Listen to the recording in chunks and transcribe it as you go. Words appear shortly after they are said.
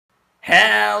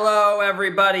Hello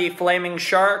everybody, Flaming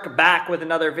Shark back with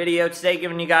another video. Today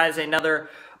giving you guys another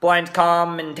blind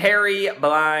commentary,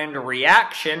 blind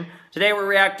reaction. Today we're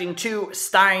reacting to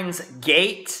Steins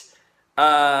Gate,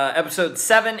 episodes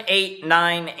 7, 8,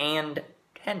 9, and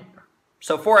 10.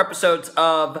 So 4 episodes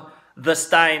of the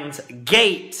Steins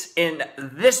Gate in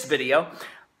this video.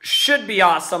 Should be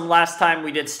awesome. Last time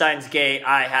we did Steins Gate,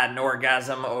 I had an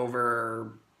orgasm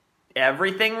over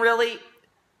everything, really.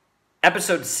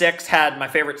 Episode 6 had my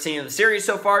favorite scene of the series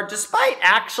so far, despite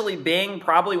actually being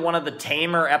probably one of the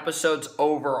tamer episodes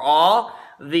overall.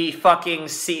 The fucking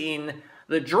scene,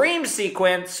 the dream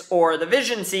sequence, or the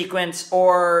vision sequence,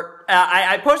 or...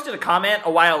 I posted a comment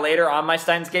a while later on my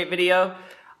Steins Gate video.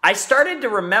 I started to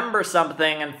remember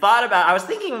something and thought about... I was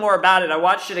thinking more about it. I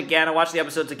watched it again. I watched the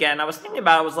episodes again. I was thinking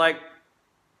about it. I was like...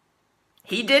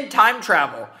 He did time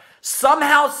travel.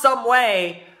 Somehow, some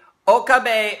way...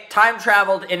 Okabe time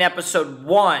traveled in episode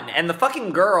 1, and the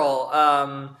fucking girl,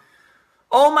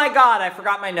 oh my god, I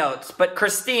forgot my notes, but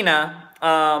Christina,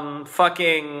 Kurisu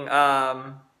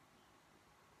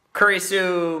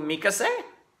Makase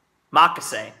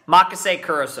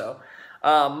Kuroso,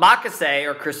 Makase,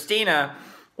 or Christina,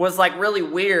 was, like, really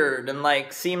weird, and,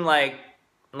 like, seemed like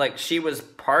she was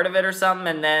part of it or something,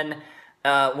 and then,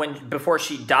 before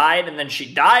she died, and then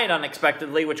she died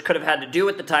unexpectedly, which could have had to do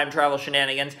with the time travel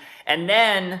shenanigans, and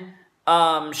then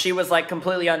she was like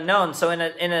completely unknown. So in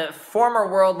a former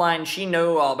world line, she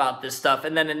knew all about this stuff,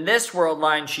 and then in this world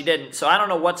line, she didn't. So I don't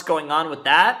know what's going on with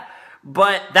that,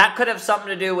 but that could have something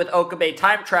to do with Okabe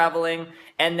time traveling.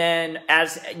 And then,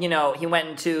 as you know, he went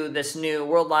into this new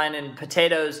world line, and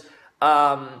Potatoes,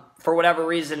 for whatever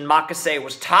reason, Makase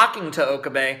was talking to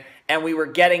Okabe. And we were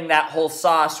getting that whole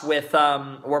sauce with,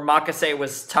 where Makase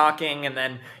was talking, and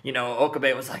then, you know,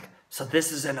 Okabe was like, so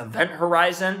this is an event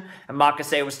horizon? And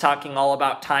Makase was talking all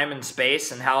about time and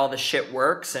space and how all this shit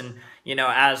works. And, you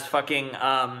know, as fucking,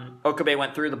 Okabe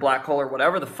went through the black hole or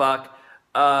whatever the fuck,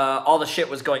 all the shit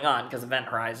was going on, because event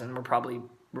horizon, we're probably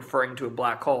referring to a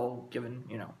black hole, given,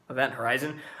 you know, event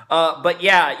horizon. But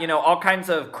yeah, you know, all kinds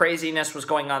of craziness was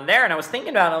going on there. And I was thinking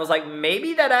about it, I was like,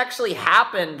 maybe that actually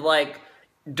happened, like,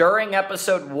 during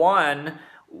episode 1,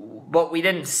 but we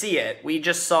didn't see it. We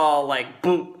just saw, like,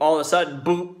 boop, all of a sudden,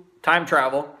 boop, time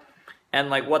travel,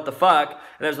 and, like, what the fuck? And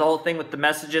there's the whole thing with the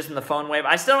messages and the phone wave.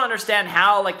 I still don't understand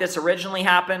how, like, this originally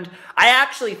happened. I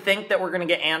actually think that we're gonna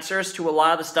get answers to a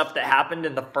lot of the stuff that happened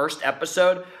in the first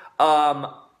episode,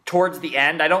 towards the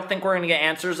end. I don't think we're going to get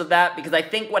answers of that, because I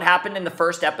think what happened in the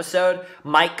first episode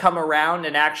might come around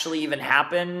and actually even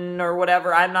happen or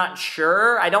whatever. I'm not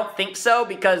sure. I don't think so,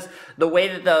 because the way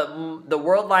that the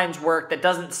world lines work, that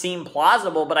doesn't seem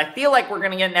plausible, but I feel like we're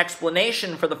going to get an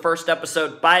explanation for the first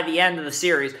episode by the end of the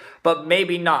series, but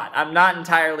maybe not. I'm not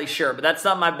entirely sure, but that's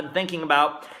something I've been thinking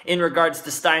about in regards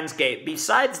to Steins Gate.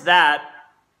 Besides that,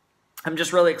 I'm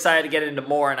just really excited to get into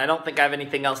more, and I don't think I have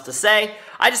anything else to say.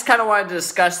 I just kind of wanted to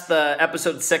discuss the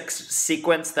episode 6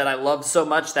 sequence that I love so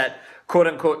much, that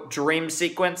quote-unquote dream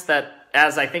sequence, that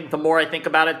as I think, the more I think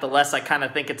about it, the less I kind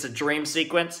of think it's a dream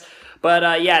sequence.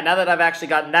 But yeah, now that I've actually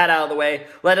gotten that out of the way,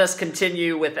 let us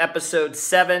continue with episode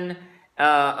 7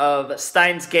 of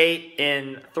Steins Gate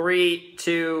in 3,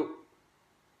 2,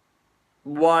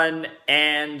 1,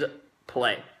 and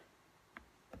play.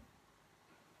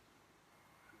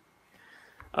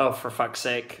 Oh, for fuck's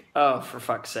sake. Oh, for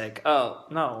fuck's sake. Oh,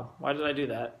 no. Why did I do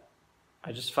that?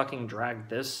 I just fucking dragged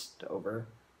this over.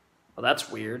 Well, that's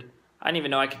weird. I didn't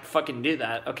even know I could fucking do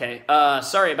that. Okay.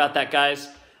 Sorry about that, guys.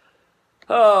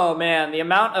 Oh, man. The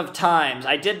amount of times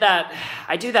I did that.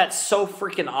 I do that so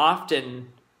freaking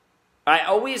often. I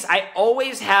always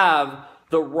have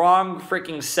the wrong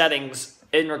freaking settings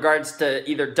in regards to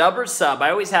either dub or sub. I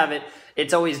always have it.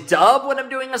 It's always dub when I'm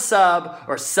doing a sub,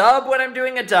 or sub when I'm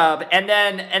doing a dub, and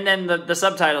then the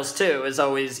subtitles too is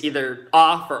always either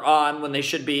off or on when they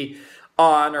should be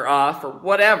on or off or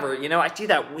whatever. You know, I do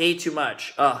that way too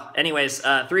much. Anyways,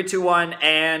 3, 2, 1,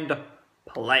 and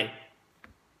play.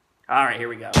 All right, here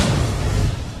we go.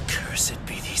 Cursed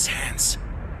be these hands.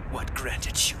 What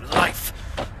granted you life?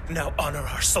 Now honor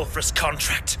our sulphurous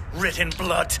contract, writ in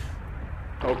blood.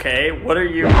 Okay, what are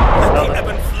you? Let the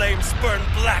ebon flames burn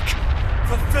black.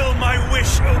 Fulfill my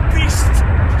wish, O beast!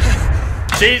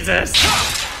 Jesus!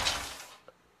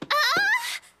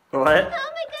 What? How am I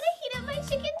gonna heat up my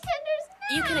chicken tenders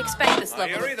now? You can expect this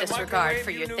level of disregard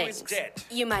for your things.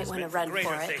 You might want to run for it.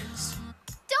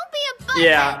 Don't be a butthead.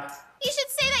 Yeah. You should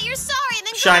say that you're sorry and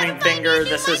then Shining go out and find finger, me a new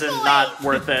this isn't microwave. not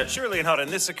worth it. Surely not in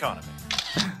this economy.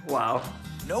 Wow.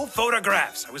 No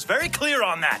photographs. I was very clear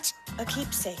on that. A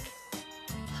keepsake.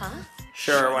 Huh?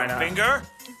 Sure, why not? Finger.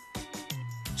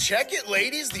 Check it,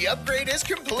 ladies. The upgrade is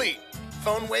complete.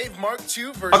 Phone Wave Mark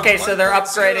II version Okay, so they're 1.03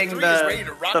 upgrading is ready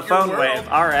to rock the your phone world. wave.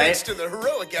 All right. Thanks to the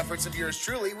heroic efforts of yours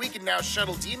truly, we can now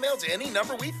shuttle D-mail to any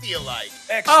number we feel like.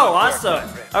 Oh, awesome.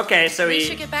 Okay, so We he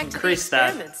should get back to the increased that.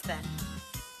 experiments then.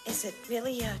 Is it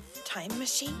really a time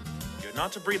machine? You're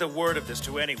not to breathe a word of this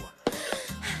to anyone.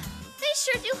 They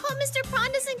sure do hope Mr.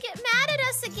 Prawn doesn't get mad at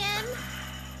us again.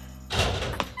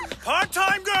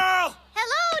 Part-time girl!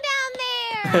 Hello down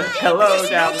there. Hello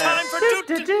down there. Time for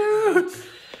Do-do-do.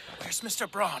 Where's Mr.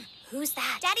 Braun? Who's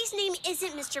that? Daddy's name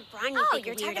isn't Mr. Braun, you big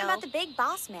you're weirdo. talking about the big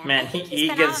boss man. Man, I think he he's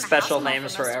been gives out on a special house mall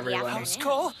names for most of the everyone. afternoon. House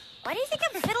call? Why do you think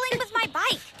I'm fiddling with my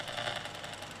bike?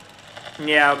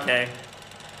 Yeah, okay.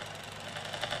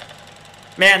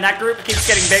 Man, that group keeps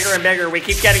getting bigger and bigger. We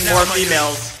keep getting more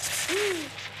females.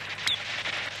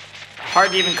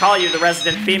 Hard to even call you the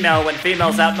resident female when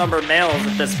females outnumber males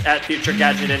at Future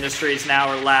Gadget Industries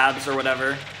now, or labs, or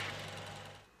whatever.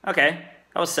 Okay,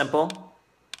 that was simple.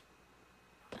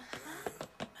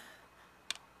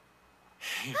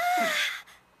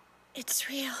 It's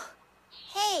real.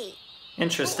 Hey,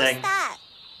 Interesting. what's that?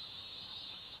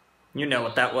 You know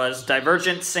what that was.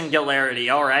 Divergence,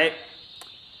 Singularity, alright.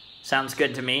 Sounds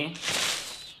good to me.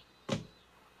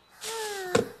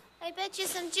 I bet you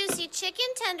some juicy chicken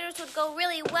tenders would go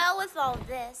really well with all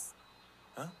this.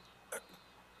 Huh?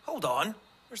 Hold on.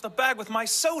 Where's the bag with my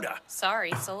soda?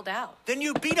 Sorry, sold out. Then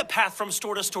you beat a path from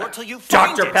store to store till you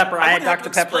find Dr. it. Pepper, I had wouldn't have Dr.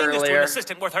 to Pepper explain this to earlier. an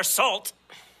assistant worth her salt.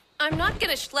 I'm not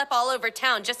gonna schlep all over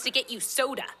town just to get you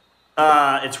soda.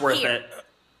 It's worth Here. it.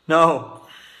 No.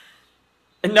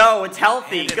 No, it's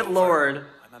healthy. Hand it Good over. lord.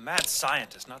 I'm a mad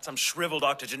scientist, not some shriveled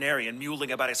octogenarian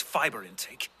muling about his fiber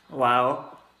intake.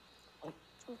 Wow.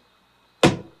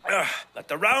 Let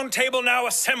the round table now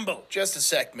assemble. Just a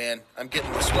sec, man. I'm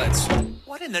getting the sweats.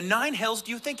 What in the nine hells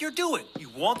do you think you're doing? You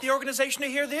want the organization to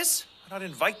hear this? Why not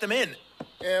invite them in?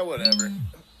 Yeah, whatever.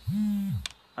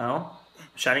 Oh?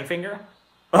 Shining finger?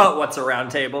 Oh, what's a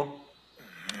round table?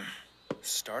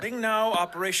 Starting now,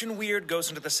 Operation Weird goes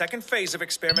into the second phase of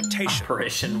experimentation.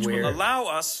 Operation which Weird. will allow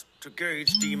us to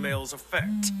gauge D-mail's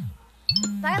effect.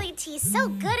 Barley tea's so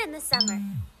good in the summer.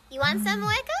 You want some,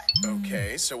 Moeka?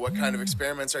 Okay, so what kind of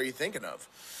experiments are you thinking of?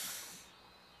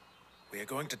 We are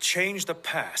going to change the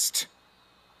past.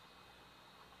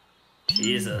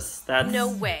 Jesus, that's... No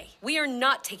way. We are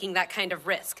not taking that kind of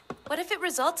risk. What if it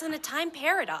results in a time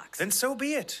paradox? Then so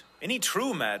be it. Any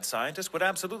true mad scientist would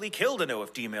absolutely kill to know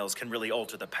if D-mails can really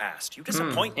alter the past. You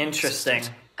disappoint me. Interesting.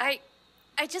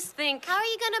 I just think... How are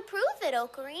you gonna prove it,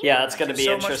 Ocarine? Yeah, that's gonna Thank be you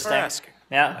so much interesting. for asking.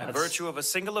 Yeah, By that's... virtue of a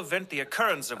single event, the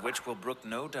occurrence of which will brook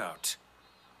no doubt.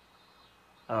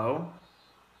 Oh?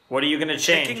 What are you gonna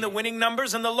change? Picking the winning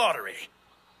numbers in the lottery.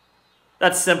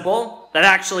 That's simple. That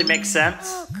actually makes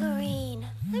sense. Ocarine,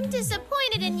 I'm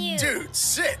disappointed in you. Dude,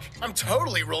 sick! I'm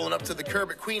totally rolling up to the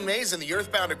curb at Queen Maze in the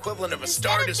Earthbound equivalent of a Instead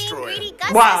Star of being Destroyer. greedy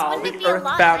Gus's, Wow, wouldn't it the be a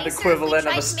lot Earthbound nicer equivalent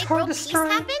if we of a tried to make Star world peace Destroyer?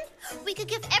 happen? We could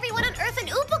give everyone on Earth an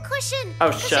Oopa cushion.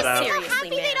 Oh, Just shut to up. see how Seriously,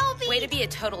 happy they'd all man. be. Way to be a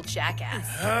total jackass.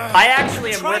 I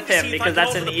actually am Trying with to him see if I because can that's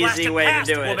alter an the easy blasted way to past,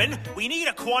 do it. woman. We need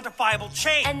a quantifiable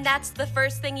change. And that's the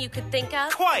first thing you could think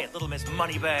of? Quiet, little Miss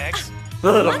Moneybags.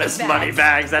 Little Miss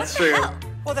Moneybags, that's What the true. hell?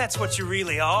 Well, that's what you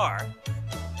really are.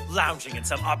 Lounging in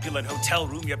some opulent hotel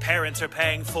room your parents are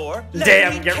paying for.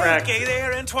 Damn, Let me get wrecked. Gay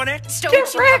there, Antoinette.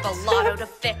 Don't you have a lotto to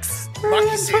fix?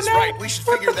 Maki says right, we should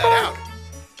figure that out.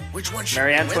 Which one should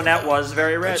Marie we win, Antoinette though? was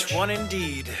very rich. Which one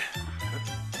indeed?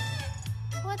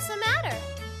 What's the matter?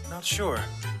 Not sure.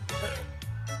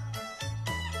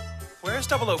 Where's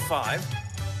 005?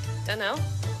 Dunno.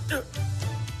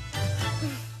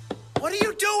 What are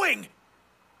you doing?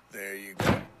 There you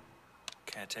go.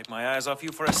 Can't take my eyes off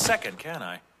you for a second, can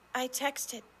I? I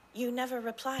texted. You never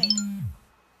replied.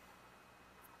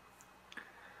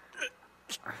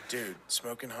 Dude,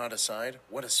 smoking hot aside,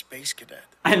 what a space cadet.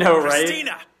 I know, right?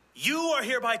 Christina, you are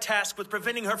hereby tasked with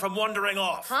preventing her from wandering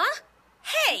off. Huh?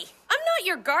 Hey, I'm not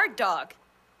your guard dog.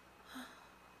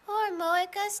 Poor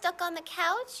Moeka stuck on the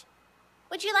couch.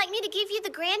 Would you like me to give you the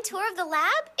grand tour of the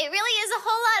lab? It really is a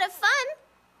whole lot of fun.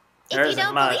 There If you isn't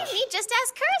don't much. believe me, just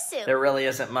ask Kurisu. There really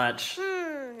isn't much.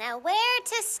 Now where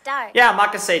to start? Yeah,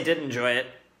 Makase did enjoy it.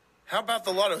 How about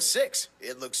the Lotto 6?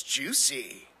 It looks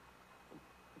juicy.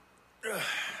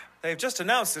 They've just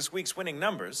announced this week's winning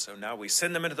numbers, so now we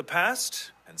send them into the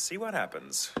past and see what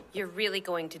happens. You're really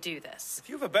going to do this. If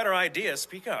you have a better idea,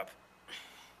 speak up.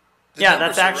 The Yeah,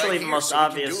 numbers that's are actually right the here, most so we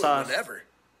can obvious do it sauce. whenever.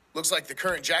 Looks like the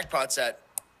current jackpot's at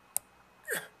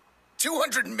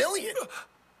 200 million.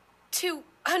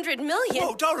 200 million?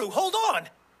 Whoa, Daru, hold on!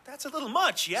 That's a little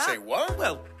much, yeah? Say what?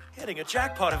 Well, hitting a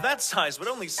jackpot of that size would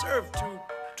only serve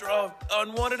to draw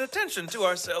unwanted attention to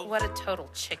ourselves. What a total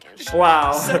chicken.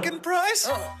 Wow. Second prize?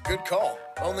 Oh, good call.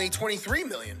 Only 23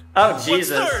 million. Oh, What's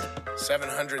Jesus. third?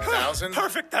 700,000.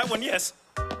 Perfect, that one, yes.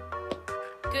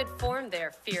 Good form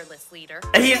there, fearless leader.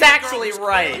 He's actually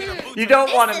right. You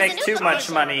don't want to This is make an too Oogie much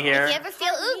Vision. money If here. you ever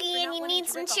feel oogie and you need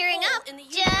some cheering up,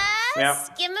 just Yeah.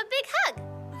 give him a big hug.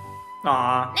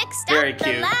 Aw, Next very up, the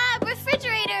cute. lab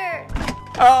refrigerator.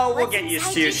 Oh, we'll What's get used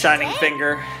inside to you, you Shining today?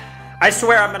 Finger. I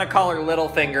swear I'm gonna call her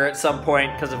Littlefinger at some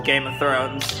point because of Game of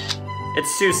Thrones.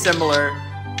 It's too similar.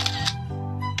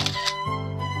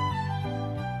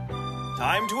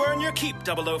 Time to earn your keep,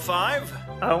 005.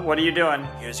 Oh, what are you doing?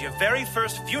 Here's your very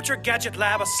first Future Gadget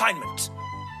Lab assignment.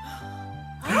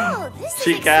 Oh, this is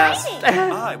She gasped. exciting.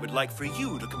 I would like for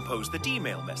you to compose the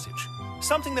D-mail message.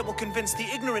 Something that will convince the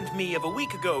ignorant me of a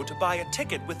week ago to buy a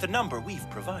ticket with the number we've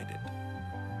provided.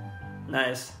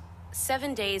 Nice.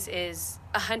 7 days is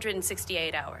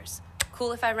 168 hours.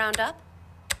 Cool if I round up?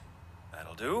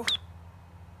 That'll do.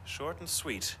 Short and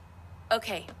sweet.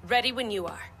 Okay, ready when you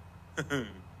are.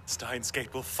 Steins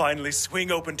Gate will finally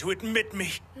swing open to admit me.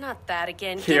 Not that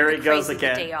again. Here Give he the goes crazy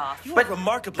the again. day off. You are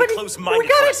remarkably close-minded we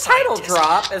got for a a title scientist.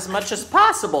 drop as much as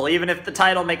possible, even if the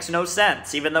title makes no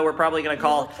sense. Even though we're probably gonna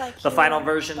call look like the you final were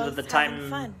version of both the having time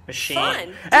fun. machine.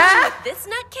 Fun? Ah! With this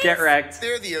nutcase? Get wrecked.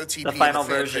 They're the OTP The final of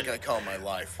the fanfic version. I call my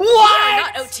life. We are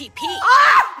What? not OTP.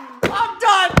 Ah! I'm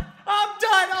done. I'm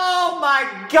done. Oh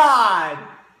my god.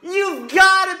 You've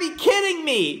got to be kidding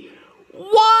me.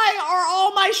 Why are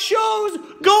all my shows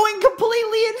going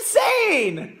completely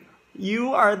insane?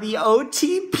 You are the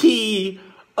OTP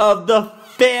of the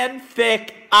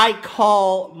fanfic I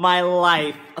call my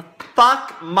life.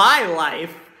 Fuck my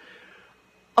life.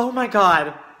 Oh my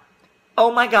god.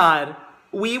 Oh my god.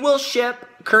 We will ship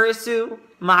Kurisu,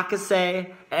 Makase,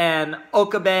 and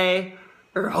Okabe,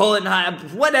 or Hohenheim,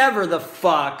 whatever the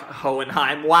fuck.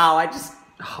 Hohenheim. Wow,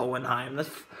 Hohenheim. That's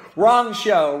wrong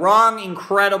show. Wrong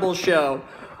incredible show.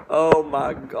 Oh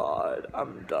my god.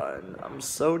 I'm done. I'm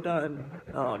so done.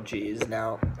 Oh jeez,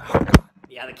 now. Oh god.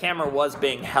 Yeah, the camera was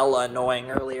being hella annoying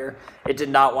earlier. It did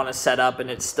not want to set up, and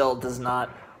it still does not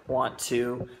want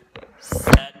to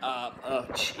set up. Oh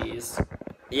jeez.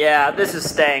 Yeah, this is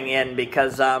staying in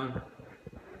because, the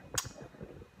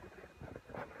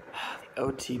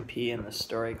OTP in the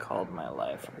story called My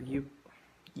Life.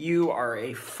 You are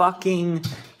a fucking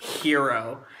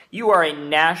hero. You are a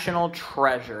national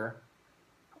treasure.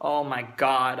 Oh my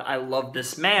god, I love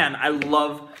this man. I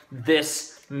love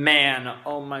this man.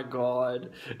 Oh my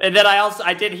god. And then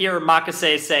I did hear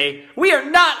Makase say, "We are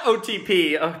not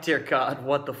OTP." Oh dear god,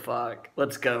 what the fuck?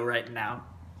 Let's go right now.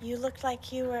 You looked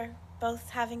like you were both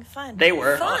having fun. They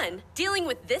were. Fun? Dealing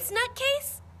with this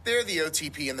nutcase? They're the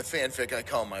OTP in the fanfic I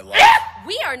call my life.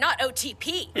 We are not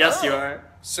OTP. Yes, you are.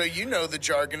 So you know the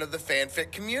jargon of the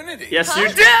fanfic community. Yes, you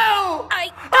Huh? do!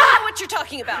 I don't know what you're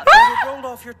talking about. It rolled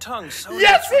off your tongue so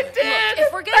Yes, naturally. it did! Look,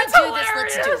 if we're gonna That's do this,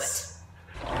 let's do hilarious.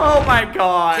 Oh my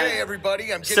god. Okay,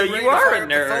 everybody, I'm getting So ready you to are fire a up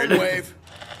the nerd. phone wave.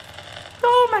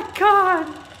 Oh my god.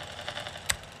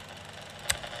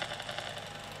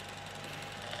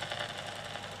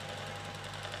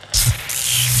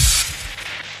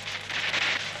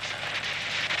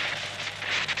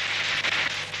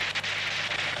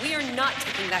 We are not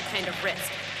taking that kind of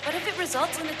risk. What if it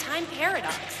results in a time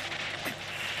paradox?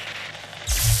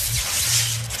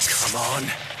 Come on.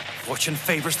 Fortune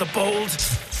favors the bold.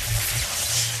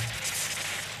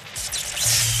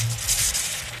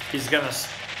 He's gonna...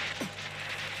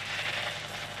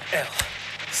 El,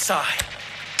 Psi,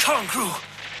 Congru.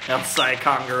 Elsai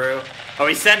Kangaroo. Oh,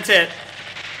 he sent it.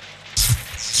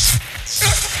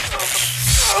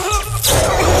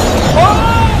 Oh!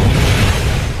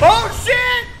 Oh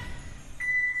shit!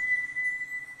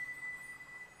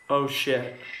 Oh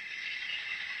shit.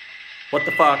 What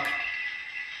the fuck?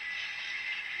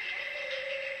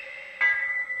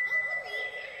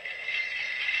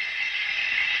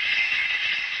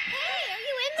 Hey, are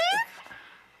you in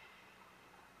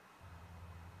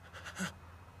there?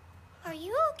 Are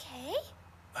you okay?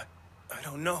 I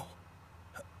don't know.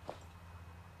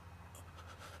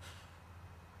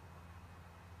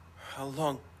 How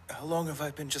long have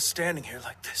I been just standing here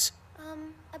like this?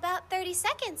 About 30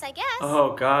 seconds, I guess.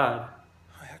 Oh god.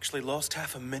 I actually lost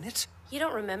half a minute? You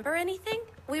don't remember anything?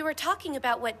 We were talking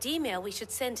about what D-mail we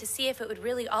should send to see if it would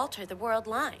really alter the world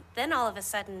line. Then all of a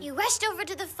sudden... You rushed over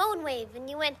to the phone wave and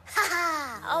you went, ha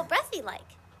ha, all breathy like.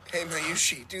 Hey,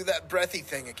 Mayushi, do that breathy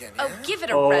thing again, yeah? Oh, give it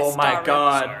a Oh rest, my Daru.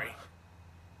 god. Sorry.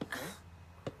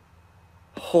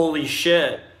 Holy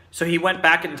shit. So he went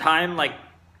back in time like,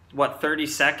 what, 30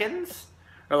 seconds?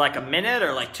 Or like a minute,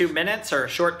 or like 2 minutes, or a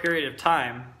short period of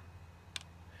time?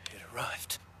 It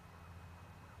arrived.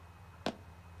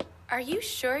 Are you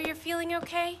sure you're feeling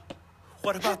okay?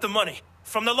 What about the money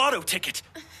from the lotto ticket?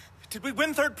 Did we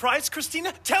win third prize,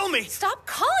 Christina? Tell me! Stop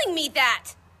calling me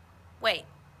that! Wait,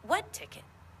 what ticket?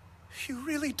 You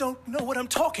really don't know what I'm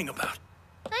talking about.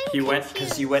 You went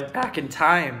because you went back in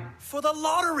time. For the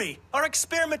lottery! Our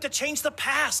experiment to change the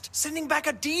past! Sending back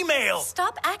a D-mail!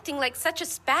 Stop acting like such a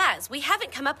spaz. We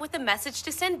haven't come up with a message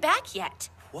to send back yet.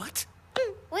 What?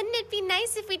 Wouldn't it be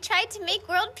nice if we tried to make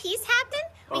world peace happen?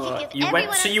 We could give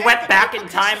everyone so on you Earth went an back in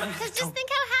equal time? cushion, 'cause just think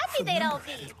how happy they'd all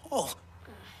be. Oh,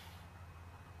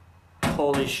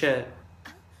 Holy shit.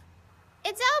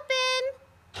 It's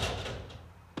open.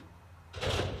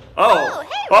 Oh.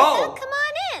 Hey, Oh. Rita, come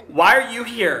on in. Why are you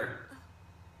here?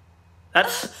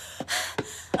 That's...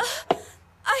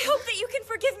 I hope that you can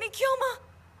forgive me, Kyoma.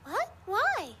 What?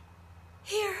 Why?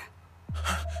 Here.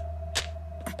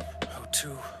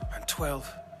 02 and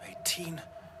 12, 18,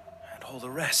 and all the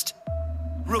rest.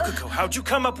 Rukiko, how'd you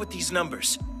come up with these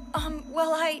numbers?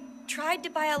 Well, I tried to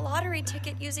buy a lottery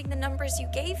ticket using the numbers you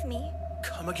gave me.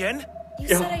 Come again? You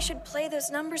said I should play those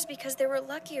numbers because they were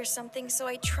lucky or something, so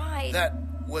I tried. That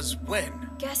was when?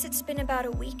 Guess it's been about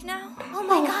a week now. Oh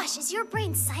my gosh, is your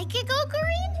brain psychic,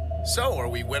 Ocarine? So, are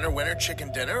we winner, winner,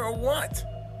 chicken dinner, or what?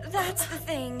 That's the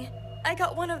thing. I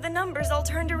got one of the numbers all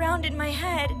turned around in my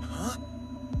head. Huh?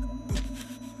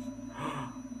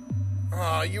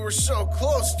 Aw, you were so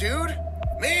close, dude.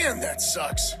 Man, that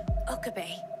sucks. Okabe,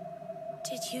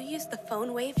 did you use the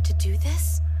phone wave to do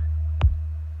this?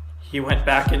 He went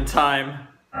back in time.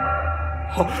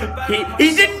 Oh,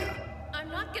 he didn't... I'm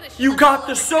not gonna You got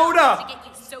the soda! to get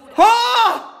you soda.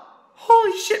 Ah!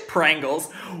 Holy shit, Prangles.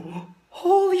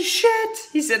 Holy shit!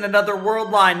 He's in another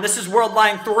world line. This is world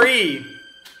line 3.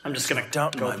 I'm just gonna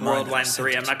doubt in go my with mind world that line I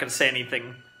 3. sent I'm it. not gonna say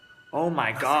anything. Oh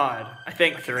my god. I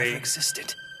think 3. Never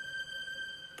existed.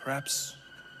 Perhaps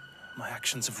my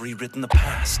actions have rewritten the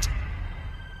past.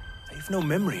 I have no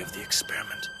memory of the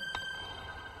experiment.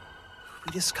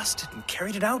 We discussed it and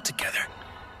carried it out together.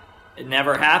 It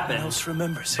never No one happened. else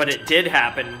remembers But it did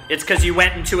happen. It's because you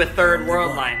went into a third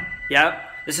world line. Yep.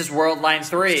 This is world line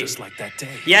 3. It's just like that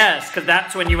day. Yes, because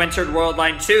that's when you entered World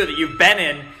Line 2 that you've been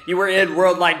in. You were in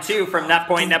World Line 2 from that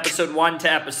point in episode 1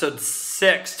 to episode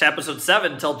 6 to episode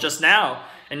 7 till just now.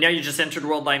 And now you just entered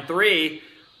World Line 3,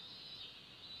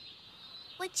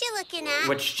 What you looking at?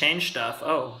 which changed stuff.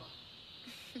 Oh,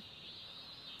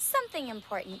 Something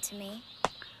important to me.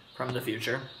 from the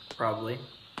future, probably.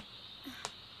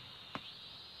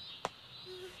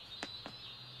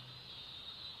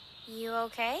 You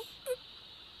okay?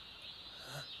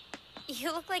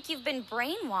 You look like you've been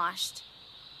brainwashed.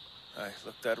 I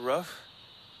looked that rough?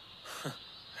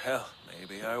 Hell,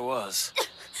 maybe I was.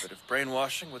 But if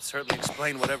brainwashing would certainly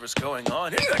explain whatever's going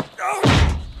on.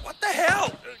 Oh, what the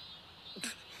hell?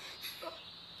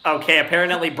 Okay,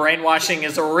 apparently brainwashing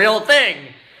is a real thing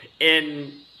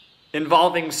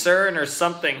involving CERN or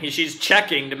something. She's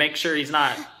checking to make sure he's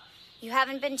not. You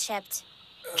haven't been chipped.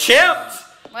 Chipped!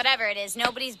 Whatever it is,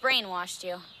 nobody's brainwashed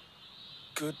you.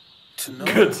 Good to know.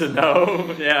 Good to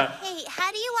know, yeah. Hey,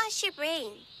 how do you wash your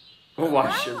brain? We'll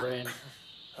wash your brain.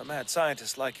 A mad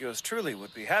scientist like yours truly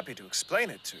would be happy to explain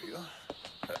it to you.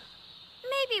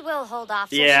 Maybe we'll hold off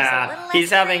till she's a Yeah, little less he's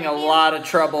having afraid a of you. lot of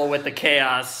trouble with the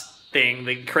chaos thing,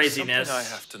 the craziness. Something I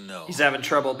have to know. He's having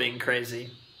trouble being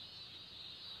crazy.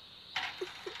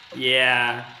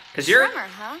 Yeah, because you're... Tremor,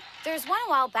 huh? There's one a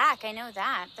while back, I know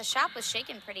that. The shop was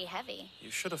shaking pretty heavy.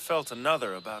 You should have felt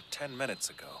another about 10 minutes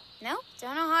ago. Nope,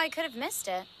 don't know how I could have missed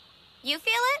it. You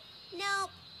feel it? No.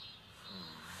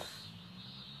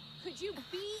 Could you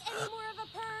be any more of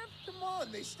a perv? Come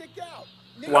on, they stick out.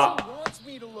 Wow. Nobody wants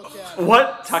me to look at it.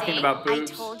 What? Talking See? about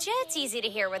boobs? I told you it's easy to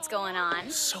hear what's going on.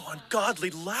 So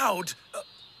ungodly loud.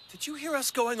 Did you hear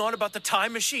us going on about the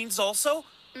time machines also?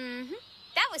 Mm-hmm.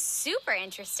 That was super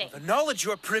interesting. The knowledge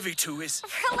you're privy to is...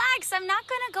 Relax, I'm not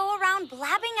gonna go around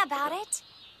blabbing about it.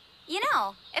 You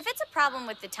know, if it's a problem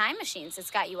with the time machines that's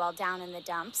got you all down in the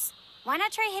dumps, why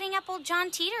not try hitting up old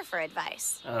John Teeter for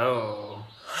advice? Oh.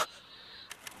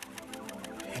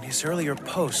 In his earlier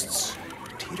posts,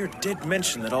 Teeter did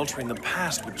mention that altering the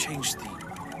past would change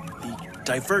the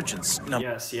divergence number.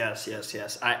 Yes.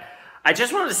 I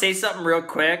just wanted to say something real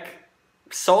quick.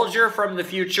 Soldier from the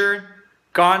future,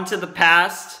 gone to the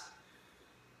past.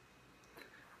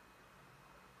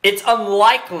 It's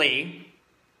unlikely,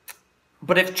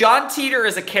 but if John Teeter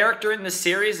is a character in this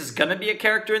series, is gonna be a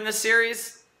character in this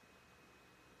series,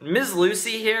 Ms.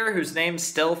 Lucy here, whose name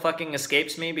still fucking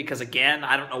escapes me because, again,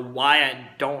 I don't know why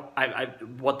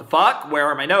what the fuck? Where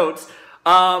are my notes?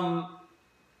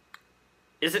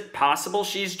 Is it possible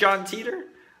she's John Teeter?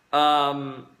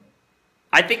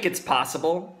 I think it's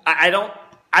possible. I don't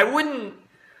I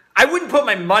wouldn't put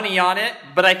my money on it,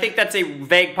 but I think that's a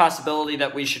vague possibility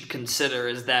that we should consider,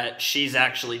 is that she's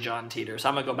actually John Teeter. So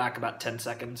I'm gonna go back about 10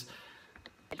 seconds.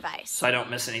 Advice. So I don't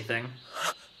miss anything.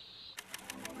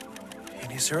 In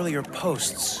his earlier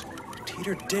posts,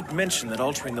 Teeter did mention that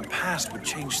altering the past would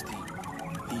change the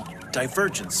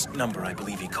divergence number, I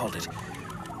believe he called it,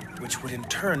 which would in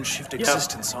turn shift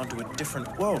existence onto a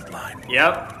different world line.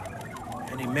 Yep.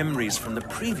 Any memories from the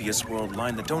previous world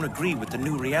line that don't agree with the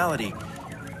new reality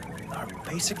are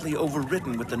basically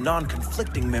overwritten with the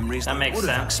non-conflicting memories that we would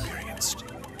have experienced.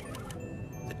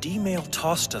 The D-mail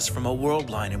tossed us from a world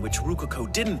line in which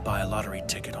Rukoko didn't buy a lottery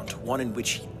ticket onto one in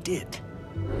which he did.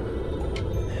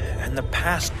 And the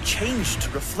past changed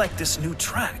to reflect this new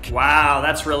track. Wow,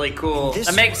 that's really cool.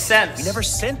 That makes sense. We never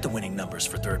sent the winning numbers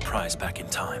for third prize back in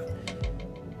time.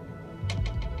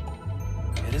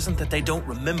 It isn't that they don't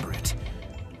remember it.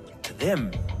 To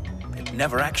them, it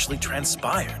never actually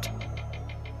transpired.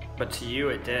 But to you,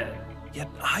 it did. Yet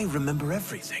I remember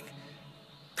everything.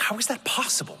 How is that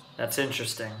possible? That's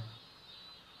interesting.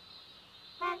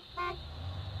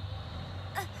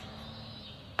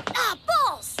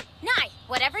 Balls! Nye,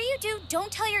 whatever you do,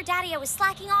 don't tell your daddy I was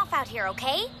slacking off out here,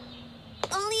 okay?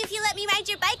 Only if you let me ride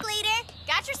your bike later.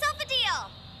 Got yourself a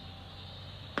deal.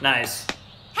 Nice.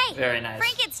 Hey, very nice.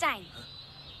 Frankenstein.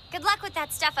 Good luck with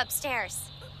that stuff upstairs.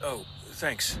 Oh,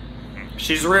 thanks.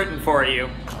 She's rooting for you,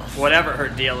 whatever her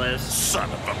deal is. Son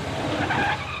of a...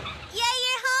 Yeah,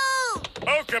 you're home!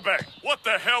 Okabe, what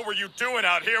the hell were you doing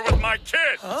out here with my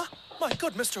kid? Huh? My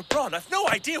good Mr. Braun, I've no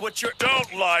idea what you're...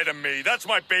 Don't lie to me. That's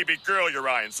my baby girl you're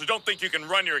eyeing, so don't think you can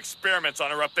run your experiments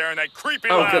on her up there in that creepy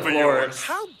lab good of lord. yours.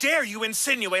 How dare you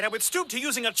insinuate I would stoop to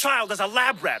using a child as a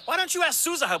lab rat? Why don't you ask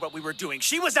Suzuha what we were doing?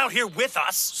 She was out here with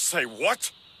us. Say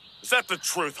what? Is that the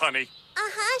truth, honey?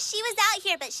 Uh-huh, she was out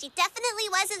here, but she definitely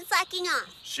wasn't slacking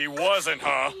off. She wasn't,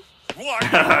 huh? What?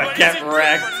 Get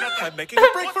wrecked. I'm making a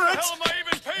break for What it. the hell am I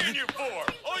even paying you for?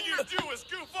 All you do is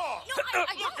goof off. No,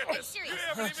 I Look don't. at this. Serious. You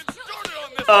haven't even started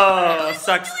on this. Oh,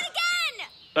 sucks. Do it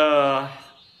again!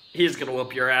 He's gonna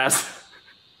whoop your ass.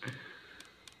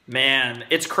 Man,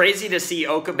 it's crazy to see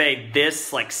Okabe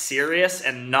this, like, serious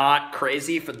and not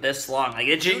crazy for this long. Like,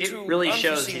 it really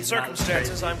shows he's not as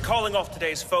circumstances, crazy. I'm calling off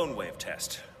today's phone wave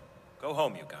test. Go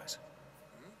home, you guys.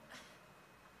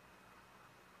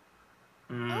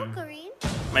 Ocarine?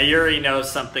 My Yuri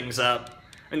knows something's up.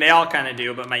 I mean, they all kind of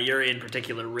do, but my Yuri in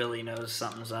particular really knows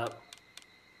something's up.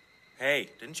 Hey,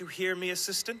 didn't you hear me,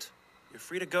 assistant? You're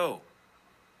free to go.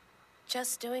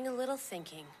 Just doing a little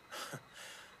thinking.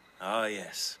 Ah,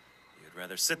 yes. You'd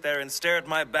rather sit there and stare at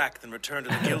my back than return to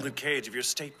the gilded cage of your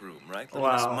stateroom, right?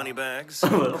 Little Miss Wow. Moneybags.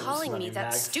 Calling me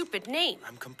that stupid name.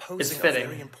 I'm composing a fitting.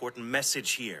 very important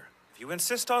message here. If you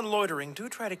insist on loitering, do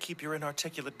try to keep your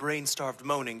inarticulate, brain-starved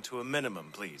moaning to a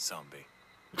minimum, please, zombie.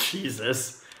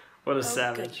 Jesus. What a Oh,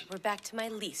 savage. good. We're back to my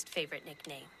least favorite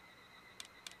nickname.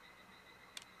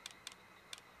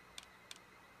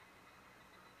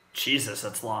 Jesus,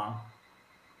 that's long.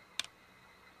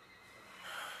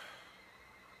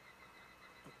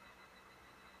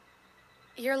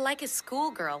 You're like a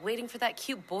schoolgirl waiting for that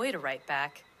cute boy to write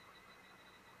back.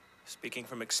 Speaking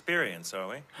from experience, are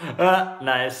we?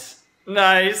 Nice.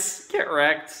 Nice. Get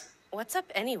wrecked. What's up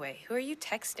anyway? Who are you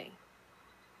texting?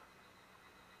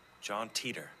 John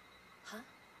Teeter.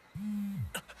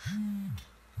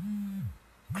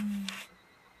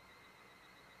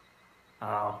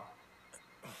 Oh.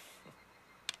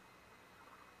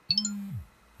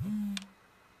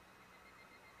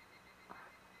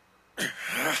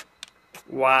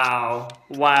 Wow.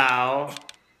 Wow.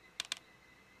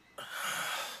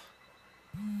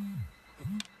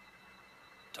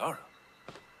 Tara,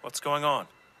 what's going on?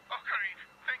 Ocarine,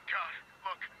 thank God.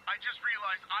 Look, I just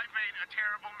realized I made a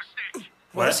terrible mistake.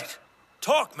 What is it?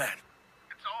 Talk, man.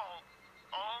 It's all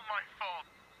my fault.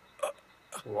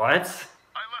 What?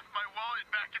 I left my wallet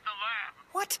back at the lab.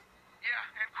 What?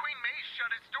 Yeah, and Queen Maze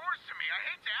shut its doors to me. I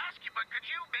hate to ask you, but could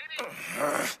you maybe...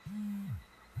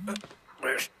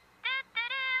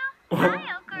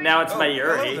 Now it's my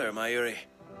Hello Yuri. there, Mayuri.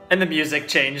 And the music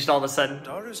changed all of a sudden.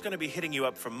 Taru's gonna be hitting you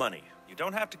up for money. You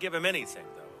don't have to give him anything,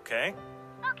 though, okay?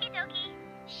 Okie dokie.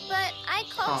 But I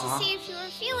called to see if you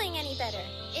were feeling any better.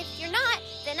 If you're not,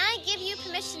 then I give you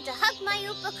permission to hug my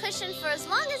Oopa cushion for as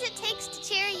long as it takes to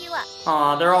cheer you up.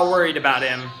 Aw, they're all worried about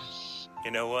him. You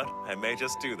know what? I may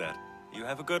just do that. You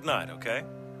have a good night, okay?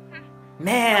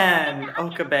 Man,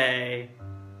 Okabe.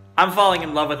 I'm falling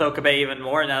in love with Okabe even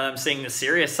more now that I'm seeing the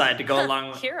serious side to go along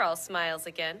with. You're all smiles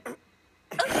again.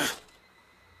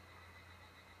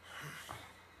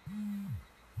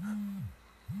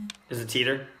 Is it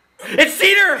Teeter? It's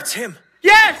Teeter! It's him!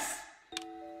 Yes!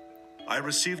 I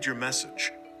received your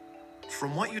message.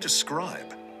 From what you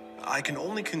describe, I can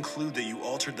only conclude that you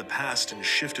altered the past and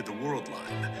shifted the world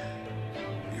line.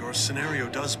 Your scenario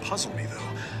does puzzle me,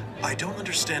 though. I don't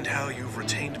understand how you've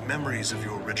retained memories of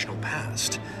your original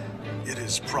past. It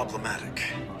is problematic.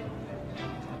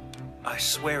 I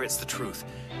swear it's the truth.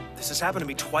 This has happened to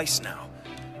me twice now.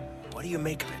 What do you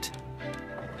make of it?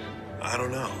 I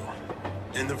don't know.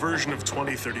 In the version of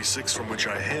 2036 from which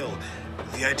I hail,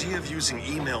 the idea of using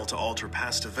email to alter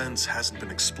past events hasn't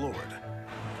been explored.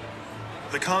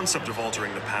 The concept of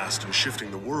altering the past and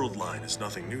shifting the world line is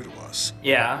nothing new to us.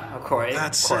 Yeah, of course.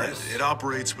 That said, it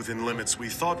operates within limits we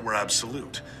thought were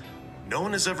absolute. No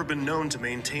one has ever been known to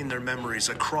maintain their memories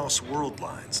across world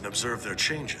lines and observe their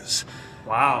changes.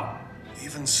 Wow.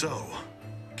 Even so,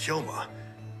 Kyoma,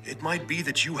 it might be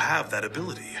that you have that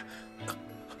ability.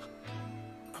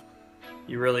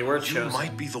 You really were chosen. You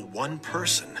might be the one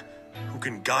person who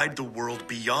can guide the world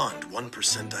beyond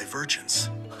 1% divergence.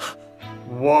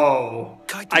 Whoa.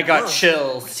 I got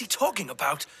chills. What is he talking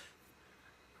about?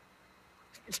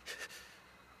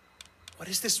 What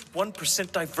is this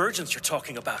 1% divergence you're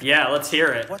talking about? Yeah, let's hear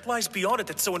it. What lies beyond it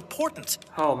that's so important?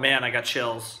 Oh man, I got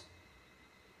chills.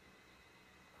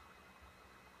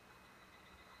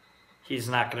 He's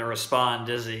not going to respond,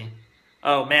 is he?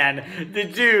 Oh man, the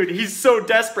dude, he's so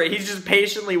desperate. He's just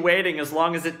patiently waiting as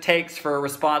long as it takes for a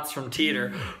response from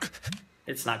Teeter.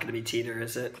 It's not going to be Teeter,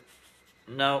 is it?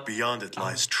 No. Beyond it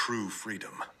lies true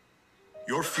freedom.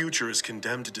 Your future is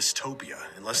condemned to dystopia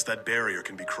unless that barrier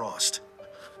can be crossed.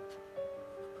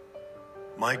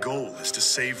 My goal is to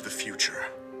save the future.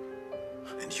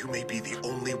 And you may be the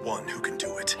only one who can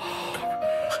do it.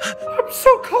 I'm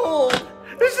so cold.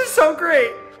 This is so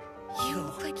great. You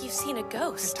look like you've seen a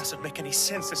ghost. It doesn't make any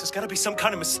sense. This has got to be some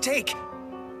kind of mistake.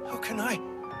 How can I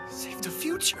save the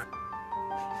future?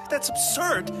 That's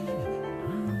absurd.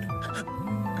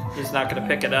 He's not gonna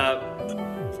pick it up.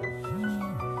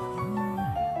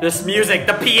 This music,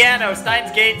 the piano.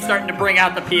 Steins Gate's starting to bring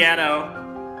out the piano.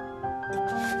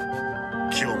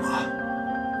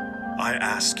 Kyoma, I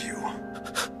ask you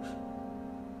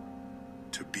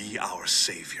to be our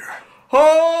savior.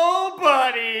 Oh,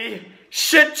 buddy.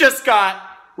 Shit just got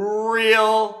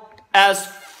real as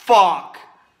fuck.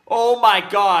 Oh my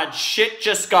god, shit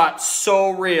just got so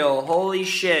real. Holy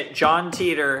shit, John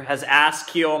Teeter has asked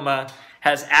Kyoma,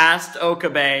 has asked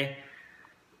Okabe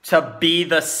to be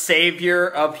the savior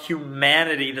of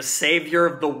humanity, the savior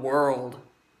of the world.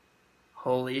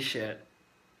 Holy shit.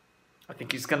 I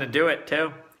think he's gonna do it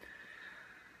too.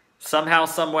 Somehow,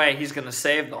 some way, he's gonna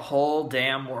save the whole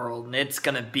damn world, and it's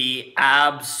gonna be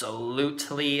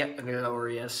absolutely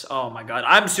glorious. Oh my god,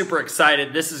 I'm super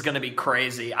excited. This is gonna be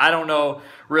crazy. I don't know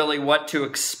really what to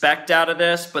expect out of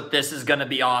this, but this is gonna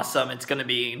be awesome. It's gonna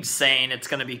be insane. It's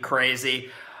gonna be crazy.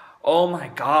 Oh my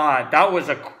god,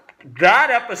 that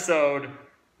episode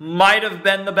might have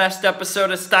been the best episode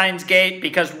of Steins Gate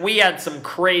because we had some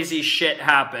crazy shit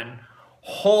happen.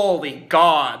 Holy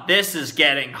god, this is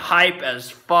getting hype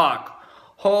as fuck.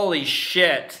 Holy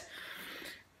shit.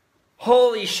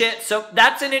 Holy shit. So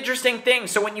that's an interesting thing.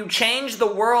 So when you change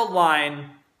the world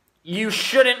line, you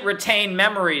shouldn't retain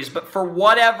memories. But for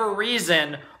whatever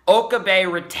reason,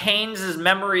 Okabe retains his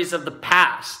memories of the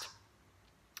past.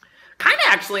 Kind of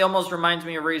actually almost reminds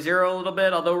me of ReZero a little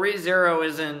bit. Although ReZero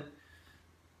isn't...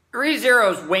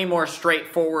 ReZero is way more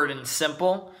straightforward and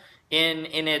simple in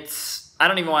its... I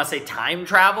don't even want to say time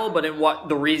travel, but in what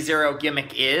the ReZero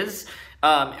gimmick is.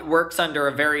 It works under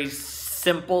a very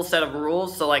simple set of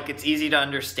rules, so like it's easy to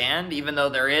understand, even though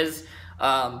there is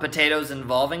potatoes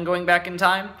involving going back in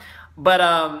time.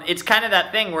 But it's kind of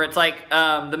that thing where it's like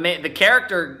the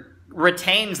character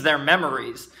retains their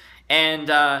memories, and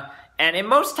in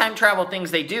most time travel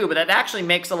things they do, but that actually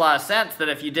makes a lot of sense that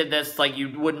if you did this, like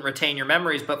you wouldn't retain your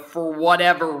memories, but for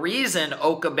whatever reason,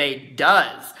 Okabe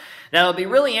does. Now, it'll be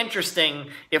really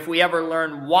interesting if we ever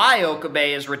learn why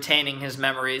Okabe is retaining his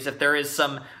memories, if there is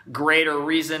some greater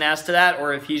reason as to that,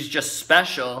 or if he's just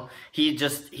special. He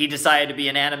decided to be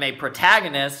an anime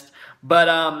protagonist. But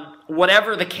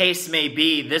whatever the case may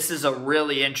be, this is a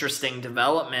really interesting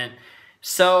development.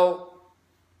 So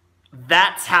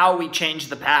that's how we change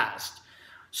the past.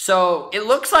 So it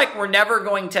looks like we're never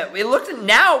going to...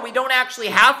 now we don't actually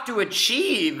have to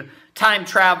achieve time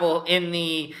travel in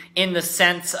the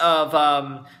sense of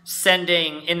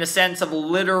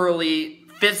literally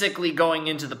physically going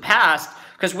into the past,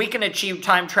 because we can achieve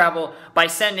time travel by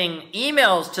sending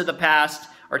emails to the past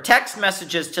or text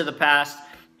messages to the past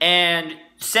and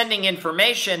sending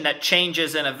information that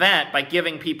changes an event by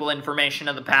giving people information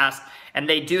of the past, and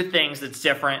they do things that's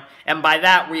different. And by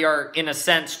that, we are, in a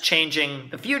sense, changing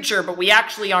the future, but we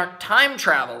actually aren't time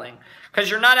traveling, because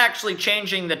you're not actually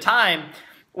changing the time.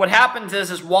 What happens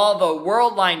is while the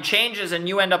world line changes and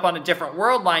you end up on a different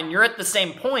world line, you're at the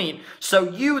same point. So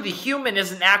you, the human,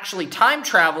 isn't actually time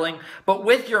traveling, but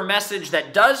with your message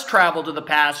that does travel to the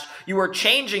past, you are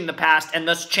changing the past and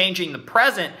thus changing the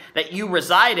present that you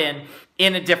reside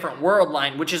in a different world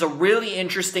line, which is a really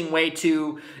interesting way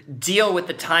to deal with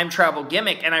the time travel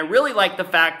gimmick. And I really like the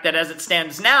fact that as it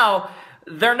stands now,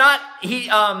 they're not,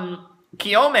 Kiyoma,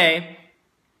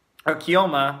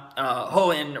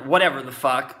 Hoenn, whatever the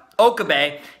fuck,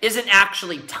 Okabe, isn't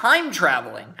actually time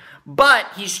traveling, but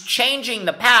he's changing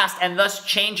the past and thus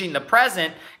changing the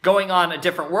present, going on a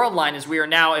different world line. As we are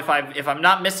now, if I'm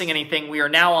not missing anything, we are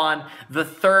now on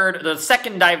the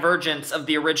second divergence of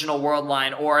the original world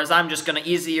line, or as I'm just going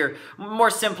to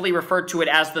more simply refer to it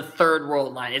as the third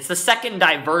world line. It's the second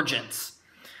divergence,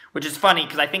 which is funny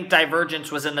because I think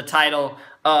Divergence was in the title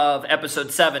of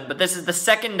episode 7, but this is the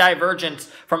second divergence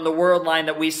from the world line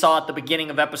that we saw at the beginning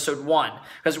of episode 1,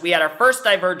 because we had our first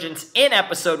divergence in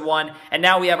episode 1, and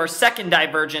now we have our second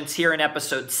divergence here in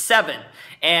episode 7.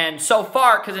 And so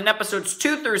far, because in episodes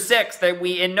 2 through 6, that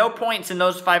we, in no points in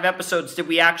those 5 episodes did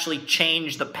we actually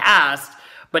change the past,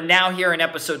 but now here in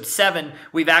episode 7,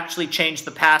 we've actually changed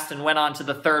the past and went on to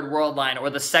the third world line,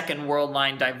 or the second world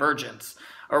line divergence.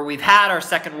 Or we've had our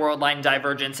second world line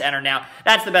divergence and are now,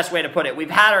 that's the best way to put it. We've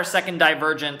had our second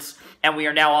divergence and we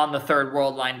are now on the third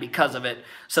world line because of it.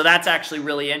 So that's actually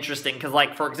really interesting because,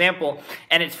 like, for example,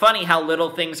 and it's funny how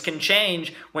little things can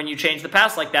change when you change the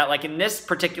past like that. Like in this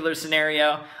particular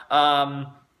scenario,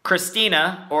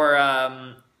 Christina, or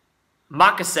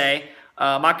Makase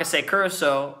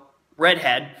Kuroso,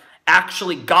 redhead,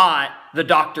 actually got the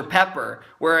Dr. Pepper,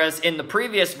 whereas in the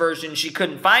previous version she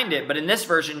couldn't find it, but in this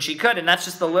version she could. And that's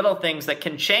just the little things that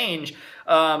can change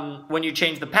when you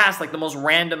change the past. Like the most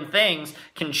random things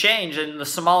can change, and the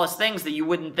smallest things that you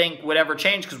wouldn't think would ever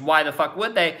change, because why the fuck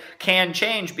would they, can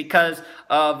change because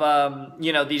of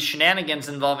you know, these shenanigans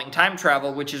involving time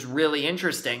travel, which is really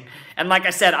interesting. And like I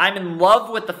said, I'm in love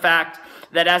with the fact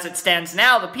that as it stands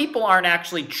now, the people aren't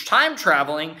actually time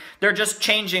traveling. They're just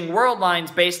changing world lines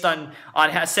based on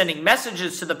sending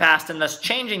messages to the past and thus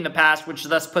changing the past, which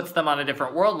thus puts them on a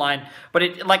different world line. But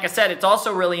it, like I said, it's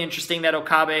also really interesting that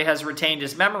Okabe has retained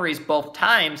his memories both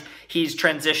times he's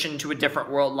transitioned to a different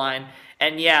world line.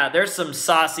 And yeah, there's some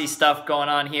saucy stuff going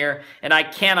on here, and I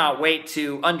cannot wait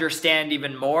to understand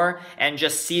even more and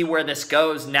just see where this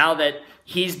goes now that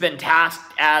he's been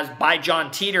tasked by John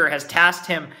Titor, has tasked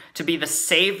him to be the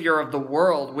savior of the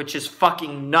world, which is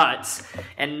fucking nuts.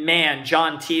 And man,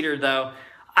 John Titor, though,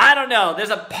 I don't know. There's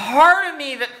a part of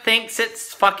me that thinks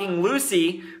it's fucking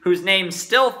Lucy, whose name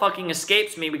still fucking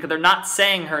escapes me because they're not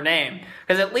saying her name.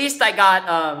 Because at least I got,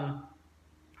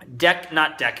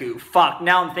 not Deku. Fuck,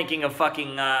 now I'm thinking of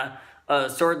fucking, not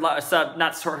Sword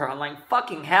Art Online.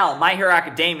 Fucking hell, My Hero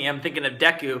Academia, I'm thinking of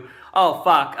Deku. Oh,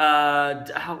 fuck.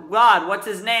 Oh, God, what's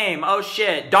his name? Oh,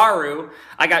 shit. Daru.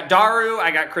 I got Daru.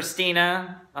 I got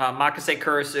Christina. Makase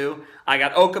Kurosu. I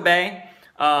got Okabe.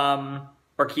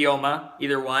 Or Kiyoma.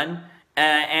 Either one.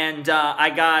 And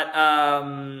I got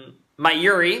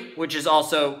Mayuri, which is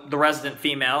also the resident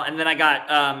female. And then I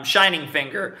got Shining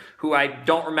Finger, who I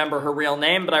don't remember her real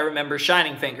name, but I remember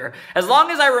Shining Finger. As long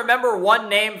as I remember one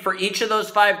name for each of those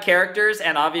 5 characters,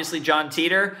 and obviously John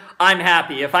Titor, I'm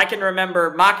happy. If I can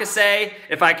remember Makase,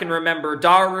 if I can remember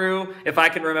Daru, if I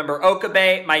can remember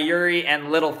Okabe, Mayuri, and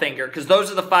Littlefinger, because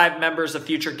those are the 5 members of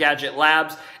Future Gadget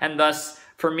Labs, and thus,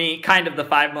 for me, kind of the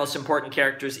 5 most important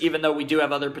characters, even though we do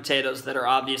have other potatoes that are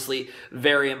obviously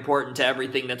very important to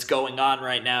everything that's going on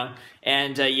right now.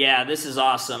 And yeah, this is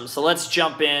awesome. So let's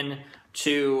jump in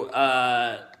to,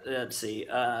 let's see,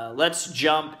 let's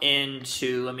jump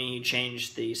into, let me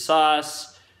change the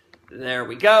sauce. There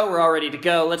we go, we're all ready to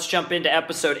go. Let's jump into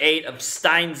episode 8 of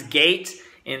Steins Gate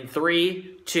in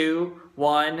 3, 2,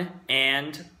 1,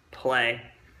 and play.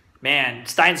 Man,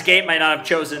 Steins Gate might not have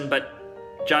chosen, but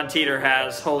John Titor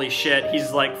has. Holy shit,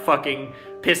 he's like fucking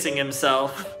pissing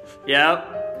himself.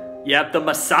 Yep, the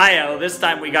Messiah. Oh, this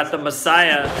time we got the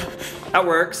Messiah. That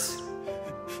works.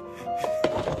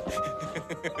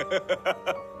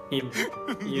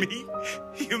 Me?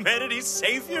 Humanity's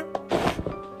savior?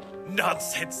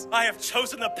 Nonsense! I have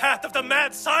chosen the path of the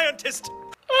mad scientist!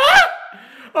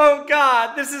 Oh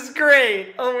god, this is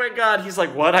great. Oh my god, he's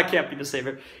like, what? I can't be the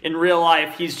savior. In real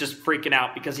life, he's just freaking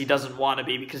out because he doesn't want to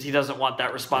be, because he doesn't want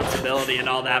that responsibility and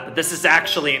all that. But this is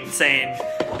actually insane.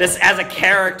 This, as a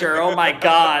character, oh my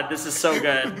god, this is so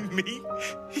good. Me?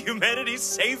 Humanity's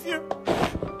savior?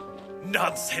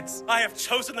 Nonsense! I have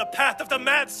chosen the path of the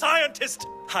mad scientist!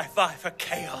 High five for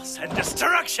chaos and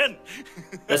destruction!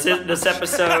 This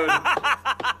episode...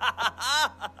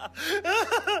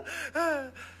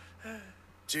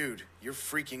 Dude, you're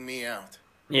freaking me out.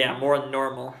 Yeah, more than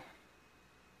normal.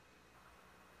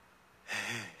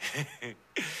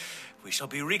 We shall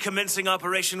be recommencing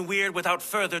Operation Weird without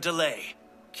further delay.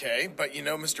 Okay, but you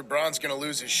know Mr. Braun's gonna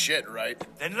lose his shit, right?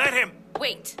 Then let him!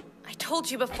 Wait, I told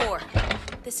you before.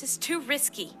 This is too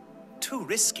risky. Too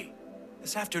risky?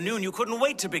 This afternoon you couldn't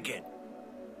wait to begin.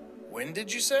 When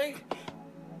did you say?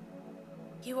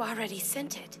 You already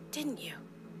sent it, didn't you?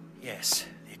 Yes,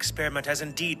 the experiment has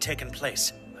indeed taken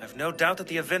place. I've no doubt that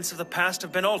the events of the past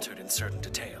have been altered in certain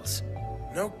details.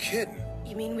 No kidding.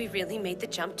 You mean we really made the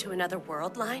jump to another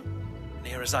world line?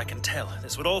 Near as I can tell,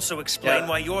 this would also explain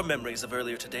why your memories of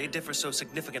earlier today differ so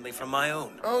significantly from my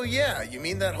own. Oh yeah, you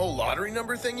mean that whole lottery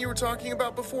number thing you were talking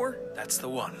about before? That's the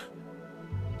one.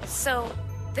 So,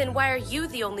 then why are you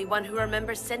the only one who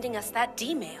remembers sending us that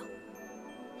D-mail?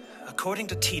 According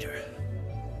to Teeter,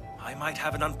 I might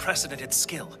have an unprecedented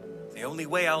skill. The only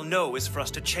way I'll know is for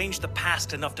us to change the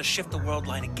past enough to shift the world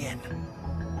line again.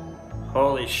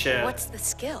 Holy shit. What's the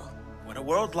skill? When a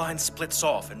world line splits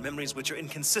off and memories which are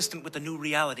inconsistent with the new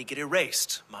reality get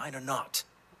erased, mine or not,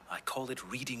 I call it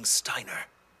reading Steiner.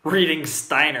 Reading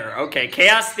Steiner. Okay,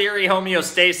 Chaos Theory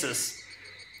Homeostasis.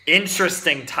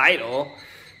 Interesting title.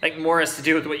 I think more has to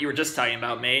do with what you were just talking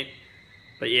about, mate.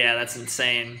 But yeah, that's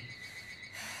insane.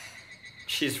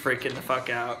 She's freaking the fuck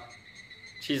out.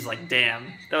 She's like, damn,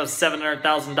 that was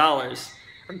 $700,000.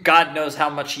 Or God knows how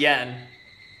much yen.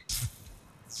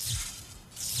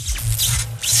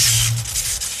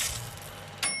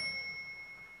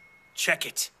 Check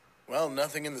it. Well,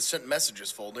 nothing in the sent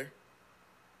messages folder.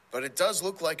 But it does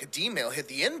look like a D-mail hit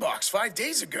the inbox 5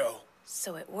 days ago.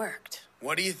 So it worked.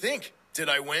 What do you think? Did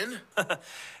I win?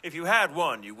 If you had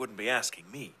won, you wouldn't be asking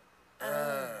me.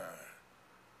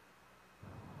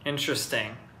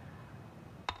 Interesting.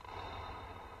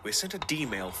 We sent a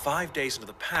D-mail 5 days into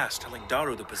the past telling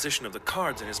Daru the position of the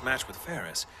cards in his match with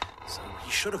Ferris, so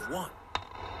he should have won.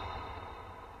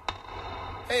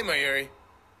 Hey, Mayuri.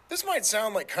 This might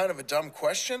sound like kind of a dumb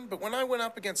question, but when I went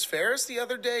up against Ferris the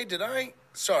other day, did I...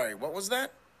 Sorry, what was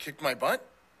that? Kicked my butt?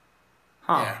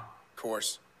 Huh. Yeah, of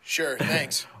course. Sure,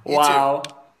 thanks. Wow.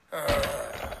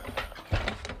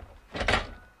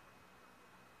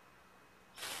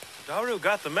 Daru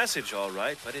got the message all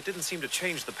right, but it didn't seem to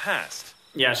change the past.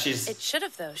 Yeah, she's... It should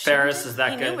have, though. Ferris is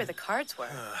that he good. knew where the cards were.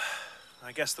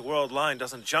 I guess the world line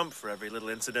doesn't jump for every little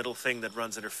incidental thing that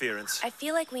runs interference. I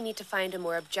feel like we need to find a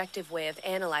more objective way of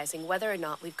analyzing whether or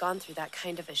not we've gone through that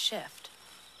kind of a shift.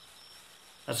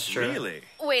 That's true. Really?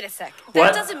 Wait a sec. What?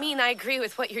 That doesn't mean I agree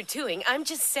with what you're doing. I'm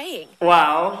just saying.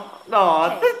 Wow.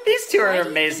 Oh, Okay. these two are Why do you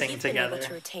amazing think you've been together. able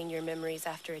to retain your memories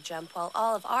after a jump while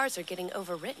all of ours are getting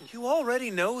overwritten? You already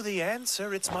know the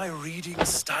answer. It's my reading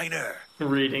Steiner.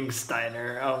 Reading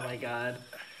Steiner. Oh my god.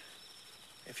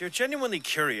 If you're genuinely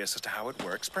curious as to how it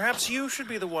works, perhaps you should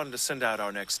be the one to send out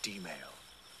our next email.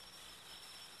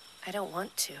 I don't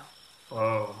want to.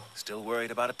 Whoa. Still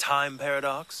worried about a time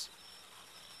paradox?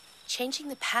 Changing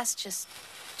the past just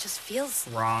feels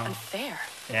Wrong. unfair.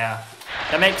 Yeah.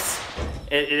 That makes...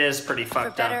 It is pretty For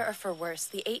fucked better up. or for worse,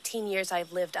 the 18 years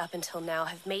I've lived up until now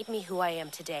have made me who I am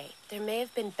today. There may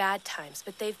have been bad times,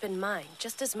 but they've been mine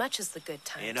just as much as the good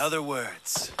times. In other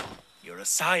words, you're a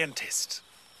scientist.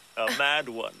 A mad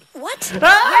one. What? Where'd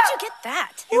you get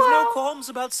that? You've no qualms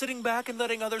about sitting back and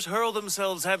letting others hurl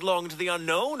themselves headlong to the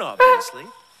unknown, obviously.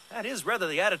 That is rather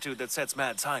the attitude that sets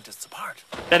mad scientists apart.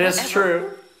 That is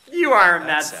true. You are a mad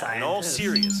That said, scientist. in all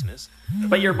seriousness,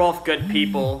 But you're both good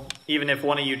people, even if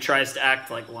one of you tries to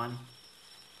act like one.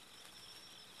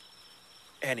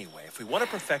 anyway, if we want to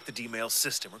perfect the D-mail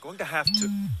system, we're going to have to...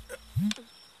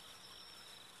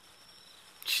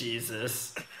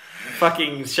 Jesus.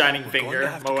 Fucking shining finger, We're going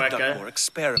to have to conduct more Moeka.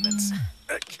 experiments.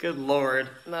 Good lord.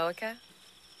 Moeka?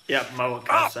 Yep,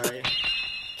 Moeka, sorry.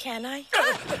 Can I?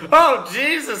 Oh,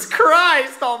 Jesus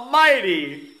Christ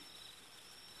almighty!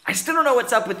 I still don't know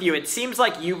what's up with you. It seems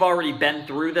like you've already been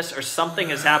through this, or something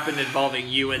has happened involving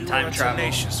you in time travel.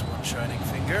 Tenacious one, shining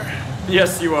finger.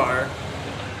 Yes, you are.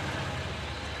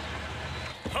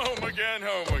 Home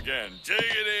again,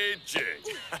 jiggity jig.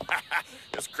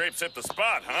 This creep's hit the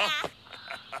spot, huh?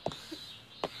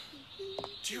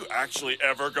 Do you actually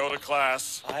ever go to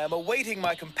class? I am awaiting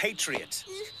my compatriot.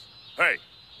 Hey,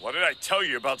 what did I tell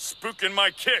you about spooking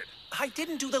my kid? I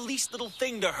didn't do the least little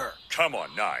thing to her. Come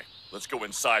on, Nye. Let's go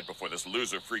inside before this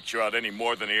loser freaks you out any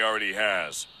more than he already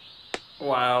has.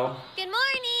 Wow. Good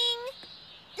morning.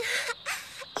 Yay,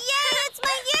 it's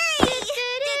my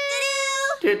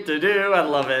Yuri! Do-do-do. I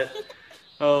love it.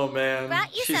 Oh man,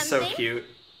 Brought you she's so something? cute.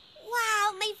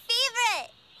 Wow, my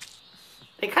favorite.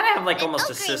 They kind of have like And almost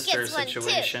a Oakreen sister gets one, too.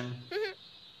 situation.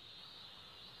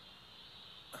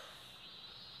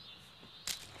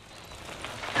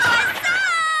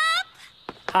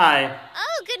 Hi.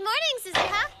 Oh, good morning,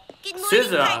 Suzuha. Good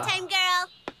morning, Suzuha. part-time girl.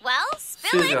 Well,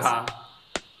 spill it. Suzuha.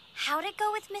 How'd it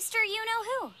go with Mr.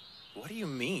 You-Know-Who? What do you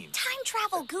mean? Time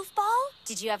travel, goofball.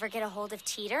 Did you ever get a hold of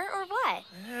Teeter or what?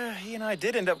 He and I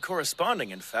did end up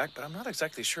corresponding, in fact, but I'm not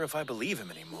exactly sure if I believe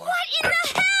him anymore. What in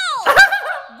the hell?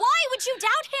 Why would you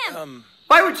doubt him?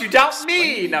 Why would you doubt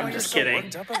me? Explain No, why I'm you're just so kidding.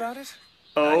 worked up about it?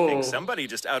 Oh. I think somebody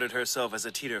just outed herself as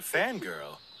a Teeter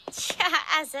fangirl. Yeah,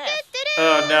 as if.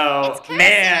 Oh no, It's Curacao,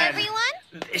 man.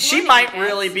 everyone. She morning, might guys.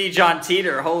 really be John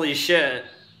Teeter. Holy shit.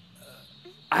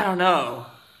 I don't know.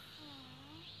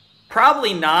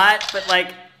 Probably not, but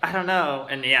like, I don't know.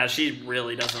 And yeah, she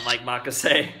really doesn't like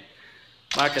Makase.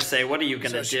 Makase, what are you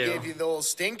gonna So she do? gave you the old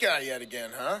stink eye yet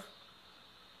again, huh?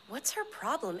 What's her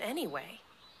problem anyway?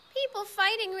 People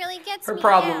fighting really gets Her me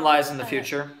problem down. lies in the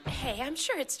future. Hey, I'm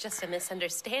sure it's just a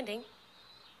misunderstanding.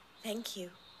 Thank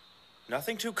you.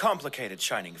 Nothing too complicated,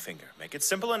 Shining Finger. Make it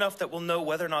simple enough that we'll know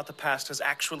whether or not the past has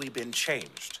actually been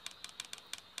changed.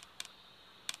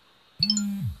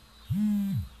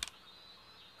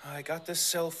 I got this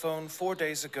cell phone 4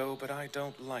 days ago, but I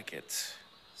don't like it.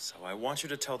 So I want you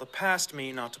to tell the past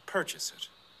me not to purchase it.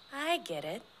 I get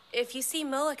it. If you see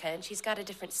Moeka and she's got a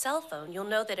different cell phone, you'll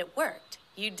know that it worked.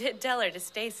 You did tell her to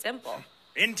stay simple.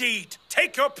 Indeed.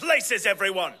 Take your places,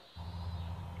 everyone!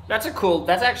 That's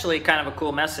actually kind of a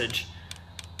cool message.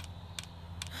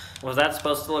 Was that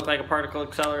supposed to look like a particle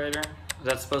accelerator? Was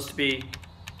that supposed to be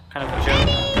kind of a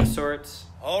joke of sorts?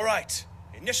 All right.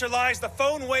 Initialize the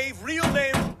phone wave real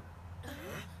name.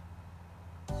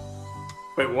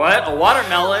 Wait, what? A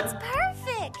watermelon?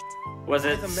 Perfect. Was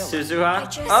it I Suzuha?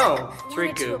 just Oh, it's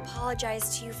wanted to Riku.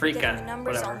 apologize to you for Rika, getting the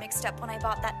numbers all whatever. mixed up when I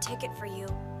bought that ticket for you.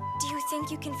 Do you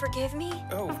think you can forgive me?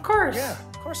 Oh, Of course. Yeah,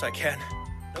 of course I can.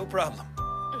 No problem.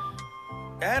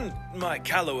 And my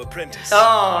callow apprentice.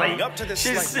 Oh, Owning up to this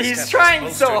slight he's misstep trying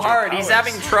has so bolstered your hard. He's powers.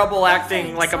 having trouble acting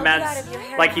thanks. like a I'll be out mess, of your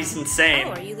hair like now. he's insane.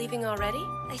 Oh, are you leaving already?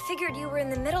 I figured you were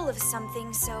in the middle of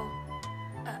something, so...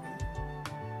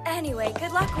 Anyway,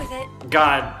 good luck with it.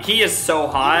 God, he is so You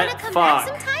hot. wanna come back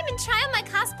Fuck. sometime and try on my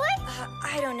cosplay?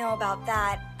 I don't know about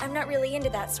that. I'm not really into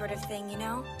that sort of thing, you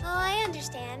know? Oh, I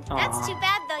understand. Aw. That's too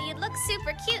bad, though. You'd look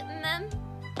super cute in them.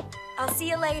 I'll see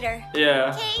you later.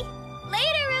 Yeah. Okay.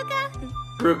 Later, Ruka.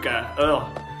 Ruka.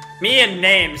 Ugh. Me and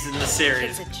names in the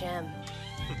series. It's a gem.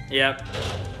 Yep.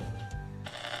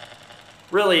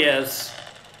 Really is.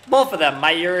 Both of them,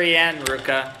 Mayuri and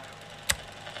Ruka.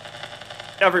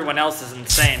 Everyone else is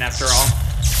insane after all.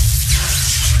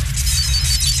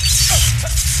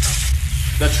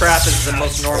 The trap is the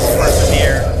most normal person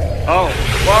here. Oh,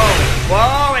 whoa,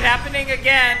 whoa, it happening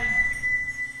again.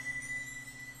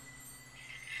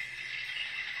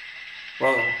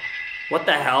 Whoa, what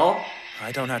the hell?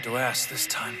 I don't have to ask this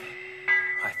time.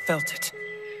 I felt it.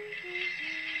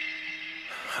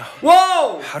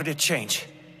 Whoa! How did it change?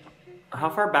 How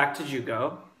far back did you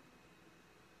go?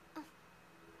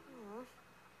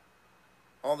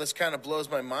 All this kind of blows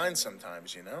my mind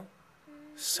sometimes, you know?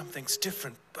 Something's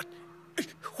different, but...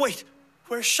 Wait!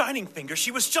 Where's Shining Finger? She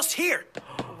was just here!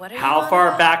 What are you How on far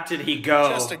about? back did he go?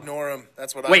 Just ignore him.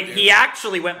 That's what I Wait, do. he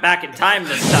actually went back in time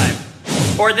this time.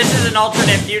 Or this is an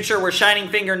alternate future where Shining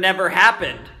Finger never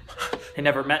happened. They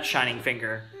never met Shining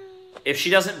Finger. If she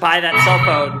doesn't buy that cell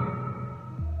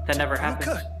phone, that never happened.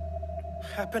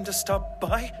 Ruka happened to stop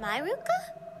by? My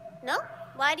Ruka? No?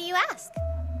 Why do you ask?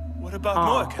 What about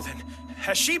Aw. Moeka then?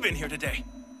 Has she been here today?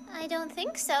 I don't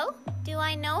think so. Do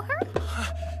I know her?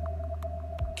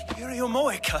 Kirio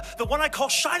Moeka, the one I call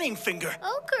Shining Finger.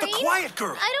 Oh, The Green. quiet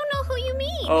girl. I don't know who you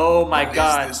mean. Oh my Who is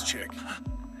god. this chick?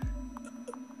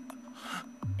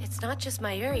 It's not just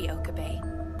Mayuri Okabe.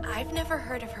 I've never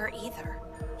heard of her either.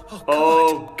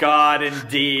 Oh god,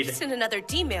 indeed. We sent another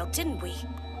D-mail, didn't we?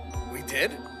 We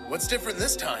did? What's different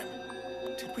this time?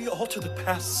 Did we alter the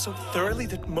past so thoroughly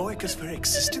that Moeka's very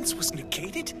existence was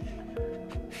negated?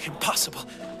 Impossible.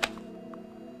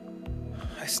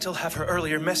 I still have her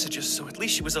earlier messages, so at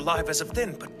least she was alive as of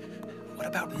then, but what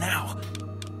about now?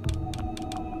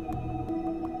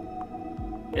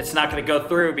 it's not going to go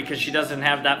through because she doesn't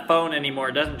have that phone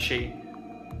anymore, doesn't she?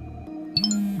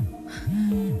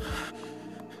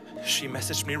 She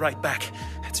messaged me right back.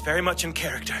 It's very much in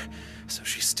character. So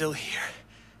she's still here.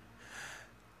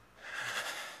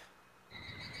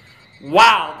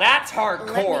 Wow, that's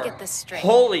hardcore. Let me get this straight.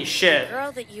 Holy shit. The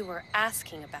girl that you were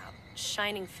asking about,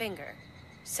 Shining Finger,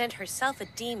 sent herself a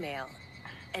D-mail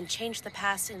and changed the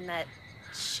past in that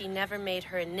she never made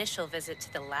her initial visit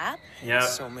to the lab? Yeah.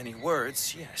 So many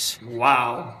words, yes.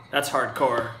 Wow, that's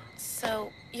hardcore.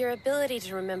 So, your ability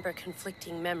to remember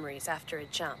conflicting memories after a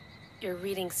jump. You're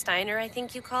reading Steiner, I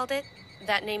think you called it?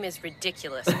 That name is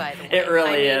ridiculous, by the way. It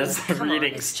really I mean, is. come on,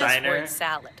 Reading it's Steiner. just word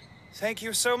salad. Thank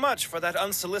you so much for that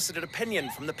unsolicited opinion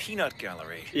from the peanut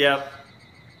gallery. Yep.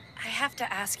 I have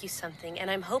to ask you something,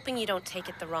 and I'm hoping you don't take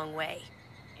it the wrong way.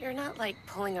 You're not, like,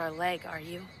 pulling our leg, are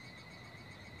you?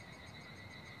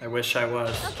 I wish I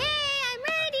was. Okay, I'm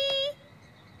ready.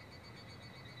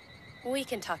 We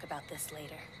can talk about this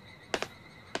later.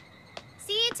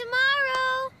 See you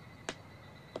tomorrow.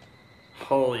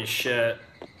 Holy shit.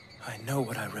 I know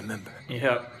what I remember.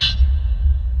 Yep.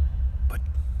 But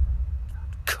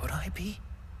could I be?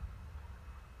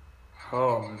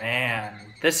 Oh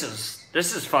man, this is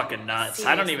fucking nuts.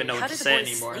 I don't even know what to say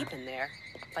anymore. How did the boys sleep in there?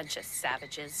 Bunch of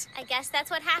savages. I guess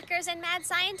that's what hackers and mad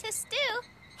scientists do.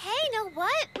 Hey, know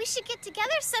what? We should get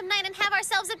together some night and have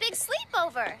ourselves a big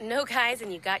sleepover. No, guys,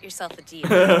 and you got yourself a deal.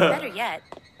 Better yet,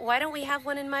 why don't we have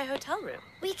one in my hotel room?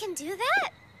 We can do that?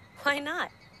 Why not?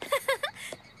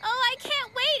 Oh, I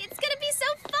can't wait. It's gonna be so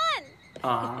fun.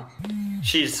 Aw,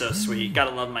 she's so sweet.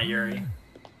 Gotta love my Yuri.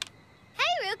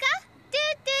 Hey, Ruka.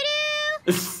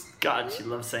 Do-do-do. God, she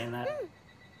loves saying that.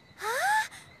 Huh?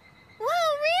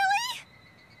 Whoa, really?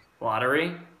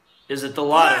 Lottery? Is it the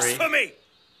lottery? Blasphemy!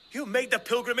 You made the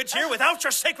pilgrimage here without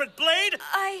your sacred blade?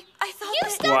 I thought You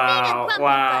stop being a grumpy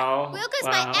wow, butt. Ruka's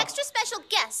my extra special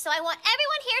guest, so I want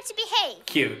everyone here to behave.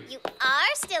 Cute. You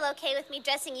are still okay with me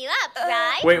dressing you up,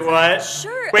 right? Wait, what?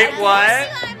 Sure. Wait, what?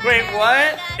 Yes, you are, my Wait, darling.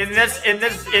 what?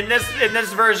 In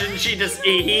this version, he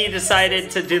decided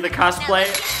to do the cosplay.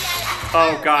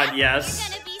 Oh God, yes.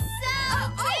 You're gonna be so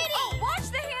pretty. Oh, watch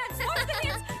the hands. Watch the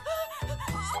hands.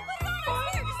 I'll put it on. I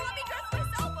swear. Just let me dress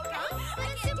myself, okay?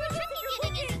 It's super tricky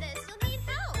getting into this. You'll need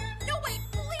help. No, wait.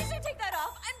 Please don't take that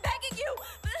off. I'm begging you.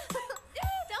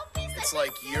 Don't be such It's a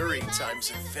like silly Yuri bug. times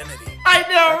infinity. I know,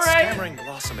 That right? stammering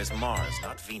blossom is Mars,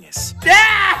 not Venus.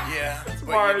 Yeah! Yeah, but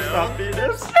Mars, you know, not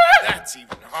Venus. that's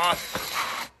even hotter.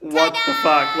 What the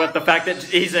fuck? What, the fact that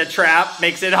he's a trap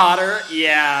makes it hotter?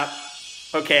 Yeah.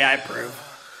 Okay, I approve.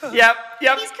 Yep.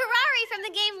 He's Karari from the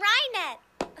game Rynet.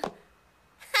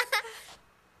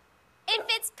 It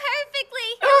fits perfectly.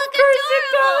 You Of look course it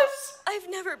adorable. does. I've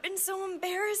never been so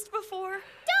embarrassed before.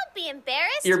 Don't be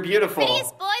embarrassed. You're beautiful. You're the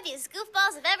prettiest boy these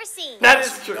goofballs have ever seen. That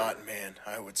is true. Not, man.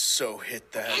 I would so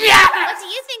hit that. What Yes! do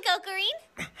you think, Ocarine?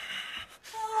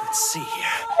 Let's see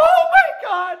here. Oh my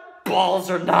God. Balls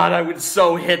or not, I would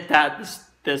so hit that.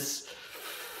 This.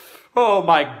 Oh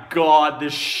my God,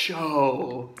 this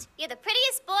show. You're the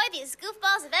prettiest boy these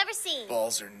goofballs have ever seen.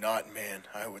 Balls or not, man.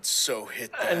 I would so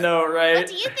hit that. I know, right? What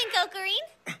do you think, Ocarine?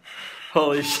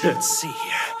 Holy shit. Let's see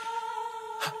here.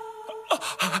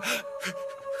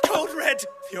 Code Red!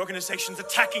 The organization's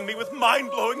attacking me with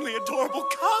mind-blowingly adorable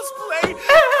cosplay!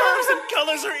 Curves and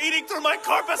colors are eating through my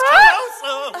corpus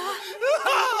callosum!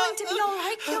 Going to be all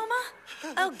right, Kioma?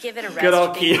 Oh, give it a rest. Good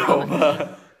old you big girl.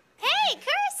 Kioma. Hey,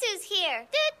 Kurasu's here.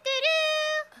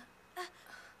 Do-do-do.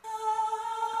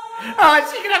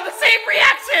 Oh, she can have the same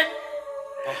reaction.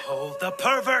 Behold the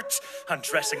pervert!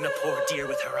 Undressing the poor dear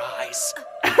with her eyes.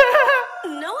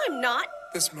 No, I'm not.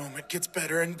 This moment gets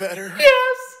better and better.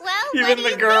 Yes. Well, Even what do the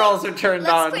you girls think? are turned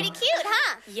Looks on. pretty cute,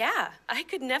 huh? Yeah, I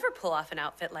could never pull off an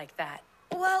outfit like that.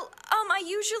 Well, I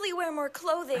usually wear more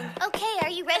clothing. Okay, are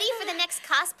you ready for the next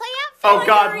cosplay outfit? Oh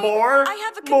God, Yuri, more? I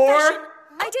have a More? confession.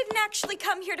 I didn't actually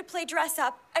come here to play dress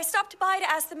up. I stopped by to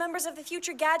ask the members of the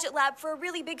Future Gadget Lab for a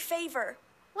really big favor.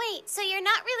 Wait, so you're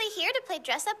not really here to play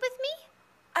dress up with me?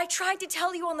 I tried to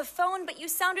tell you on the phone, but you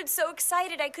sounded so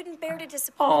excited I couldn't bear to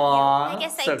disappoint Aww, I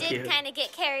guess so I did cute. kind of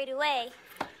get carried away.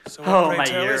 So Oh pray my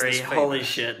tell is Yuri, this favor? holy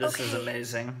shit, this is Okay.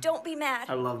 amazing. you. Don't be mad.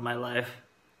 I love my life.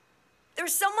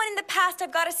 There's someone in the past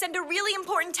I've got to send a really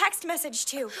important text message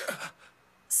to.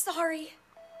 Sorry.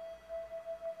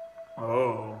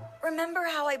 Oh. Remember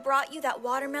how I brought you that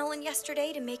watermelon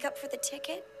yesterday to make up for the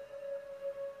ticket?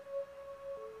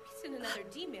 We sent another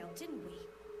D-mail, didn't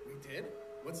we? We did?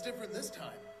 What's different this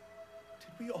time?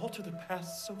 Did we alter the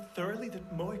past so thoroughly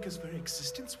that Moika's very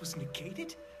existence was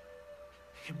negated?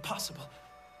 Impossible.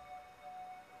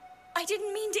 I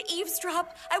didn't mean to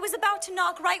eavesdrop. I was about to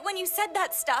knock right when you said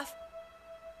that stuff.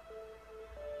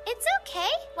 It's okay.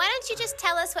 Why don't you just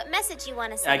tell us what message you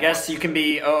want to send? I guess you can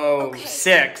be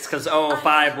 006, because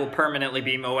 005 will permanently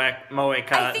be Moeka no I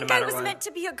think I matter was what. meant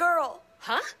to be a girl.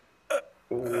 Huh?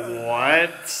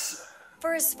 What?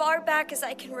 For as far back as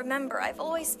I can remember, I've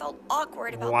always felt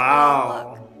awkward about the way I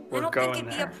Wow. look. We're I don't going think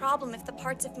it'd there. be a problem if the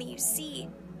parts of me you see,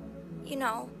 you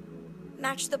know,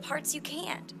 match the parts you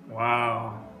can't.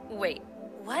 Wow. Wait,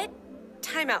 what?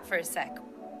 Time out for a sec.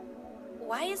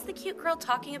 Why is the cute girl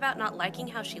talking about not liking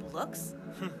how she looks?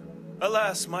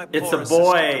 Alas, my It's poor a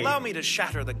boy. assistant, allow me to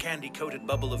shatter the candy-coated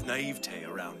bubble of naivete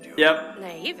around you. Yep.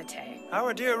 Naivete?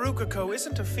 Our dear Rukako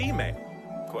isn't a female.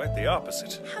 Quite the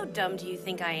opposite. How dumb do you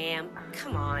think I am?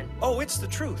 Come on. Oh, it's the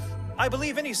truth. I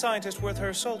believe any scientist worth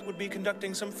her salt would be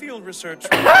conducting some field research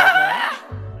right now.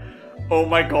 Oh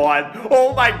my god.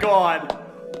 Oh my god.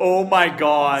 Oh my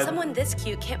god. Someone this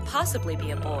cute can't possibly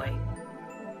be a boy.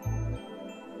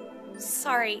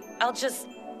 Sorry, I'll just...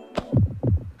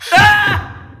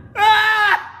 Ah!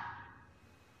 Ah!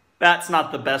 That's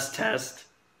not the best test.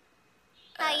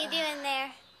 How you doing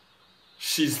there?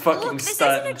 She's fucking Look, this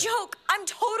stunned. isn't a joke. I'm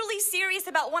totally serious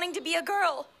about wanting to be a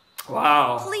girl.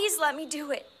 Wow. Please let me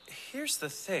do it. Here's the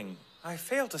thing. I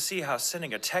fail to see how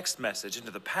sending a text message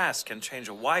into the past can change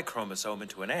a Y chromosome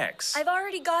into an X. I've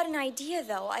already got an idea,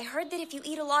 though. I heard that if you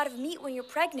eat a lot of meat when you're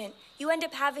pregnant, you end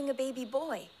up having a baby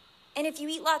boy. And if you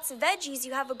eat lots of veggies,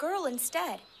 you have a girl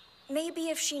instead. Maybe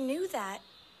if she knew that.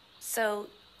 So,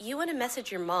 you want to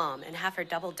message your mom and have her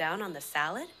double down on the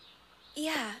salad?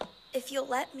 Yeah, if you'll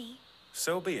let me.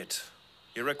 So be it.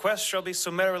 Your request shall be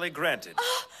summarily granted.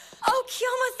 Oh,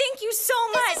 Kioma, thank you so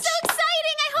much. This is so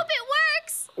exciting. I hope it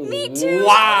works. Me too.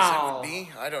 Wow. As it would be,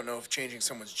 I don't know if changing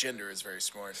someone's gender is very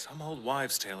smart. Some old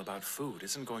wives' tale about food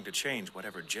isn't going to change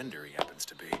whatever gender he happens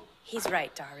to be. He's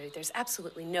right, Daru. There's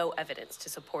absolutely no evidence to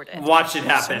support it. Watch it Sending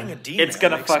happen. a D-mail It's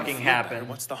gonna makes him fucking feel happen. better.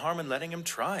 What's the harm in letting him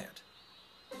try it?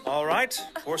 All right,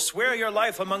 forswear your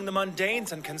life among the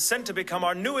mundanes and consent to become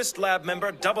our newest lab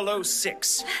member,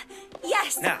 006.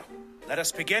 Yes. Now, let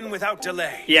us begin without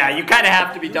delay. Yeah, you kind of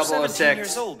have to be You're 17 years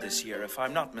 006. old this year, if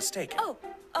I'm not mistaken. Oh,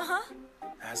 uh-huh.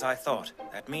 As I thought,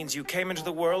 that means you came into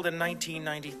the world in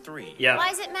 1993. Yeah. Why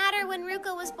does it matter when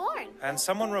Ruka was born? And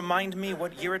someone remind me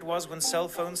what year it was when cell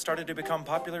phones started to become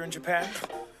popular in Japan?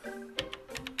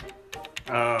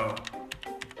 Oh.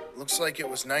 Looks like it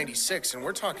was 96, and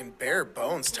we're talking bare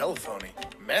bones telephony.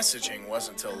 Messaging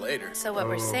wasn't till later. So what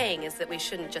we're saying is that we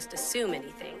shouldn't just assume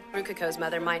anything. Rukako's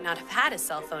mother might not have had a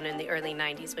cell phone in the early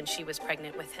 90s when she was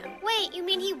pregnant with him. Wait, you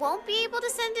mean he won't be able to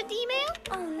send a D-mail?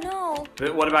 Oh, no.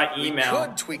 But what about We email?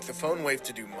 could tweak the phone wave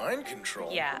to do mind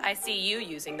control. Yeah, I see you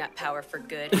using that power for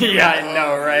good. Yeah, I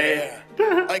know, right?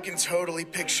 Yeah. I can totally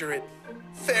picture it.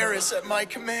 Ferris at my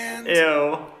command.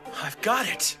 Ew. I've got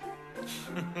it!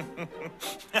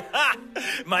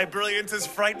 My brilliance is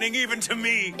frightening even to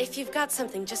me. If you've got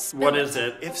something, just spill What is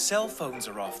it? If cell phones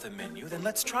are off the menu, then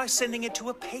let's try sending it to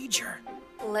a pager.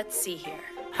 Let's see here.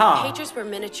 Huh. Pagers were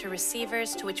miniature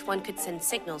receivers to which one could send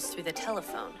signals through the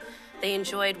telephone. They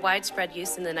enjoyed widespread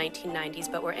use in the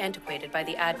 1990s, but were antiquated by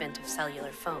the advent of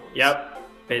cellular phones. Yep.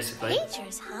 Basically.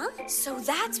 Pagers, huh? So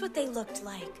that's what they looked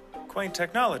like. Quaint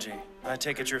technology. I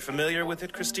take it you're familiar with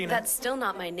it, Christina? That's still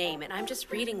not my name, and I'm just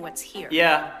reading what's here.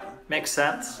 Yeah. Makes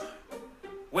sense.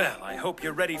 Well, I hope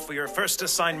you're ready for your first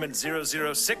assignment,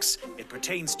 006. It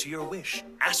pertains to your wish.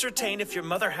 Ascertain if your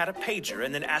mother had a pager,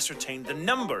 and then ascertain the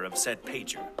number of said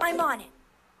pager. I'm on it.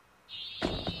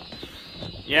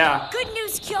 Yeah. Good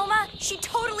news, Kioma. She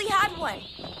totally had one.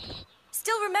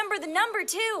 Still remember the number,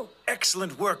 too.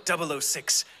 Excellent work,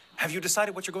 006. Have you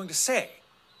decided what you're going to say?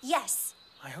 Yes.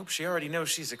 I hope she already knows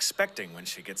she's expecting when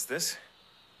she gets this.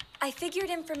 I figured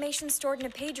information stored in a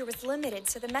pager was limited,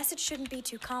 so the message shouldn't be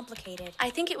too complicated.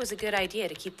 I think it was a good idea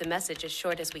to keep the message as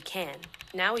short as we can.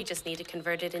 Now we just need to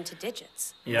convert it into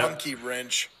digits. Yep. Monkey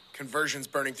wrench. Conversion's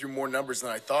burning through more numbers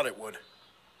than I thought it would.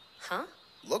 Huh?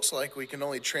 Looks like we can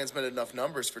only transmit enough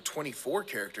numbers for 24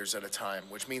 characters at a time,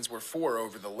 which means we're 4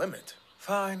 over the limit.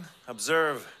 Fine.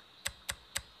 Observe.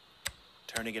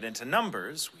 Turning it into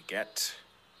numbers, we get...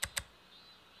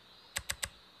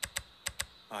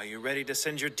 Are you ready to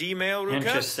send your D-mail, Ruka?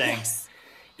 Interesting. Yes.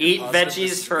 Eat Positive veggies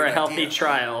this is a for a good healthy idea.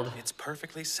 child. It's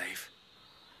perfectly safe.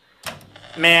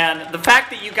 Man, the fact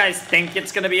that you guys think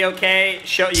it's gonna be okay,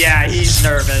 yeah, he's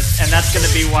nervous, and that's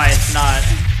gonna be why it's not.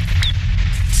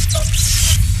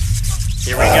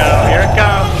 Here we go, here it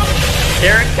comes,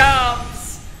 here it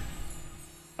comes!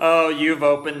 Oh, you've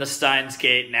opened the Steins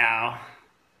gate now.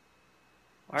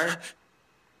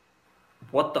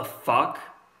 What the fuck?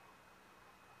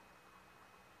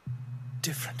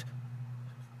 Different.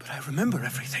 But I remember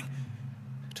everything.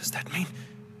 Does that mean...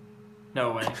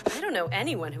 No way. I don't know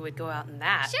anyone who would go out in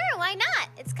that. Sure, why not?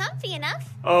 It's comfy enough.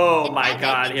 Oh In my fact, I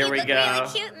god, think here you we look go.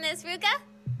 really cute in this, Ruka.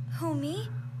 Who, me?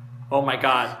 Oh my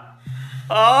god.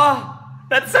 Oh,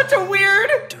 that's such a weird.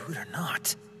 Dude or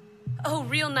not? Oh,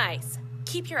 real nice.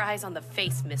 Keep your eyes on the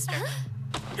face, mister.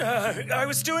 I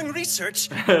was doing research.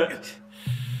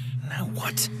 Now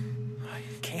what? I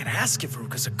can't ask if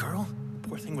Ruka's a girl.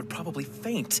 Poor thing would probably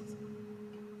faint.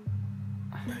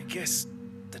 I guess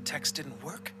the text didn't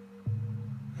work.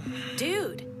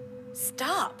 Dude,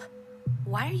 stop.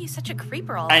 Why are you such a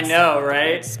creeper all of I a know, sudden?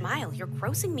 right? Smile, you're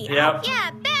grossing me Yep. out.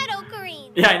 Yeah, bad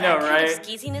Ocarine. Yeah, I know, That kind right? of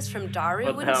skeeziness from Daru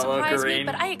What the wouldn't hell, surprise me, Ocarine?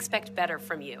 but I expect better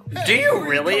from you. Do you Hey,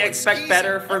 really call it expect skeezy.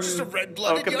 better I'm from just a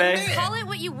red-blooded young Okabe? man. Call it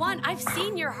what you want. I've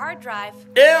seen your hard drive.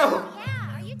 Ew! Yeah,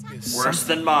 are you talking? Worse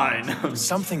than mine.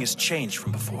 Something has changed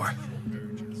from before.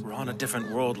 We're on a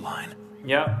different world line.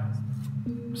 Yep.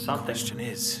 Something. Question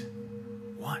is,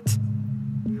 what?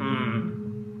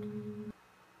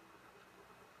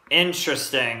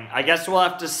 Interesting. I guess we'll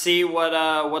have to see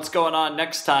what's going on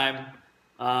next time.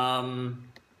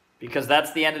 Because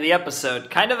that's the end of the episode.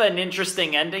 Kind of an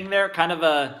interesting ending there. Kind of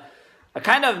a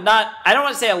kind of not, I don't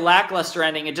want to say a lackluster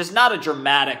ending, it's just not a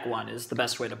dramatic one is the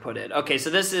best way to put it. Okay, so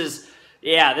this is,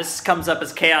 yeah, this comes up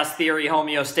as Chaos Theory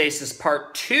Homeostasis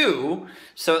Part 2.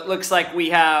 So it looks like we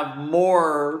have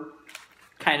more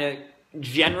kind of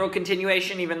general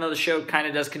continuation, even though the show kind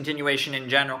of does continuation in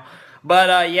general.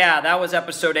 But yeah, that was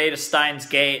episode 8 of Steins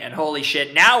Gate, and holy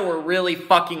shit, now we're really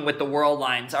fucking with the world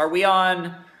lines. Are we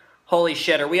on, holy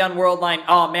shit, are we on world line?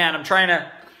 Oh man, I'm trying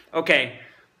to, okay.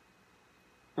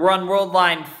 We're on world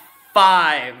line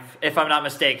 5, if I'm not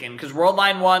mistaken, because world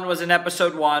line 1 was in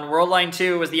episode 1. World line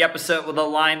 2 was the episode with the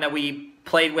line that we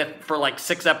played with for like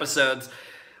 6 episodes.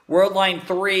 World line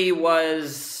 3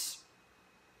 was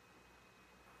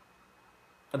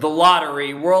the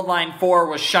lottery. World line 4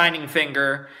 was Shining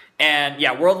Finger. And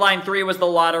yeah, World Line 3 was the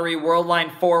lottery, World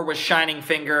Line 4 was Shining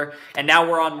Finger, and now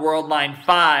we're on World Line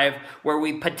 5, where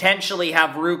we potentially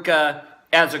have Ruka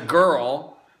as a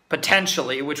girl,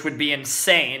 potentially, which would be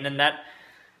insane, and that,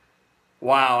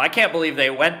 wow, I can't believe they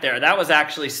went there. That was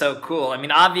actually so cool. I mean,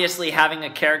 obviously having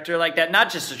a character like that, not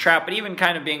just a trap, but even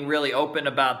kind of being really open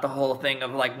about the whole thing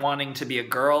of like wanting to be a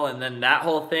girl, and then that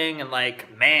whole thing, and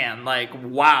like, man, like,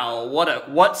 wow,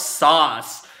 what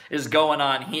sauce is going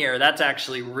on here. That's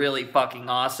actually really fucking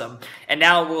awesome. And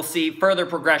now we'll see further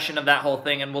progression of that whole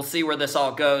thing, and we'll see where this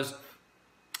all goes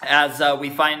as we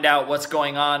find out what's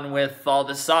going on with all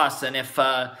this sauce. And if,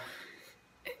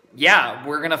 yeah,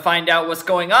 we're going to find out what's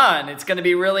going on. It's going to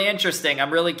be really interesting.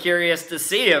 I'm really curious to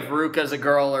see if Ruka's a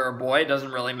girl or a boy. It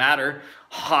doesn't really matter.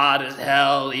 Hot as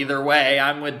hell either way.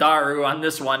 I'm with Daru on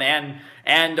this one, and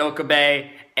Okabe,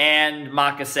 and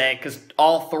Makase, because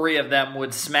all 3 of them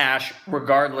would smash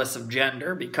regardless of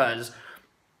gender, because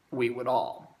we would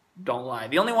all. Don't lie.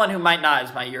 The only one who might not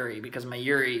is Mayuri, because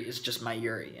Mayuri is just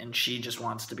Mayuri, and she just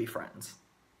wants to be friends.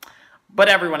 But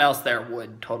everyone else there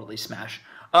would totally smash.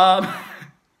 But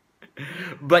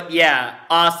yeah,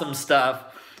 awesome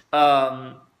stuff.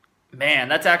 Man,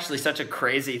 that's actually such a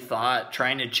crazy thought,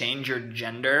 trying to change your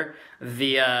gender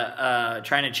via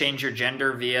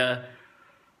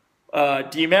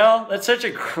D-mail? That's such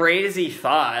a crazy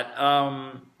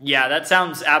thought. Yeah, that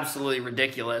sounds absolutely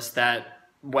ridiculous, that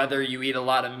whether you eat a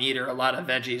lot of meat or a lot of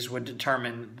veggies would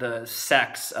determine the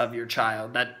sex of your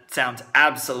child. That sounds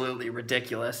absolutely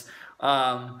ridiculous.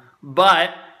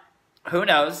 But who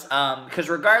knows? Because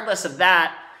regardless of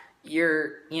that,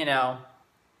 you're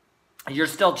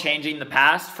still changing the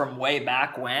past from way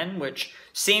back when, which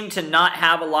seemed to not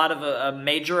have a lot of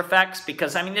major effects,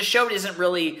 because, I mean, this show isn't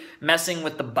really messing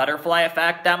with the butterfly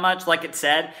effect that much. Like it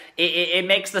said, it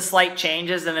makes the slight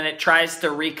changes, and then it tries to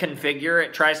reconfigure.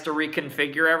 It tries to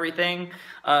reconfigure everything.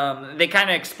 They kind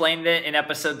of explained it in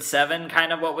episode 7,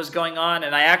 kind of what was going on,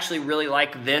 and I actually really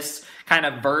like this kind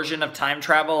of version of time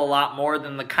travel a lot more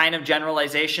than the kind of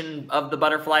generalization of the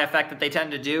butterfly effect that they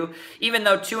tend to do. Even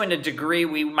though, to a degree,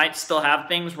 we might still have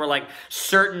things where, like,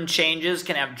 certain changes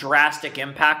can have drastic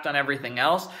impact on everything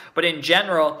else, but in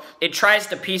general, it tries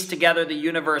to piece together the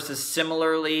universe as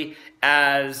similarly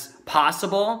as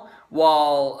possible,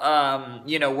 while,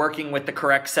 working with the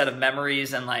correct set of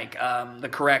memories and, like, the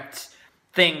correct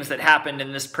things that happened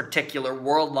in this particular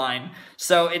world line.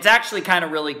 So it's actually kind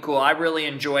of really cool. I really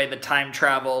enjoy the time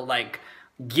travel, like,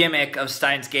 gimmick of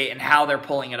Steins Gate and how they're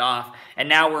pulling it off. And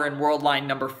now we're in world line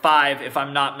number 5, if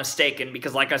I'm not mistaken,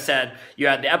 because like I said, you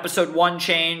had the episode 1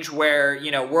 change where,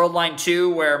 world line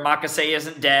 2 where Makase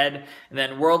isn't dead, and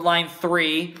then world line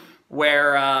 3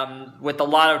 where with the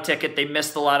lotto ticket, they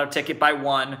missed the lotto ticket by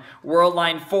 1. World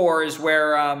line 4 is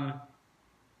where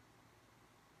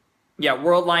Yeah,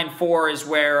 World Line 4 is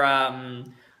where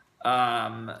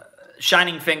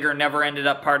Shining Finger never ended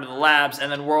up part of the labs,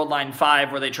 and then World Line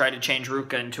 5 where they tried to change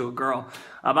Ruka into a girl.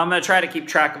 I'm going to try to keep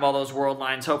track of all those world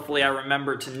lines. Hopefully I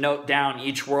remember to note down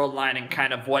each world line and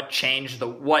kind of what changed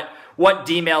what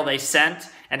D-mail they sent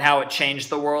and how it changed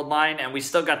the world line, and we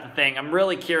still got the thing. I'm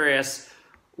really curious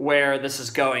where this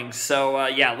is going. So,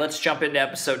 yeah, let's jump into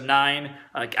episode 9.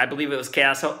 I believe it was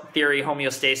Chaos Theory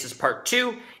Homeostasis Part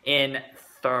 2 in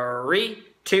 3,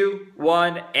 2,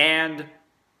 1, and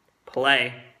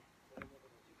play.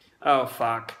 Oh,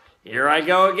 fuck. Here I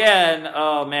go again.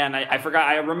 Oh, man, I forgot.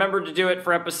 I remembered to do it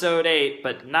for episode 8,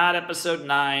 but not episode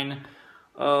 9.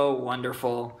 Oh,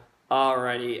 wonderful.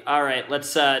 Alrighty. Alright,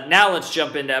 now let's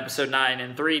jump into episode 9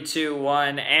 in 3, 2,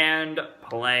 1, and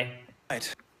play.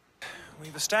 Right.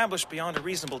 We've established beyond a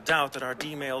reasonable doubt that our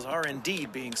D-mails are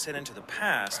indeed being sent into the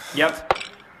past. Yep.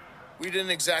 We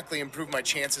didn't exactly improve my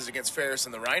chances against Ferris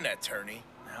and the Rhinet tourney.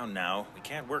 Now, we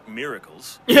can't work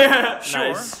miracles. Yeah,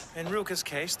 sure. Nice. In Ruka's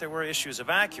case, there were issues of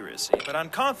accuracy, but I'm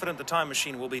confident the time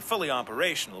machine will be fully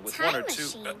operational with one or two...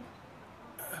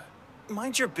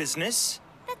 mind your business.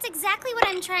 That's exactly what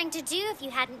I'm trying to do if you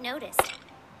hadn't noticed.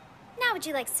 Now would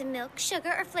you like some milk,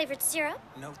 sugar, or flavored syrup?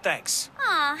 No, thanks.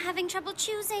 Aw, having trouble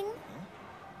choosing?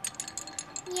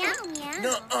 Meow, meow.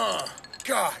 Nuh-uh.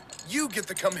 God, you get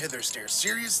the come hither stare.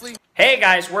 Seriously? Hey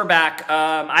guys, we're back.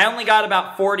 I only got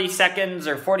about 40 seconds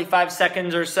or 45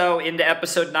 seconds or so into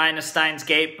episode 9 of Steins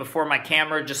Gate before my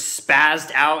camera just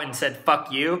spazzed out and said,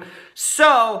 fuck you.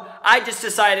 So, I just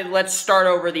decided let's start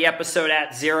over the episode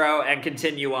at 0 and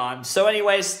continue on. So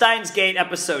anyways, Steins Gate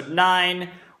episode 9.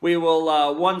 We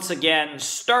will once again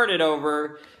start it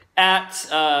over at,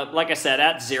 like I said,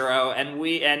 at 0, and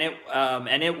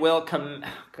it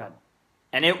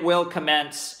will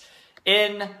commence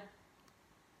in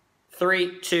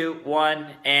 3, 2, 1,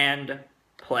 and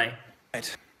play.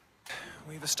 Right.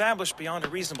 We've established beyond a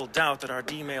reasonable doubt that our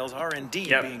D-mails are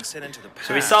indeed being sent into the past.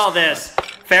 So we saw this.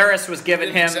 Ferris was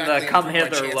giving him the come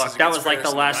hither look. That was like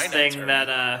the last thing that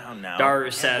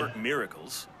Daru said. Work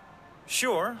miracles.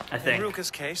 Sure, I think. In Ruka's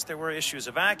case, there were issues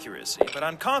of accuracy, but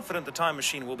I'm confident the time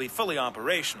machine will be fully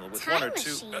operational with one or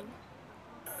two...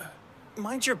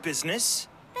 mind your business.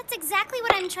 That's exactly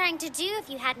what I'm trying to do if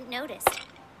you hadn't noticed.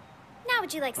 Now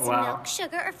would you like some milk,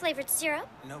 sugar, or flavored syrup?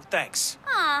 No, thanks.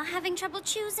 Aw, having trouble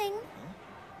choosing?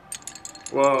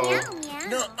 Whoa. Meow, meow.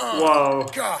 Nuh-uh. Whoa.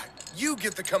 God, you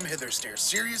get the come hither stare.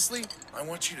 Seriously? I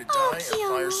want you to die of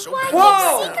fire so why bad.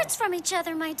 Whoa! Secrets from each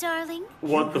other, my darling.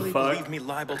 What the really fuck? Believe me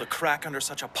liable to crack under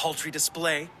such a paltry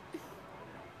display?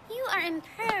 You are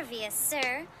impervious,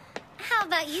 sir. How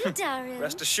about you, Daru?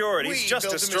 Rest assured, he's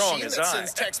just as strong as I.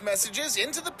 Sends text messages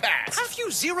into the past. Have you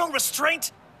zero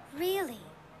restraint? Really?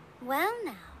 Well,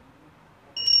 now.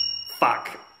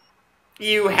 Fuck.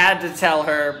 You had to tell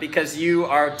her because you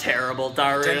are terrible,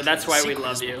 Daru. That's why we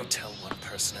love you. We tell one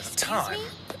person at a time.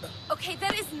 Okay,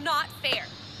 that is not fair.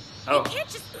 Oh. You can't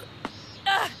just...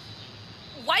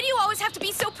 why do you always have to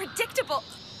be so predictable?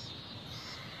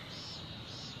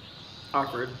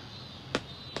 Awkward.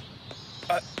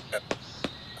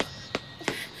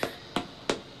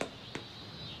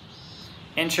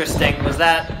 Interesting. Was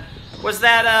that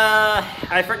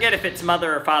I forget if it's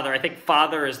mother or father. I think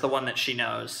father is the one that she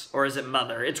knows, or is it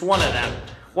mother? It's one of them.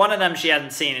 One of them she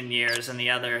hasn't seen in years, and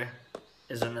the other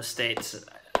is in the States,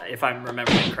 if I'm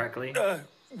remembering correctly.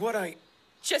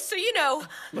 Just so you know,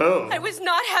 Oh. I was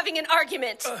not having an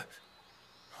argument.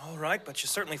 All right, but you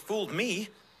certainly fooled me.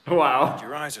 Wow.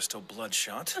 Your eyes are still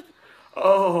bloodshot.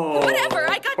 Oh. Whatever,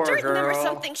 I got poor dirt in them or girl.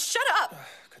 something. Shut up.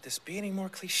 Could this be any more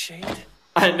cliched?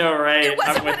 I know, right? It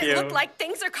wasn't I'm with what you. it looked like.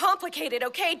 Things are complicated,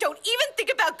 okay? Don't even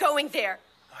think about going there.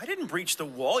 I didn't breach the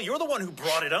wall. You're the one who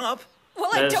brought it up.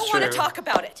 Well, That I is don't want to true. talk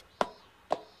about it.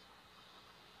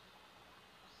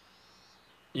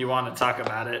 You want to talk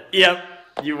about it? Yep.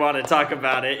 You want to talk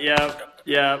about it? Yep.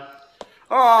 Yep.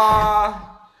 Aww.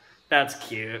 That's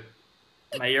cute.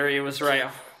 Mayuri was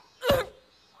right.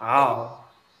 Wow.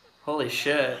 Holy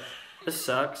shit. This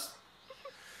sucks.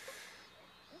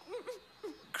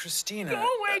 Christina. Go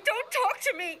away. Don't talk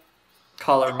to me.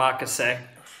 Call her Makase.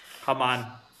 Come on.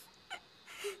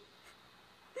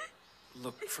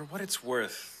 Look, for what it's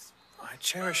worth, I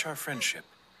cherish our friendship.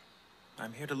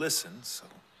 I'm here to listen, so...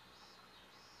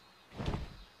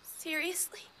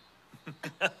 Seriously?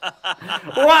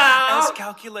 Wow! As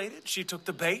calculated, she took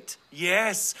the bait.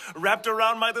 Yes, wrapped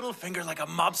around my little finger like a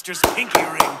mobster's pinky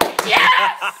ring.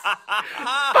 Yes!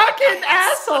 Fucking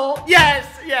asshole! Yes,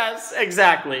 yes,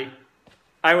 exactly.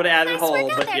 I would have added Nice whole,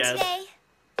 work out but there yes. today.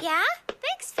 Yeah?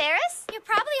 Thanks, Ferris. You're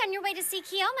probably on your way to see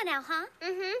Kioma now, huh?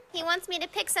 Mm-hmm. He wants me to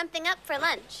pick something up for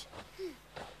lunch.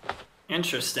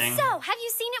 Interesting. So, have you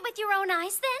seen it with your own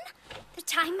eyes then? The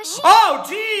time machine? Oh,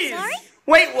 jeez! Sorry?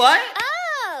 Wait, what?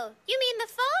 Oh, you mean the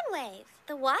phone wave.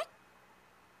 The what?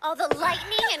 Oh, the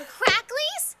lightning and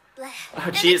cracklies? Blech.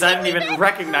 Oh, jeez, I didn't even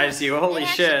recognize you. Holy it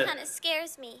shit. actually kind of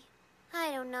scares me. I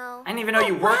don't know. I didn't even know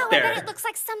you worked I there. bet it looks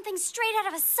like something straight out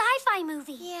of a sci-fi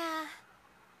movie. Yeah.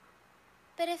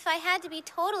 But if I had to be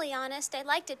totally honest, I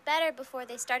liked it better before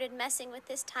they started messing with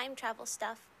this time travel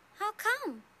stuff. How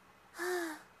come?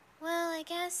 Well, I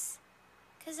guess...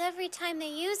 'cause every time they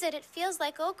use it, it feels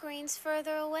like Okarine's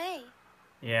further away.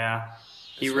 Yeah,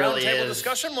 he This really roundtable is.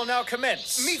 discussion will now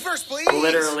commence. Me first, please.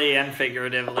 Literally and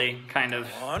figuratively, kind of.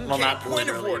 Well, Okay, not point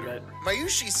of literally, order. but...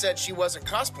 Mayushi said she wasn't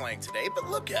cosplaying today,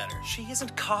 but look at her. She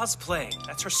isn't cosplaying.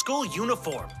 That's her school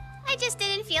uniform. I just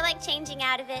didn't feel like changing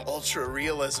out of it. Ultra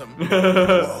realism.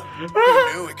 Whoa.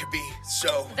 Who knew it could be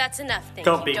so? That's enough, thank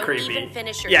Don't you. be creepy. Even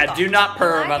finish your Yeah, thought. do not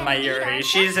perv Well, on my I Yuri. can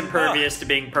She's impervious to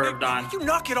being perved on. You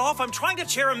knock it off. I'm trying to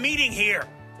chair a meeting here.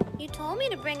 You told me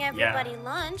to bring everybody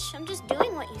lunch. I'm just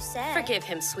doing what you said. Forgive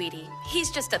him, sweetie. He's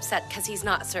just upset because he's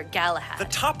not Sir Galahad. The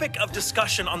topic of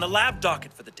discussion on the lab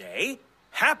docket for the day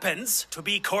happens to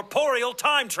be corporeal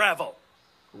time travel.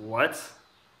 What?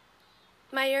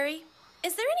 Mayuri,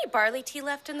 is there any barley tea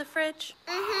left in the fridge?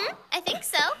 Mm-hmm. I think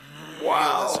so.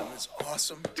 Wow. Realism is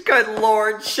awesome. Good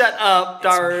lord, shut up,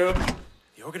 Daru.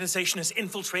 The organization has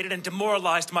infiltrated and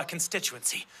demoralized my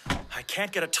constituency. I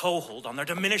can't get a toehold on their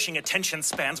diminishing attention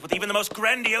spans with even the most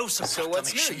grandiose of So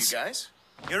what's new, you proclamations. guys?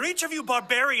 You're each of you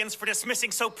barbarians for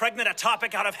dismissing so pregnant a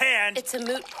topic out of hand. It's a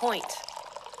moot point.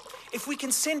 If we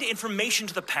can send information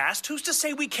to the past, who's to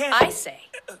say we can't? I say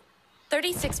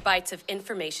 36 bytes of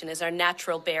information is our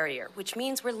natural barrier, which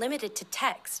means we're limited to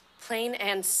text, plain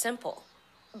and simple.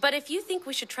 But if you think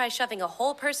we should try shoving a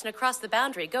whole person across the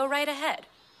boundary, go right ahead.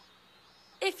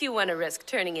 If you want to risk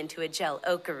turning into a gel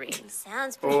ocarine.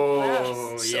 Sounds pretty gross.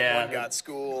 Oh, yeah. Someone got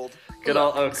schooled. Good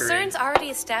old Look, Ocarine. CERN's already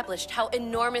established how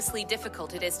enormously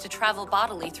difficult it is to travel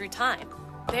bodily through time.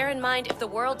 Bear in mind, if the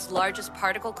world's largest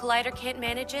particle collider can't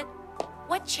manage it,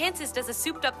 what chances does a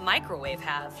souped-up microwave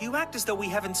have? You act as though we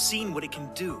haven't seen what it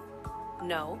can do.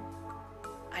 No.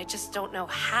 I just don't know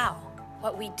how.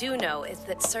 What we do know is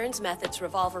that CERN's methods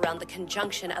revolve around the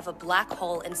conjunction of a black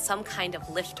hole and some kind of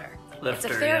lifter. It's a Lifter,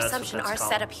 fair yeah, that's what assumption that's our called.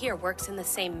 setup here works in the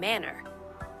same manner.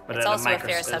 But It's at a also a fair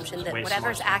microscope, assumption it's that way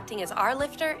whatever's smaller. acting as our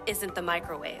lifter isn't the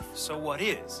microwave. So what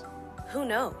is? Who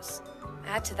knows?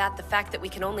 Add to that the fact that we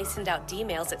can only send out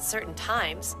D-mails at certain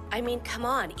times. I mean, come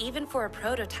on, even for a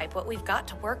prototype, what we've got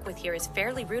to work with here is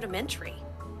fairly rudimentary.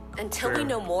 Until we True.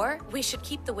 know more, we should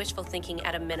keep the wishful thinking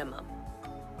at a minimum.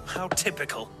 How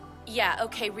typical. Yeah,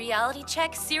 okay, reality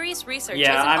check. Serious research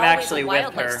Yeah, isn't I'm always actually a with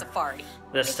wildlife her safari.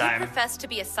 this if time. you profess to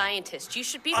be a scientist, you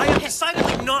should be I am prepared.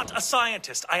 decidedly not a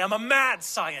scientist. I am a mad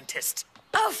scientist.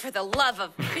 Oh, for the love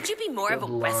of... Could you be more of a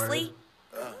Good lord. Wesley?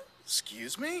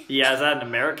 Excuse me? Yeah, is that an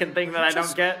American thing that I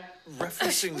don't get?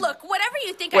 Referencing... Look, whatever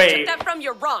you think I Wait. took that from,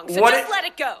 you're wrong, so What just it- let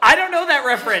it go. I don't know that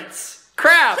reference.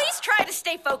 Crap. Please try to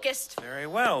stay focused. Very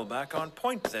well, back on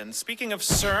point then. Speaking of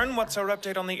CERN, what's our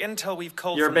update on the intel we've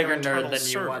culled You're a from bigger their nerd internal than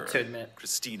server? you want to admit.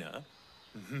 Christina,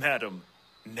 Madam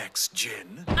Next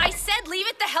Gen. I said leave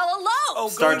it the hell alone. Oh,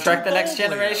 Star going Trek too The Next boldly,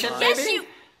 Generation, am I? maybe? Yes, you...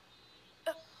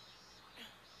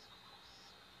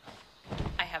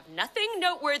 I have nothing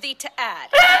noteworthy to add.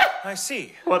 I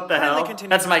see. What the Kindly hell? continue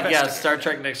That's to my guess. investigate. Star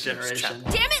Trek Next Generation.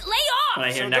 Damn it, lay When I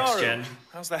off! hear So, Next Daru, Gen.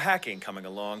 how's the hacking coming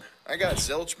along? I got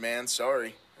zilch, man.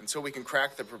 Sorry. Until we can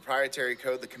crack the proprietary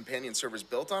code the companion server's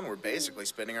built on, we're basically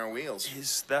spinning our wheels.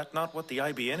 Is that not what the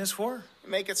IBN is for?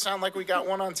 Make it sound like we got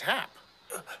one on tap.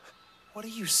 What are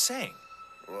you saying?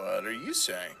 What are you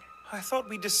saying? I thought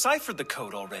we deciphered the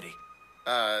code already.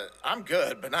 I'm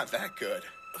good, but not that good.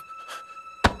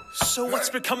 So what's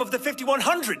become of the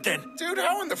 5100 then? Dude,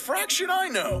 how in the frack should I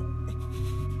know?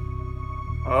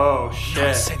 Oh, shit.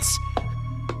 Nonsense.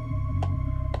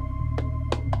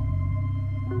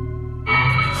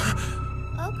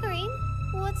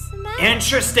 Ocarine, what's the matter?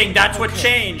 Interesting. That's what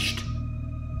changed.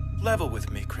 Level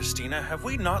with me, Christina. Have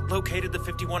we not located the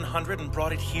 5100 and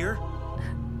brought it here?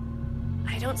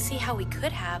 I don't see how we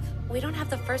could have. We don't have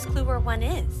the first clue where one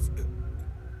is.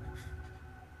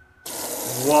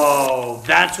 Whoa.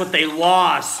 That's what they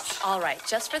lost. All right,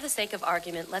 just for the sake of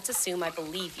argument, let's assume I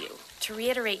believe you. To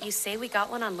reiterate, you say we got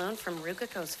one on loan from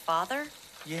Rukako's father?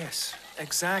 Yes,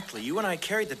 exactly. You and I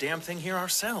carried the damn thing here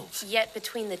ourselves. Yet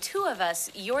between the two of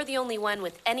us, you're the only one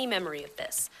with any memory of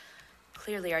this.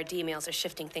 Clearly our D-mails are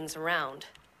shifting things around.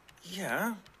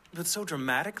 Yeah, but so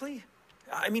dramatically?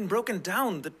 I mean, broken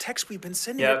down, the texts we've been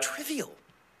sending Yep. are trivial.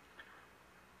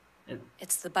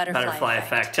 It's the butterfly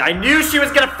effect. I knew she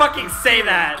was gonna fucking say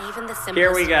that. Even the simplest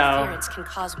Here we go. interference can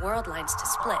cause world lines to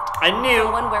split. I knew.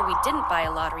 From one where we didn't buy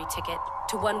a lottery ticket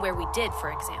to one where we did,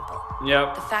 for example.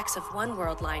 Yep. The facts of one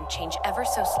world line change ever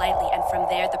so slightly, and from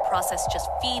there the process just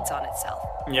feeds on itself.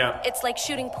 Yep. It's like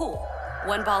shooting pool.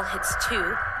 One ball hits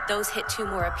two, those hit two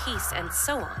more apiece, and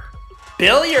so on.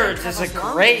 Billiards is a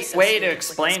great way to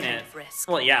explain it.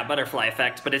 Well, yeah, butterfly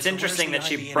effect, but it's interesting that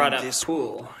she brought up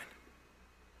pool.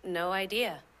 No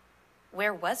idea.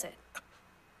 Where was it?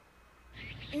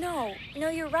 No,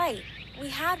 you're right. We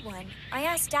had one. I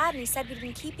asked Dad and he said we'd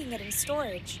been keeping it in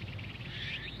storage.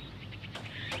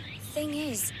 Thing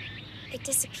is, it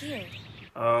disappeared.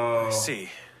 Oh. I see.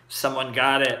 Someone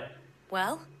got it.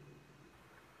 Well?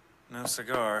 No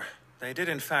cigar. They did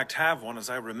in fact have one as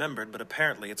I remembered, but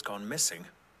apparently it's gone missing.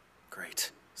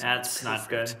 Great. That's not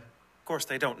good. Of course,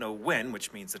 they don't know when,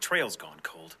 which means the trail's gone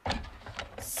cold.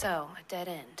 So, a dead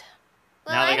end.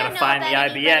 Well, now they gotta find the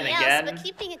IBN again. But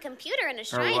keeping a computer in a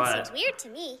shrine seems weird to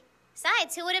me.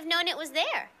 Besides, who would have known it was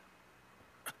there?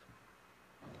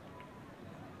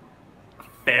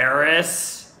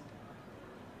 Ferris?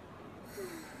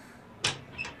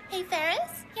 Hey,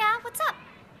 Ferris? Yeah, what's up?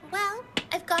 Well,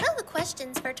 I've got all the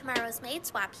questions for tomorrow's maid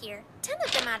swap here. 10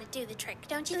 of them ought to do the trick,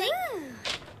 don't you think?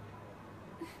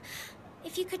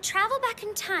 If you could travel back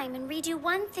in time and redo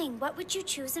one thing, what would you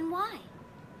choose and why?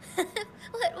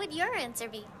 What would your answer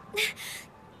be?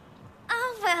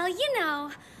 Oh, well, you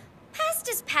know, past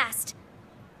is past.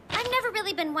 I've never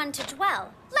really been one to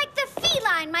dwell. Like the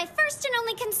feline, my first and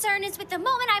only concern is with the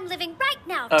moment I'm living right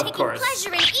now, Of taking course.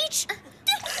 pleasure in each...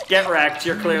 Get wrecked.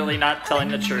 You're clearly not telling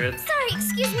the truth. Sorry,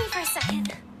 excuse me for a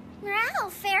second.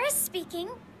 Ralph, Ferris speaking.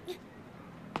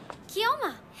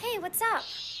 Kioma, hey, what's up?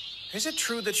 Is it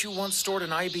true that you once stored an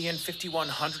IBN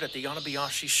 5100 at the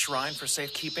Yonabayashi Shrine for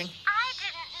safekeeping? I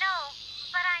didn't know,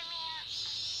 but I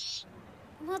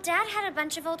mean... Well, Dad had a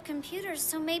bunch of old computers,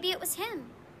 so maybe it was him.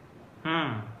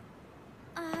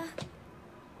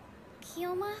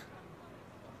 Kioma?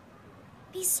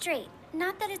 Be straight.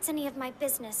 Not that it's any of my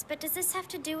business, but does this have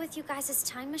to do with you guys'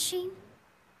 time machine?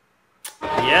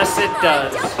 Yes, it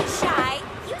does. Don't be shy.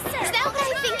 You said Is that what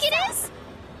I think it is?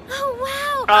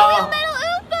 Oh, wow. Metal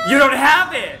Oopa! You don't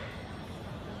have it!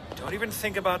 Don't even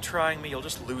think about trying me, you'll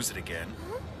just lose it again.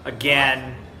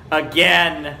 Again.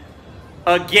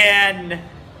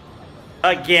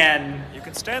 You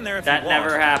can stand there if that you want.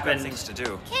 never I've got happened. things to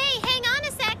do. Hey, hang on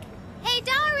a sec. Hey,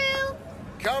 Daru!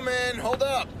 Come in, hold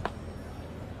up.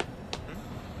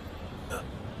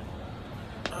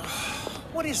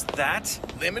 What is that?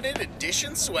 Limited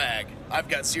edition swag. I've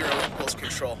got zero impulse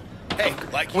control. Hey,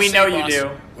 like you We say, know you boss, do.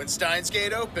 When Steins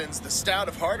Gate opens, the stout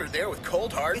of heart are there with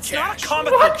cold hard It's cash. not a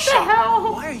comic What book the shop.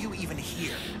 hell? Why are you even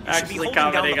here? You should be Actually holding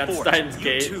down commenting the on fort. Steins You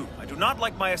Gate. too. I do not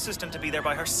like my assistant to be there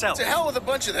by herself. To hell with a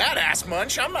bunch of that ass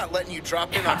munch. I'm not letting you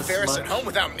drop in on Ass Ferris munch. at home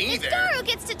without me If there. Daru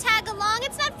gets to tag along,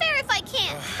 it's not fair if I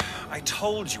can't. I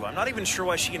told you, I'm not even sure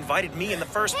why she invited me in the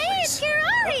first Hey, it's place.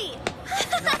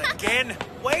 Kirari! Not again.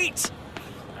 Wait.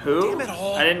 Who? Damn it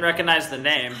all. I didn't recognize the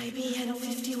name. IBN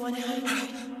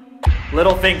 5100.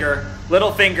 Little finger.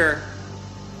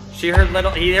 He heard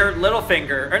little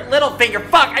finger.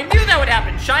 Fuck, I knew that would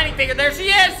happen. Shining finger, there she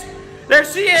is.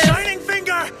 Shining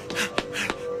finger.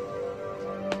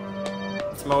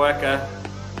 It's Moeka.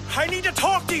 I need to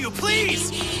talk to you,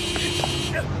 please.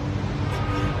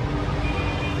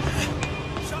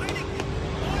 Shining.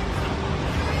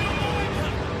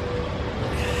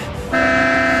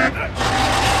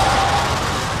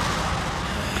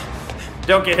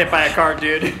 Don't get hit by a car,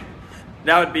 dude.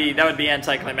 That would be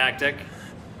anticlimactic.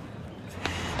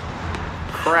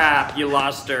 Crap, you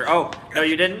lost her. Oh, no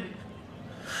you didn't?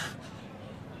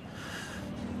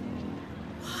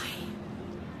 Why?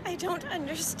 I don't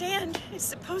understand. It's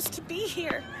supposed to be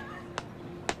here.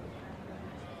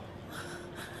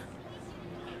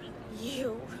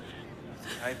 You.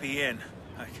 IBN.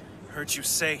 I heard you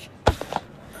say.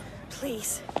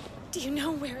 Please. Do you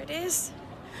know where it is?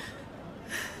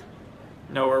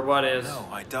 Know where what is? No,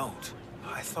 I don't.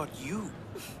 I thought you.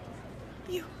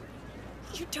 You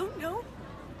don't know?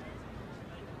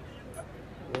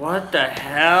 What the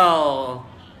hell?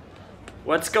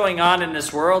 What's going on in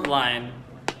this world line?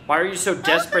 Why are you so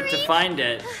desperate to find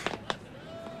it?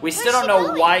 We still don't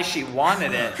know why she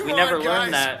wanted it. We never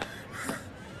learned that.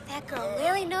 That girl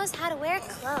really knows how to wear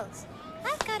clothes.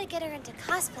 I've got to get her into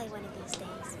cosplay one of these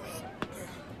days.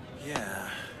 Yeah.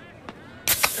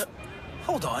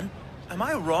 Hold on. Am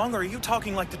I wrong, or are you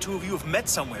talking like the two of you have met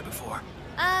somewhere before?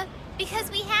 Because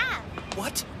we have.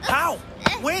 What? How?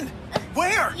 When?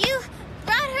 Where? You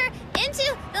brought her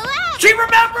into the lab! She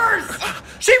remembers!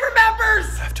 She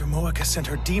remembers! After Moeka sent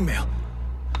her D-mail,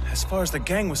 as far as the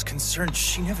gang was concerned,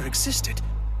 she never existed.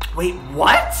 Wait,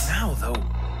 what? Now, though,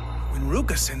 when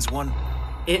Ruka sends one,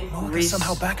 Moeka's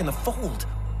somehow back in the fold.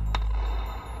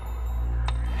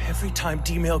 Every time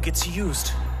D-mail gets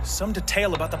used, some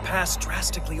detail about the past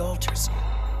drastically alters.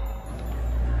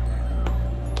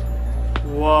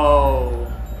 Whoa.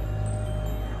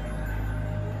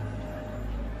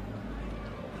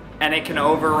 And it can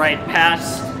overwrite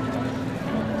past.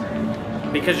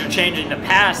 Because you're changing the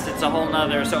past, it's a whole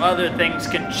nother. So other things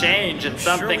can change, and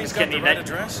some things can even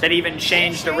that even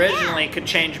changed originally could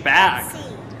change back.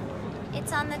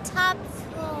 It's on the top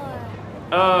floor.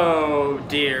 Oh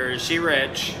dear, is she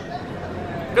rich?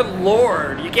 Good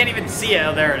lord, you can't even see it.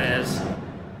 Oh, there it is.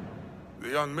 The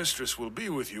young mistress will be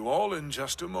with you all in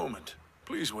just a moment.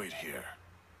 Please wait here.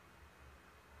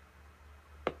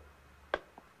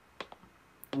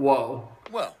 Whoa.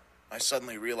 Well, I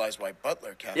suddenly realized why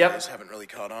butler cafes haven't really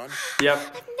caught on. Yep.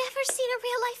 I've never seen a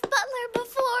real-life butler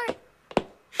before.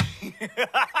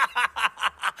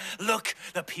 Look,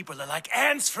 the people are like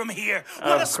ants from here.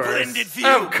 What a splendid view.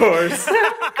 Of course.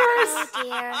 Oh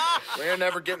dear. We're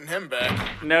never getting him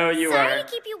back. No, you Sorry aren't.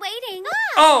 to keep you waiting.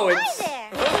 Oh, hi it's-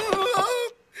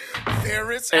 there.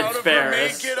 Ferris out of her maid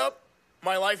Ferris. get up.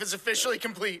 My life is officially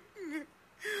complete.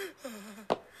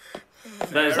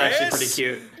 That is actually pretty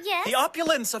cute. Yes? The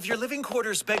opulence of your living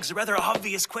quarters begs a rather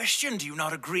obvious question. Do you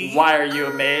not agree? Why are you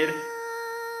a maid? Meow,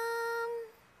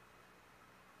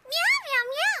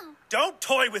 meow, meow. Don't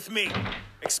toy with me.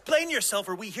 Explain yourself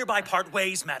or we hereby part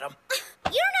ways, madam. You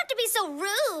don't have to be so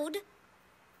rude.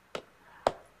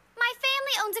 My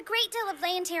family owns a great deal of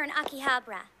land here in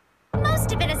Akihabara.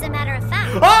 Most of it, as a matter of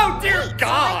fact. Oh, dear Wait, so,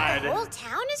 God. like, the whole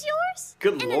town is yours?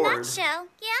 Good in lord. a nutshell,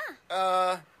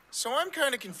 yeah. So I'm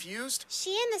kind of confused. She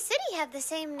and the city have the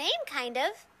same name, kind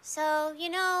of. So, you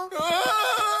know.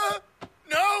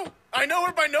 No! I know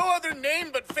her by no other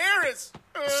name but Ferris.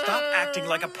 Stop acting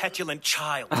like a petulant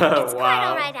child. It's quite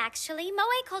all right, actually. Moe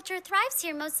culture thrives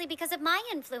here mostly because of my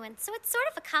influence, so it's sort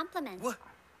of a compliment. What?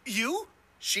 You?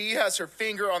 She has her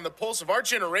finger on the pulse of our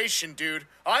generation, dude.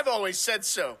 I've always said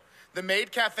so. The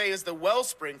Maid Cafe is the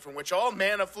wellspring from which all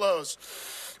mana flows.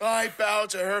 I bow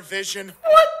to her vision.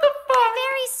 What the fuck?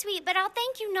 Very sweet, but I'll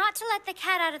thank you not to let the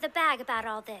cat out of the bag about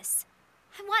all this.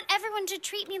 I want everyone to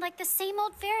treat me like the same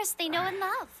old Ferris they know and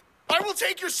love. I will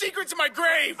take your secret to my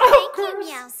grave. Thank you,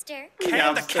 Meowster.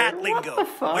 Can the cat lingo? What the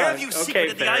fuck? Where have you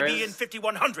secreted the Ferris. IBN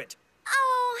 5100?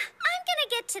 Oh, I'm gonna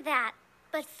get to that.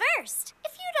 But first,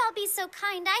 if you'd all be so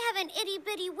kind, I have an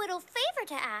itty-bitty whittle favor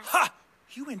to ask. Ha!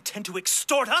 You intend to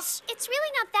extort us? It's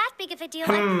really not that big of a deal, I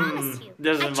promise you.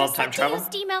 Does it I involve just time like travel? to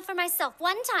use email for myself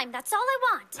one time. That's all I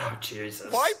want. Oh,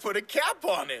 Jesus. Why put a cap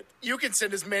on it? You can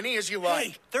send as many as you like.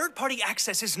 Hey, third-party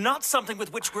access is not something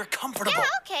with which we're comfortable. Yeah,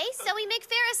 okay, so we make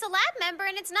Ferris a lab member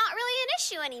and it's not really an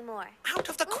issue anymore. Out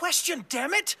of the question,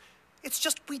 damn it! It's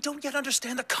just we don't yet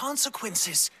understand the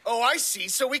consequences. Oh, I see.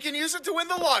 So we can use it to win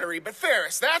the lottery. But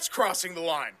Ferris, that's crossing the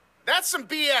line. That's some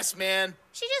BS, man.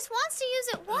 She just wants to use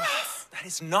it once. That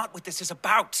is not what this is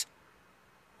about.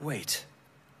 Wait.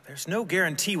 There's no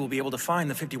guarantee we'll be able to find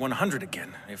the 5100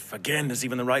 again, if again is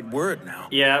even the right word now.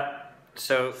 Yep.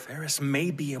 So Ferris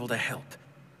may be able to help.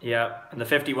 Yep. And the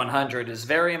 5100 is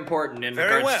very important in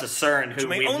Very regards well. to CERN, You who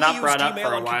may we've only not use brought up email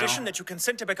for a on while. condition that you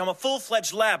consent to become a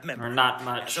full-fledged lab member. Or not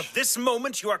much. As of this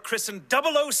moment, you are christened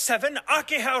 007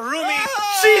 Akiharumi.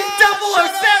 She's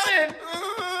 007!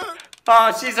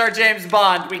 Oh, she's our James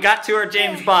Bond. We got to our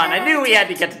James Bond. I knew we had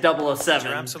to get to 007.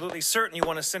 You're absolutely certain you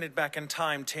want to send it back in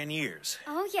time 10 years.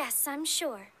 Oh, yes, I'm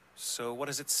sure. So what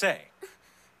does it say?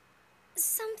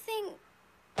 Something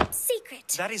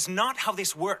secret. That is not how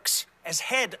this works. As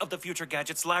head of the Future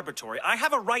Gadgets Laboratory, I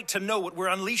have a right to know what we're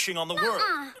unleashing on the world.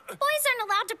 Boys aren't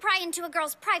allowed to pry into a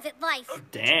girl's private life.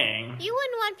 Dang. You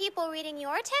wouldn't want people reading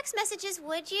your text messages,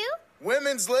 would you?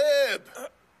 Women's lib.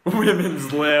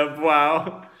 Women's lib,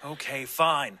 wow. Okay,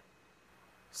 fine.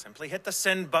 Simply hit the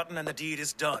send button and the deed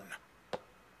is done.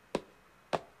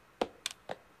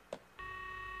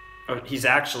 Oh, he's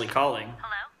actually calling.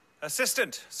 Hello?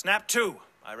 Assistant, Snap 2.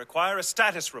 I require a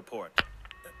status report.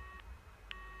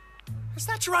 Is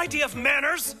that your idea of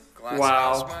manners? Glass Wow.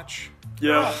 house much?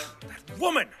 Yeah. That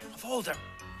woman of all the...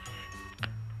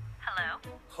 Hello?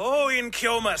 Hoin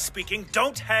Kyoma speaking.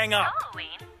 Don't hang up. Oh, Wayne.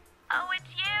 Oh, it's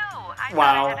you. I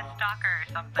Wow. thought I had a stalker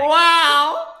or something.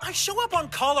 Wow. I show up on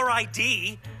caller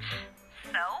ID.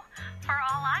 So, for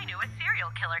all I knew, a serial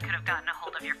killer could have gotten a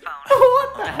hold of your phone.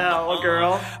 What the hell,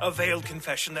 girl? A veiled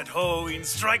confession that Hoin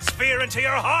strikes fear into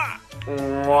your heart.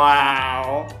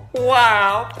 Wow.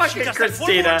 Wow, She fucking does that one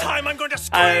Christina. more time, I'm going to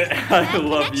scream. I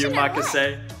love you,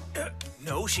 Makase.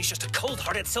 No, she's just a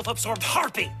cold-hearted, self-absorbed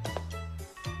harpy.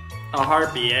 A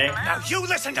harpy, eh? Now you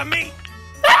listen to me.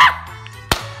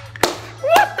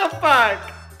 What the fuck?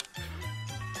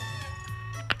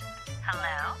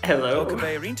 Hello?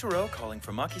 Okabe Rintaro calling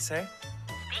for Makise.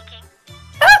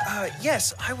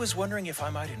 Yes, I was wondering if I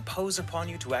might impose upon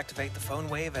you to activate the phone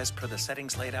wave as per the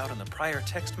settings laid out in the prior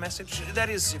text message. That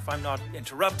is, if I'm not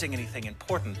interrupting anything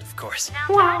important, of course.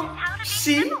 Wow.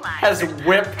 She has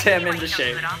whipped him into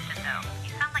shape. You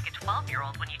sound like a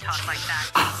 12-year-old when you talk like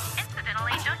that.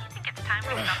 Incidentally, don't you think it's time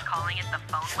we stop calling it the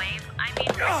phone wave? I mean...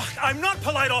 I'm not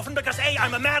polite often because A,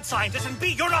 I'm a mad scientist, and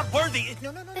B, you're not worthy.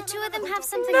 No. The two of them have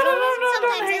something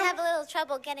Sometimes they have a little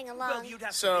trouble getting along. Well, you'd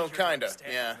have So, kinda,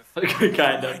 yeah.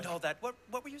 Kinda. All that. What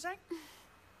were you saying?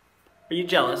 Are you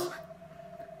jealous?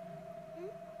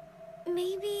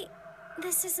 Maybe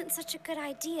this isn't such a good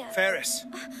idea. Ferris.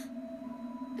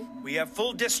 We have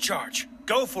full discharge.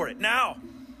 Go for it, now.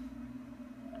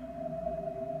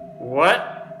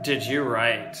 What did you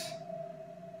write?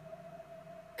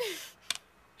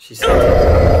 She said,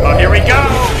 oh, here we go!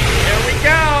 Here we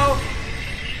go!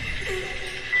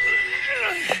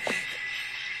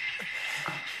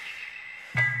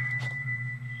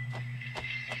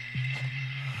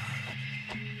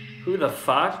 Who the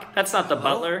fuck? That's not the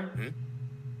butler.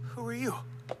 Who are you?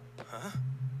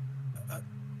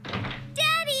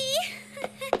 Daddy!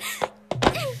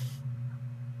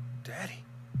 Daddy.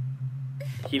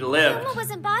 He lived. Elmo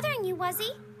wasn't bothering you, was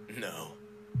he? No.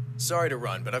 Sorry to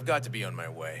run, but I've got to be on my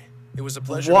way. It was a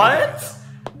pleasure. What?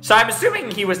 So I'm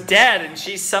assuming he was dead and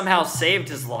she somehow saved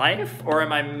his life? Or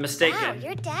am I mistaken? Wow,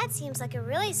 your dad seems like a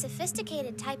really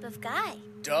sophisticated type of guy.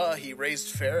 Duh, he raised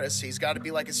Ferris. He's got to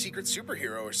be like a secret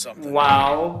superhero or something.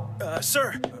 Wow.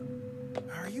 Sir,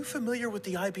 are you familiar with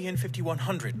the IBN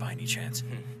 5100 by any chance?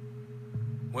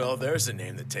 Well, there's a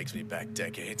name that takes me back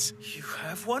decades. You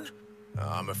have one?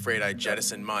 I'm afraid I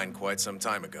jettisoned mine quite some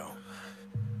time ago.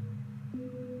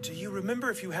 Do you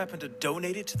remember if you happened to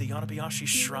donate it to the Yanabayashi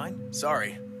Shrine?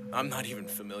 Sorry, I'm not even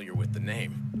familiar with the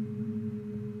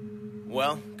name.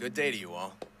 Well, good day to you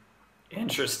all.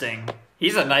 Interesting.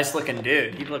 He's a nice looking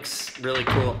dude. He looks really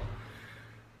cool.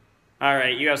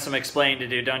 Alright, you have some explaining to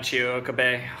do, don't you,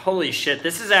 Okabe? Holy shit,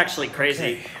 this is actually crazy.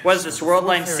 Okay, Was this World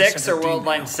Line Ferris 6 or entered World Dogma.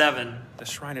 Line 7? The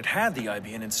shrine had the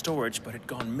IBN in storage, but had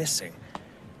gone missing.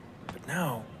 But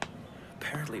now,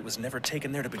 apparently it was never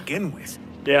taken there to begin with.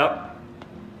 Yep.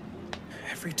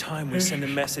 Every time we send a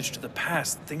message to the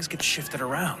past, things get shifted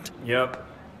around. Yep.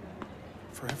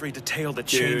 For every detail that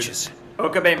Dude. changes.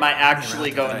 Okabe might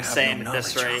actually go that I have insane no at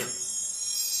this knowledge rate.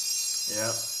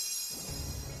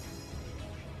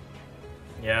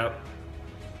 Yep.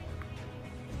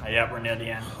 Yep, we're near the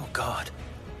end. Oh God.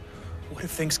 What if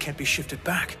things can't be shifted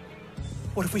back?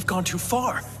 What if we've gone too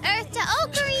far? Earth to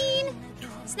Ocarine!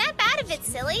 Snap out of it,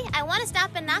 silly. I want to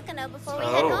stop in Nakano before we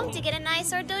head home to get a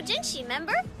nice Dojinshi,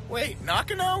 remember? Wait,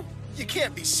 Nakano? You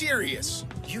can't be serious.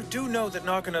 You do know that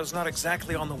Nakano's not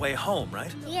exactly on the way home,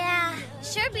 right? Yeah,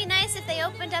 sure be nice if they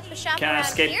opened up a shop Can I around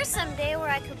escape? here someday where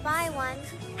I could buy one.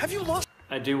 Have you lost?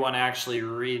 I do want to actually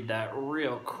read that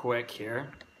real quick here.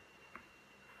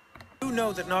 You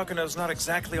know that Nakano's not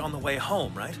exactly on the way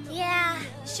home, right? Yeah,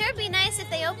 sure be nice if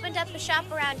they opened up a shop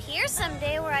around here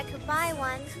someday where I could buy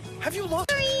one. Have you lost?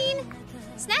 Green!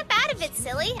 Snap out of it,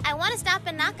 silly. I want to stop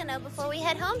in Nakano before we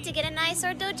head home to get a nice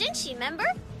Dojinshi, remember?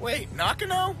 Wait,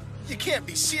 Nakano? You can't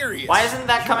be serious. Why isn't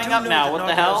that coming up now? What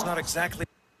the hell? Not exactly.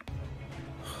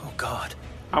 Oh God.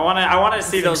 I want to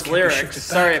see those can't be lyrics. shifted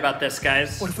Sorry back. about this,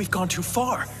 guys. What if we've gone too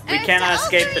far? We cannot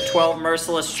escape the 12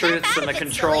 merciless truths and the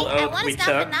controlled I oath want we to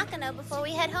stop took. in Nakano before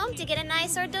we head home to get a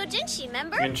nice Dojinshi,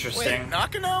 remember? Interesting. Wait,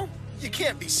 Nakano? You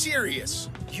can't be serious.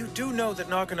 You do know that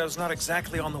Nakano's not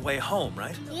exactly on the way home,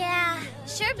 right? Yeah,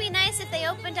 sure be nice if they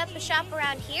opened up a shop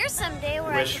around here someday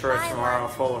where Wish I could for a buy tomorrow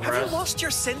one. full of Have rest. you lost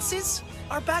your senses?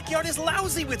 Our backyard is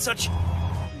lousy with such...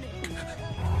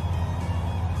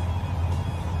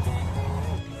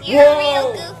 You're a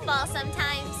real goofball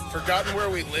sometimes. Forgotten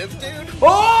where we live, dude?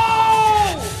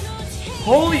 Oh!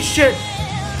 Holy shit!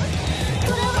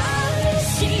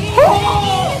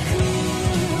 Oh!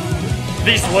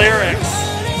 These lyrics.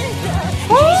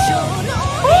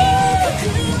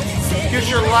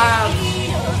 Future labs.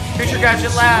 Future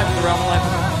gadget labs. The realm of life.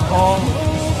 Oh.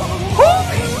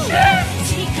 Holy shit!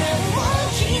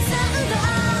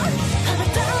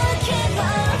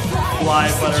 Fly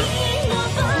butter.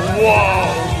 Whoa,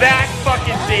 that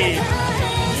fucking deep.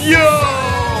 Yo!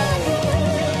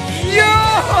 Yo!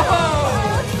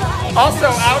 Also,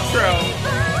 outro.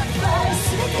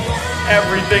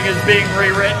 Everything is being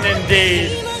rewritten indeed.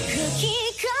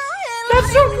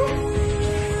 That's so cool.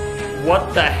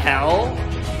 What the hell?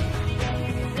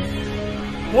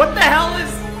 What the hell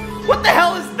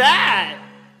is that?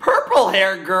 Purple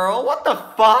hair girl, what the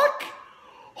fuck?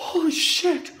 Holy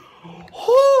shit.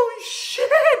 Holy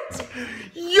shit.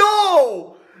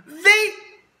 Yo, they're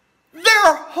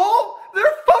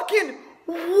fucking,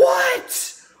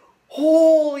 what?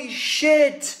 Holy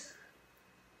shit.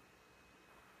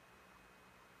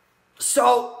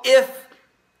 So if,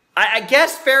 I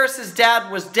guess Ferris's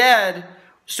dad was dead,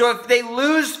 so if they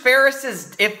lose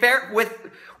Ferris's,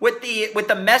 with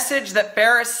the message that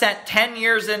Ferris sent 10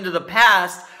 years into the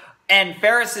past, and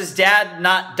Ferris's dad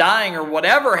not dying or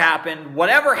whatever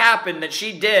happened that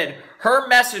she did, her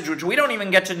message, which we don't even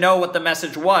get to know what the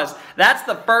message was, that's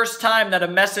the first time that a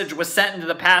message was sent into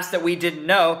the past that we didn't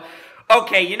know.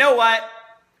 Okay, you know what?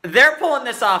 They're pulling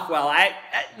this off well.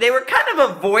 They were kind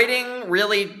of avoiding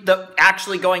really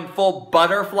actually going full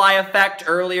butterfly effect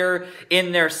earlier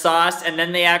in their sauce, and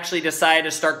then they actually decided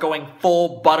to start going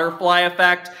full butterfly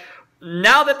effect.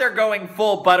 Now that they're going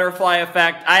full butterfly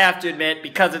effect, I have to admit,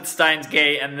 because it's Steins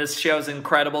Gate and this show's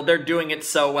incredible, they're doing it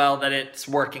so well that it's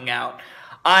working out.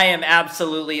 I am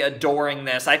absolutely adoring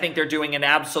this. I think they're doing an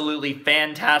absolutely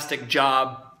fantastic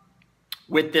job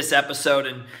with this episode,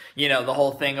 and you know, the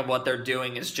whole thing of what they're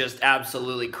doing is just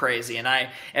absolutely crazy, and I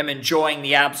am enjoying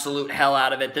the absolute hell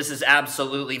out of it. This is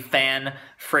absolutely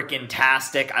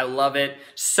fan-freaking-tastic. I love it.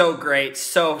 So great.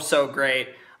 So great.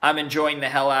 I'm enjoying the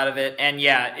hell out of it, and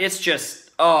yeah, it's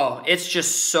just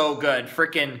so good.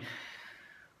 Freaking,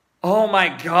 oh my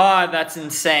god, that's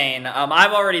insane.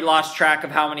 I've already lost track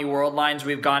of how many world lines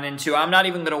we've gone into. I'm not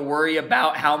even going to worry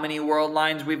about how many world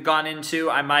lines we've gone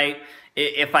into. I might,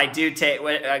 if I do take,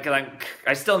 because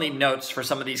I still need notes for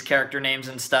some of these character names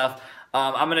and stuff.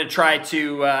 I'm going to try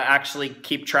to actually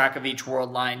keep track of each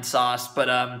world line sauce, but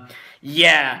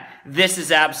yeah, this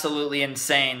is absolutely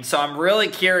insane. So I'm really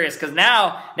curious, because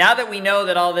now that we know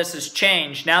that all this has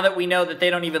changed, now that we know that they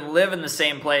don't even live in the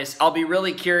same place, I'll be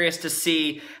really curious to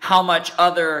see how much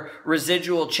other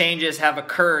residual changes have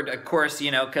occurred, of course,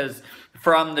 you know, because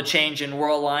from the change in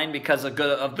world line because of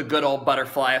the good old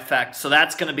butterfly effect. So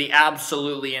that's going to be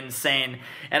absolutely insane.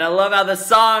 And I love how the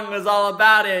song was all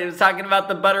about it. It was talking about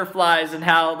the butterflies and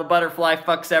how the butterfly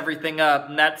fucks everything up.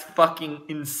 And that's fucking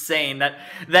insane.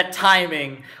 That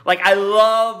timing. Like, I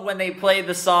love when they play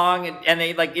the song and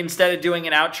they, like, instead of doing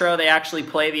an outro, they actually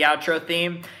play the outro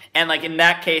theme. And, like, in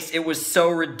that case, it was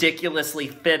so ridiculously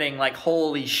fitting. Like,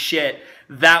 holy shit.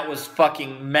 That was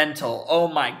fucking mental. Oh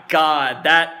my god.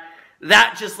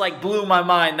 That just, like, blew my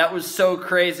mind. That was so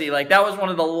crazy. Like, that was one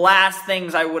of the last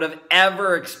things I would have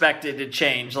ever expected to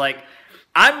change. Like,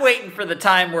 I'm waiting for the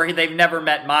time where they've never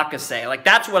met Makase. Like,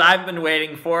 that's what I've been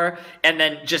waiting for. And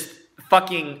then just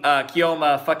fucking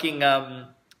Kiyoma, fucking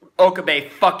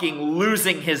Okabe fucking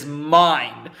losing his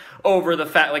mind over the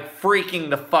fact, like,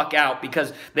 freaking the fuck out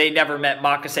because they never met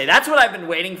Makase. That's what I've been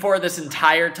waiting for this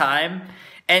entire time.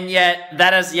 And yet,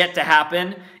 that has yet to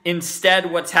happen.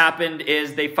 Instead, what's happened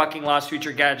is they fucking lost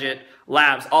Future Gadget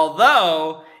Labs.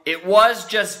 Although, it was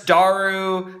just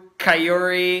Mayuri,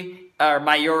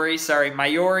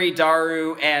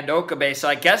 Daru, and Okabe. So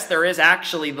I guess there is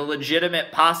actually the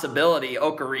legitimate possibility,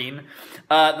 Ocarine,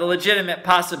 the legitimate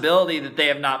possibility that they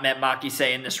have not met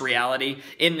Makise in this reality,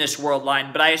 in this world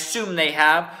line. But I assume they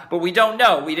have, but we don't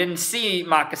know. We didn't see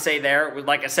Makise there. It was,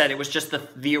 like I said, it was just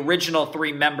the original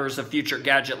 3 members of Future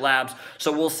Gadget Labs.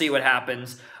 So we'll see what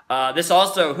happens. This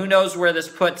also, who knows where this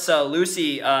puts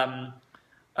Lucy, Suzuha,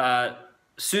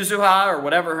 or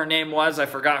whatever her name was. I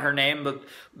forgot her name,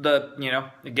 but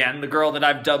again, the girl that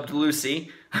I've dubbed Lucy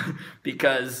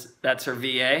because that's her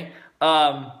VA.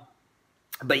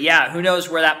 But yeah, who knows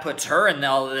where that puts her in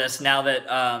all of this now that,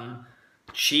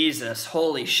 Jesus,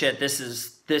 holy shit, this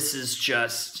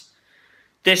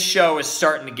show is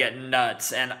starting to get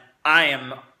nuts, and I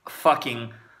am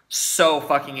so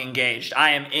fucking engaged. I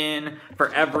am in for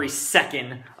every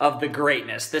second of the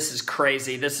greatness. This is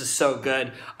crazy. This is so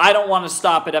good. I don't want to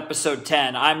stop at episode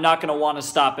 10. I'm not going to want to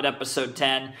stop at episode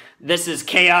 10. This is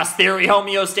Chaos Theory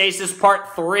Homeostasis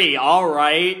Part 3. All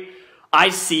right. I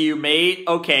see you, mate.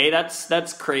 Okay,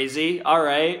 that's crazy. All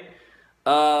right.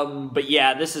 But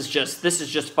yeah, this is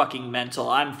just fucking mental.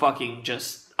 I'm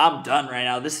done right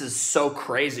now. This is so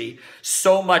crazy.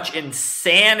 So much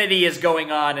insanity is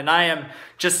going on, and I am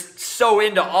just so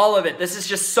into all of it. This is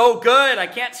just so good. I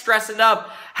can't stress enough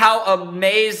how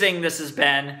amazing this has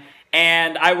been,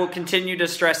 and I will continue to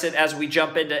stress it as we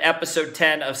jump into episode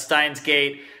 10 of Steins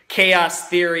Gate, Chaos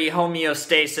Theory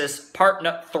Homeostasis, Part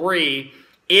 3,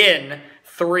 in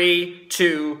 3,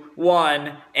 2,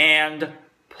 1, and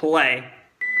play.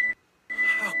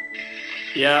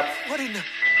 Yep. What in the...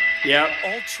 Yep.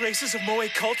 All traces of Moe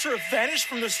culture have vanished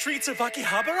from the streets of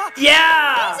Akihabara?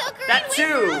 Yeah! That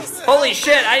too! Holy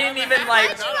shit, I didn't even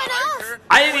like...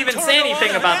 I didn't even say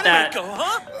anything about that.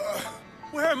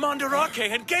 Where are Mandarake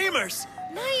and gamers?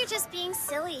 No, you're just being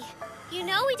silly. You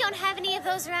know we don't have any of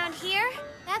those around here.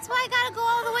 That's why I gotta go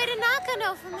all the way to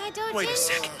Nakano for my dojin. Wait a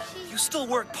sec. You still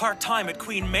work part-time at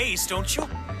Queen May's, don't you?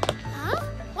 Huh?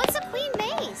 What's a Queen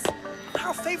May's?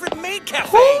 Our favorite maid cafe.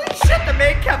 Holy shit, the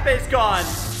maid cafe's gone.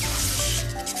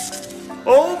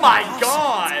 Oh my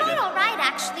god. It's quite all right,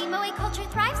 actually. Moe culture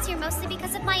thrives here mostly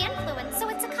because of my influence, so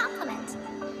it's a compliment.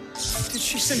 Did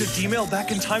she send a D-mail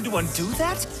back in time to undo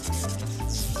that?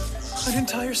 An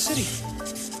entire city,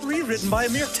 rewritten by a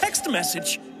mere text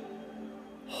message.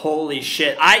 Holy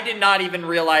shit, I did not even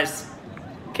realize...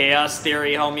 Chaos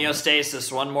Theory,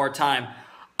 Homeostasis, one more time.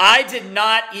 I did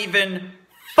not even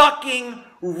fucking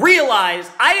realize,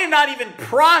 I did not even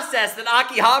process that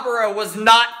Akihabara was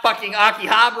not fucking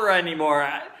Akihabara anymore.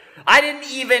 I didn't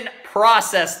even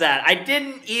process that. It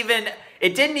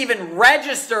didn't even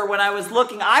register when I was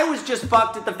looking. I was just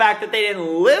fucked at the fact that they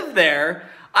didn't live there.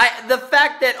 The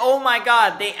fact that, oh my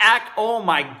god, oh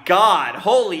my god,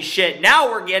 holy shit.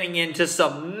 Now we're getting into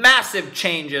some massive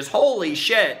changes, holy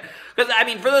shit. Because, I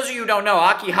mean, for those of you who don't know,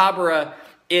 Akihabara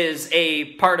is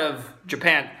a part of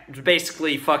Japan. It's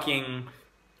basically fucking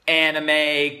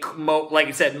anime, like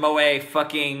I said, moe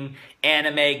fucking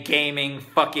anime gaming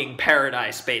fucking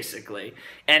paradise, basically.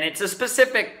 And it's a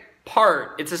specific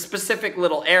part, it's a specific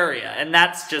little area, and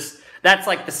that's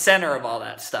like the center of all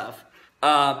that stuff.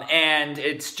 And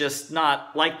it's just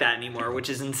not like that anymore, which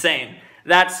is insane.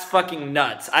 That's fucking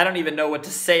nuts. I don't even know what to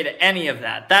say to any of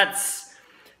that. That's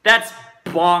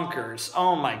bonkers.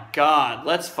 Oh my god.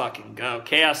 Let's fucking go.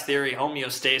 Chaos Theory,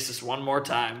 Homeostasis one more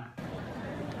time.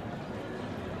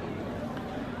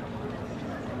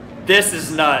 This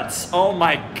is nuts. Oh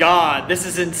my god. This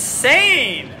is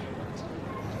insane.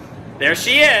 There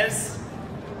she is.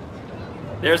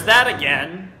 There's that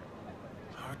again.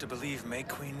 Hard to believe May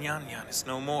Queen Nyan Nyan is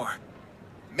no more.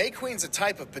 May Queen's a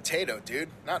type of potato, dude.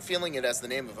 Not feeling it as the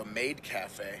name of a maid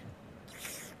cafe.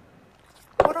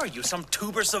 What are you, some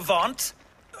tuber savant?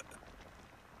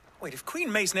 Wait, if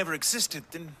Queen May's never existed,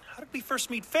 then how did we first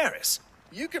meet Ferris?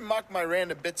 You can mock my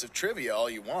random bits of trivia all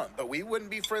you want, but we wouldn't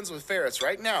be friends with Ferris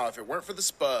right now if it weren't for the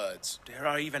Spuds. Dare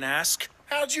I even ask?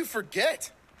 How'd you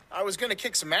forget? I was gonna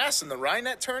kick some ass in the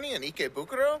Rhinet tourney in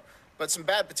Ikebukuro, but some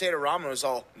bad potato ramen was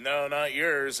all, no, not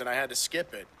yours, and I had to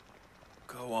skip it.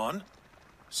 Go on.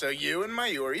 So you and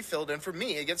Mayuri filled in for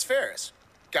me against Ferris.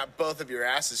 Got both of your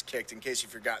asses kicked in case you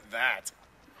forgot that.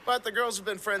 But the girls have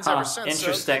been friends ever since,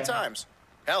 so good times.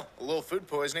 Hell, a little food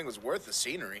poisoning was worth the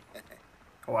scenery.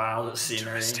 Wow, the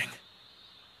scenery.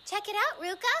 Check it out,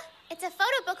 Ruka. It's a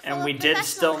photo book full and we of did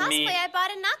professional still cosplay meet. I bought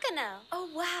in Nakano. Oh,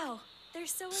 wow. They're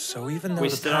so adorable. So even though We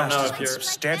the still don't past know has if been you're-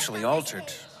 substantially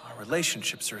altered, our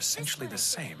relationships are essentially the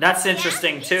same. That's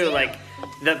interesting too. Like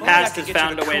the past has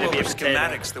found a way to be a potato.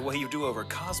 Schematics the way you do over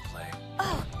cosplay.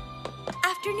 Oh,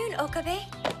 afternoon, Okabe.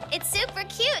 It's super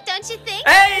cute, don't you think?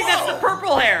 Hey, that's the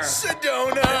purple hair.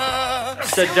 Sedona.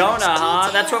 Sedona, huh?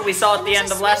 That's what we saw at the end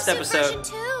of last episode.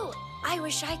 I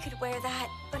wish I could wear that,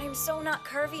 but I'm so not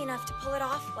curvy enough to pull it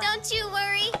off well. Don't you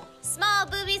worry. Small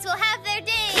boobies will have their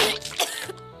day.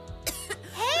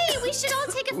 Hey, we should all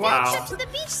take a field trip to the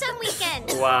beach some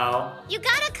weekend. Wow. You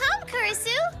gotta come,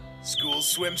 Kurisu. School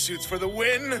swimsuits for the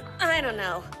win. I don't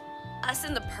know. Us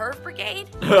in the perv brigade?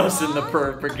 Us in the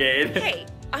perv brigade. Hey,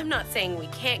 I'm not saying we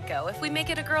can't go. If we make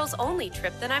it a girls-only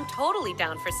trip, then I'm totally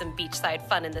down for some beachside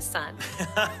fun in the sun.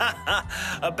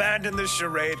 Abandon the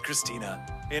charade, Christina.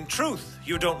 In truth,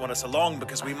 you don't want us along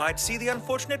because we might see the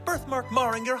unfortunate birthmark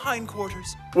marring your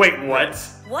hindquarters. Wait, what?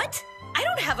 What? I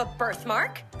don't have a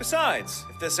birthmark. Besides,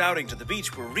 if this outing to the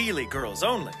beach were really girls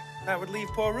only, that would leave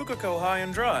poor Rukako high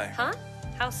and dry. Huh?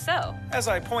 How so? As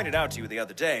I pointed out to you the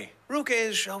other day, Ruka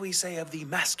is, shall we say, of the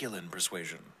masculine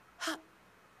persuasion.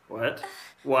 What?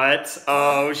 What?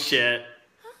 Oh shit.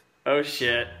 Oh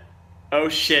shit. Oh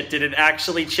shit, did it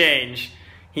actually change?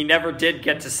 He never did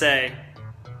get to say.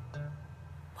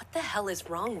 What the hell is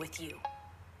wrong with you?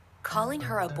 Calling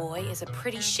her a boy is a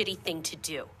pretty shitty thing to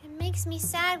do. It makes me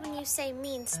sad when you say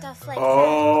mean stuff like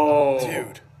Oh.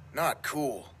 Dude, not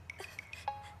cool.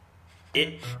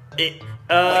 Wait,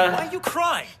 why are you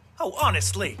crying? Oh,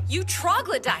 honestly. You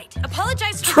troglodyte.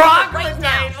 Apologize for that right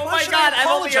now. Oh my god, I've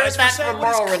only heard that from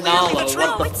Moro Ronaldo.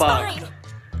 What the fuck? Fine.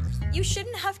 You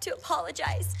shouldn't have to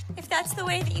apologize. If that's the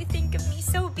way that you think of me,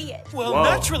 so be it. Well, Whoa.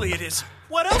 Naturally it is.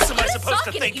 What else am I supposed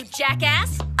to think? You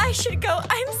jackass. I should go.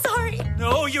 I'm sorry.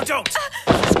 No, you don't.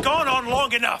 It's gone on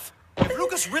long enough. If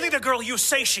Ruka's really the girl you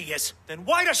say she is, then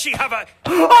why does she have a...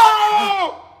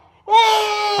 Oh!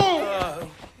 Oh!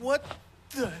 What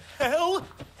the hell?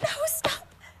 No, stop.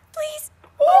 Please.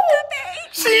 Oh,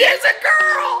 she is a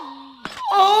girl!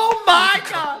 Oh my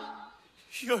god!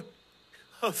 You're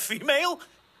a female?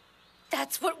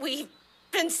 That's what we've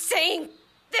been saying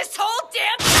this whole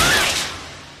damn time!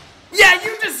 Yeah,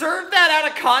 you deserve that out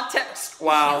of context.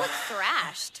 Wow. You look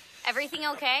thrashed. Everything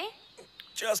okay?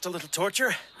 Just a little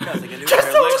torture. Nothing new. Just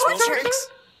a little won't torture. fix.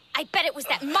 I bet it was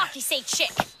that Maki-say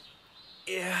chick.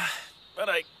 Yeah, but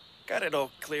I got it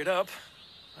all cleared up,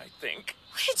 I think.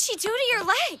 What did she do to your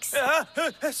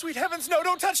legs? Sweet heavens, no,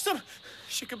 don't touch them!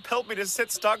 She compelled me to sit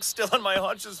stock still on my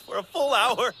haunches for a full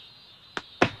hour.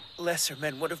 Lesser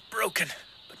men would have broken,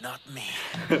 but not me.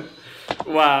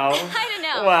 Wow. I don't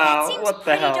know. Wow, It seems what the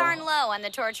pretty hell? darn low on the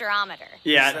torturometer.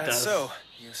 Yeah, it Is that does. so?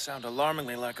 You sound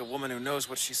alarmingly like a woman who knows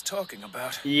what she's talking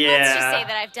about. Yeah. Let's just say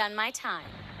that I've done my time.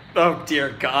 Oh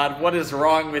dear God, what is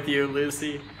wrong with you,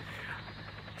 Lucy?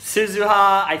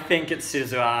 Suzuha, I think it's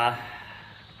Suzuha.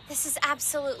 This is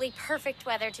absolutely perfect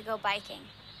weather to go biking.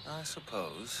 I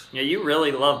suppose. Yeah, you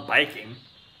really love biking.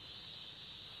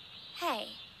 Hey,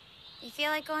 you feel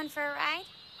like going for a ride?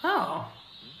 Oh.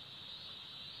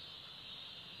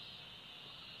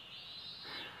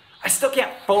 I still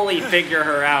can't fully figure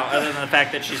her out, other than the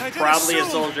fact that she's I didn't probably a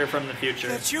assume soldier from the future.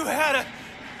 that you had a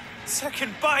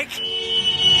second bike.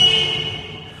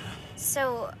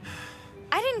 So,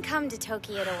 I didn't come to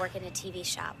Tokyo to work in a TV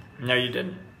shop. No, you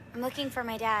didn't. I'm looking for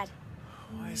my dad.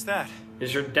 Why is that?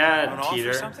 Is your dad On off or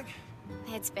Teeter? something?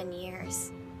 It's been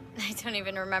years. I don't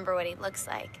even remember what he looks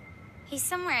like. He's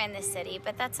somewhere in the city,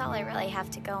 but that's all I really have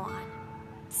to go on.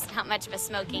 It's not much of a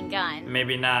smoking gun,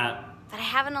 Maybe not. but I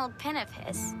have an old pin of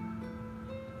his.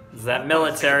 Is that Think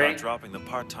military? about dropping the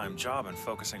part-time job and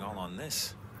focusing all on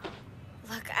this.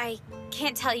 Look, I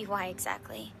can't tell you why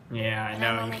exactly. Yeah, I But know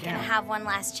I'm you only gonna can't. have one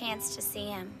last chance to see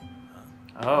him.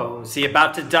 Oh, is he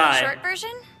about to die? Short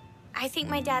version? I think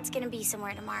my dad's gonna be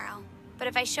somewhere tomorrow. But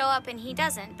if I show up and he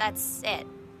doesn't, that's it.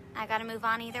 I gotta move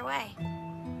on either way.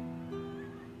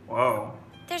 Whoa.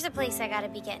 There's a place I gotta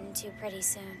be getting to pretty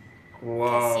soon. Whoa.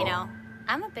 'Cause, you know,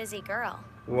 I'm a busy girl.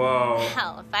 Whoa.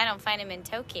 Hell, if I don't find him in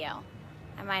Tokyo,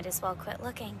 I might as well quit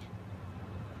looking.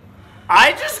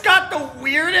 I just got the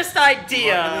weirdest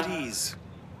idea. At ease.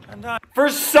 And I... For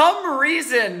some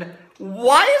reason,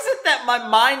 why is it that my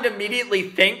mind immediately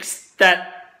thinks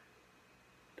that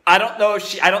I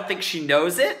don't think she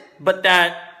knows it, but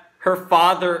that her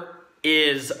father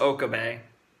is Okabe.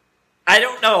 I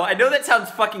don't know. I know that sounds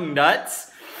fucking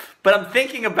nuts, but I'm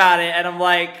thinking about it and I'm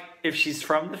like, if she's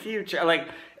from the future, like,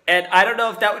 and I don't know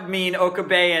if that would mean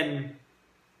Okabe and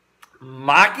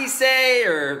Maki-say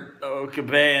or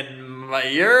Okabe and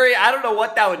Mayuri. I don't know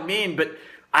what that would mean, but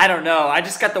I don't know. I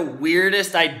just got the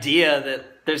weirdest idea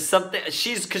that there's something,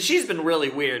 because she's been really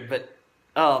weird, but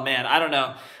oh man, I don't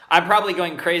know. I'm probably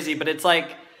going crazy, but it's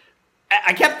like,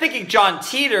 I kept thinking John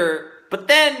Teeter, but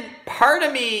then part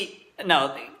of me,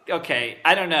 no, okay,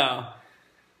 I don't know.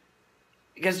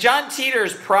 Because John Teeter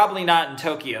is probably not in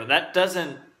Tokyo. That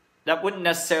wouldn't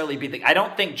necessarily be I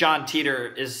don't think John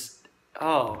Teeter is,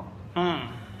 I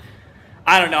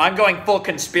don't know. I'm going full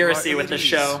conspiracy with the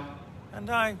show. And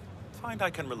I find I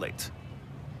can relate.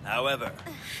 However,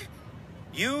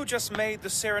 you just made the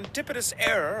serendipitous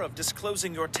error of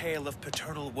disclosing your tale of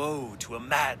paternal woe to a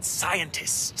mad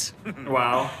scientist.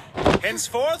 Wow.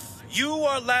 Henceforth, you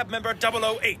are lab member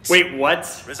 008. Wait,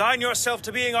 what? Resign yourself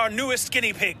to being our newest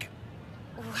guinea pig.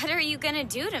 What are you gonna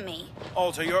do to me?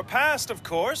 Alter your past, of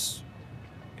course.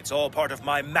 It's all part of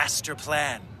my master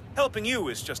plan. Helping you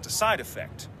is just a side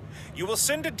effect. You will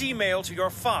send a D-mail to your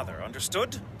father,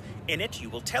 understood? In it, you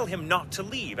will tell him not to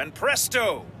leave, and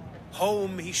presto!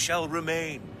 Home he shall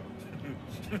remain.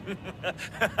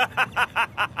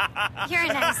 You're a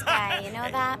nice guy, you know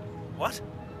that? What?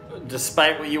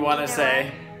 Despite what you want to Either say.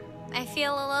 way, I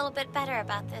feel a little bit better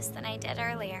about this than I did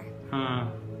earlier.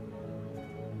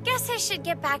 Guess I should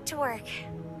get back to work.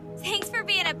 Thanks for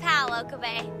being a pal,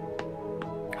 Okabe.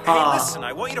 Hey, listen,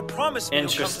 I want you to promise me you'll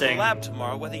come to the Interesting. lab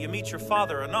tomorrow whether you meet your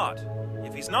father or not.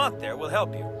 If he's not there, we'll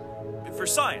help you. For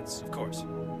science, of course.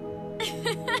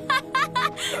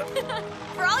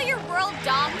 For all your world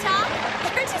dom talk,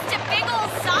 you're just a big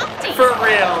old softie. For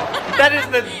real. That is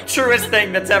the truest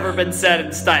thing that's ever been said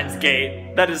in Steins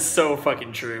Gate. That is so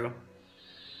fucking true.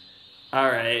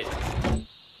 Alright.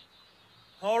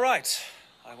 All right.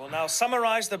 I will now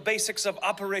summarize the basics of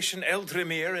Operation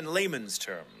Eldrimir in layman's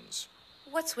terms.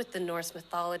 What's with the Norse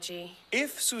mythology?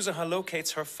 If Suzuha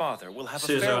locates her father, we'll have a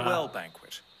Suzuha. farewell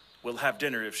banquet. We'll have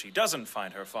dinner if she doesn't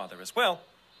find her father as well.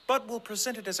 but we'll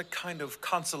present it as a kind of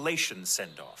consolation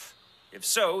send-off. If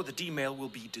so, the D-mail will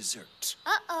be dessert.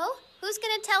 Uh-oh. Who's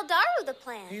gonna tell Daru the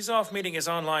plan? He's off meeting his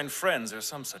online friends or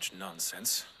some such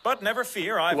nonsense. But never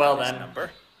fear, I've Well, got his then.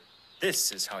 number.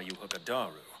 This is how you hook a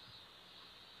Daru.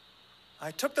 I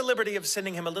took the liberty of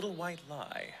sending him a little white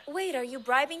lie. Wait, are you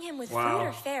bribing him with Wow. food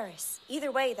or Ferris?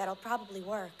 Either way, that'll probably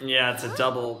work. Yeah, it's a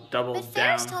double But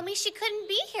Ferris down. told me she couldn't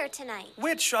be here tonight.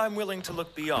 Which I'm willing to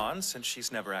look beyond, since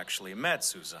she's never actually met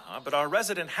Suzuha, but our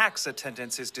resident hack's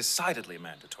attendance is decidedly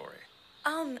mandatory.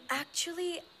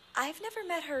 Actually, I've never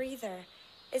met her either.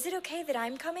 Is it okay that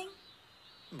I'm coming?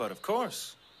 But of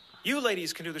course. You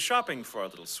ladies can do the shopping for our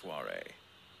little soiree,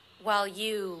 While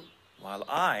you... while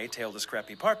I tail the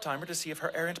scrappy part-timer to see if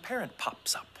her errant parent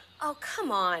pops up. Oh,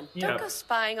 come on. Yeah. Don't go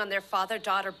spying on their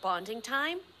father-daughter bonding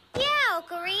time. Yeah,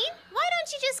 Ocarine. Why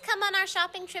don't you just come on our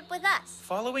shopping trip with us?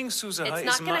 Following Suzuha It's is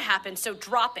not my... gonna happen, so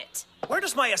drop it. Where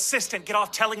does my assistant get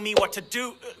off telling me what to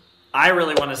do? I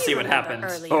really want to see what remember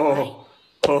happens. earlier, Oh.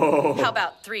 Oh. How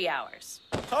about 3 hours?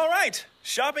 All right,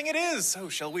 shopping it is. So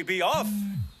shall we be off?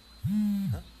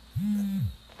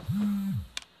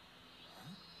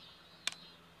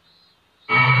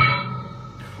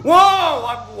 Whoa!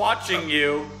 I'm watching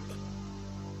you.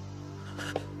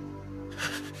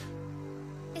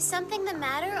 Is something the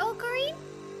matter, Ocarine?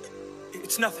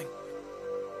 It's nothing.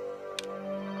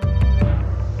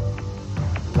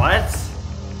 What?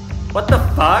 What the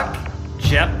fuck?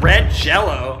 Red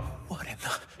jello. What in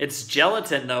the... It's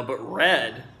gelatin though, but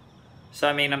red. So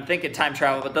I mean, I'm thinking time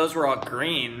travel, but those were all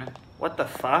green. What the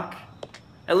fuck?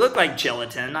 It looked like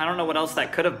gelatin. I don't know what else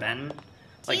that could have been.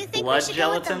 Do you Like think blood we should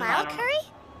go with the gelatin? I mild don't- curry?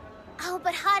 Oh,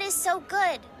 but hot is so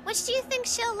good. Which do you think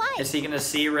she'll like? Is he gonna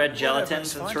see red gelatin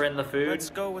Whatever's since fine. we're in the food? Let's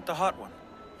go with the hot one.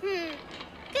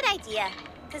 Good idea.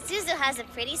 Kazuzu has a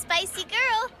pretty spicy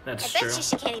girl. That's I bet true. you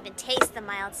she can't even taste the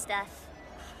mild stuff.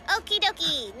 Okie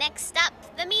dokie. Next stop,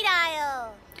 the meat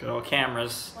aisle. Good old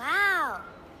cameras. Wow.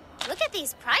 Look at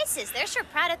these prices. They're sure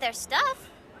proud of their stuff.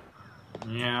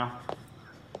 Yeah.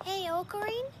 Hey,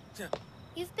 Ocarine.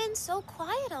 You've been so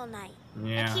quiet all night.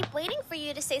 Yeah. I keep waiting for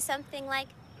you to say something like,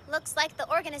 looks like the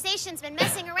organization's been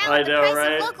messing around I with the know, price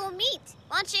right? of local meat.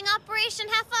 Launching Operation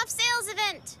Half-Off Sales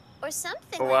Event. Or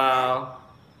something Wow.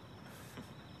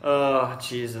 Oh,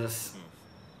 Jesus.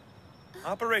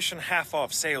 Operation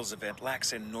Half-Off Sales Event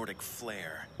lacks in Nordic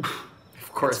flair.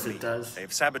 Of course it does.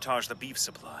 They've sabotaged the beef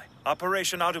supply.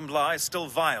 Operation Audumbla is still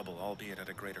viable, albeit at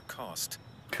a greater cost.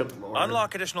 Good lord.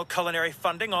 Unlock additional culinary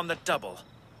funding on the double.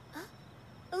 like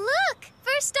that. Look!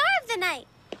 First star of the night.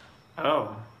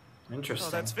 Oh, interesting.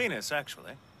 Oh, that's Venus,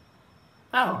 actually.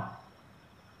 Oh.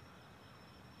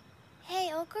 Hey,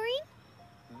 Ocarine.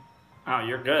 Oh,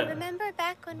 you're good. Remember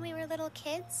back when we were little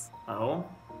kids? Oh.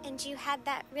 And you had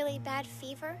that really bad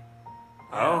fever?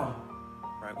 Oh.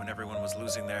 Right when everyone was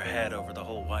losing their head over the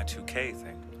whole Y2K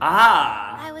thing.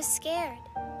 Ah. I was scared.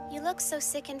 You looked so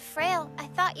sick and frail. I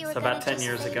thought you were It's gonna about 10 just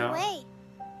years fade ago. away.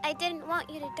 I didn't want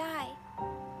you to die.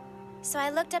 So I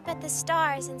looked up at the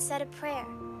stars and said a prayer.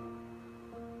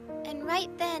 And right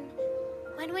then,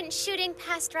 one went shooting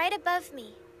past right above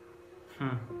me.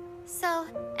 So,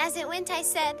 as it went, I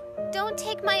said, "Don't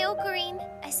take my Ocarine."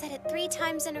 I said it 3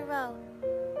 times in a row.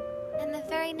 And the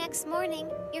very next morning,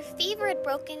 your fever had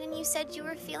broken and you said you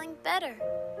were feeling better.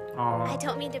 I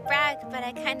don't mean to brag, but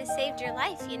I kind of saved your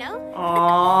life, you know?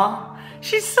 Aww.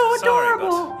 She's so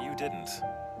adorable. Sorry, but you didn't.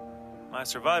 My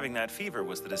surviving that fever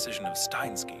was the decision of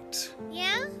Steins.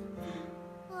 Yeah?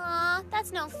 Aw,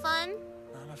 that's no fun.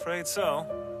 I'm afraid so.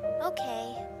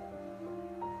 Okay.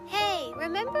 Hey,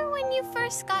 remember when you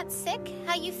first got sick,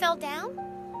 how you fell down?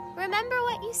 Remember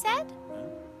what you said?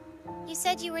 You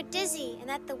said you were dizzy and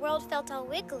that the world felt all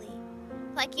wiggly.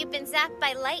 Like you'd been zapped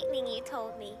by lightning, you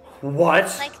told me. What?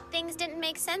 Like things didn't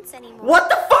make sense anymore. What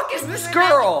the fuck is this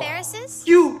Remember girl? Ferris's?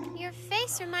 You. Your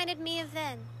face reminded me of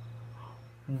then.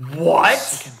 What?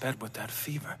 Sick in bed with that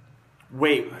fever.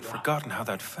 Wait. I'd forgotten how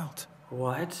that felt.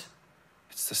 What?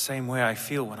 It's the same way I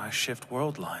feel when I shift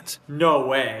world lines. No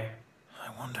way. I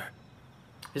wonder.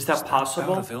 Is that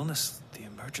possible? Bout of illness, the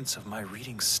emergence of my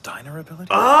reading Steiner ability?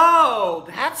 Oh,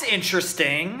 that's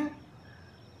interesting.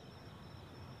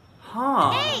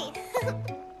 Huh. Hey!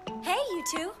 Hey, you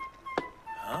two.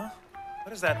 Huh?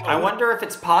 What is that? I wonder if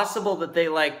it's possible that they,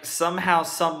 like, somehow,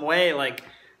 some way, like,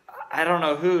 I don't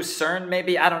know who, CERN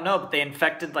maybe? I don't know, but they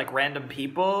infected, like, random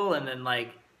people, and then,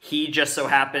 like, he just so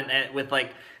happened with,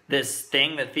 like, this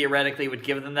thing that theoretically would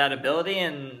give them that ability,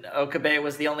 and Okabe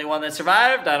was the only one that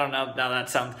survived? I don't know. No,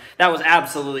 that was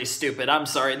absolutely stupid. I'm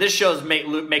sorry. This show's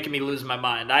making me lose my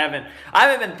mind. I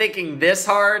haven't been thinking this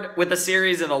hard with a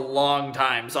series in a long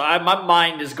time. So my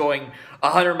mind is going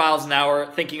 100 miles an hour,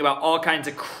 thinking about all kinds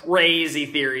of crazy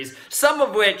theories, some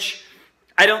of which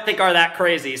I don't think are that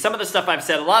crazy. Some of the stuff I've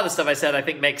said, a lot of the stuff I said I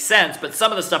think makes sense, but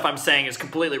some of the stuff I'm saying is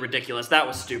completely ridiculous. That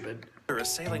was stupid. You're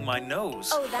assailing my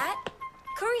nose. Oh, that?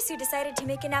 Kurisu decided to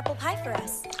make an apple pie for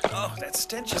us. Oh, that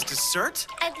stench is dessert?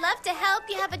 I'd love to help.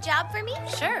 You have a job for me?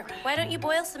 Sure. Why don't you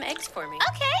boil some eggs for me?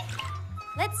 Okay.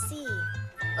 Let's see.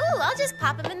 Ooh, I'll just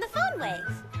pop them in the phone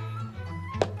wave.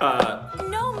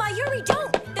 No, Mayuri,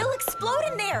 don't! They'll explode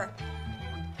in there!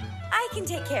 I can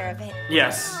take care of it.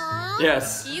 Yes.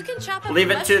 Yes. You can chop up Leave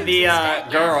the it to the mushrooms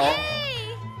instead. girl.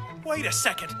 Yay! Wait a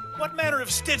second. What manner of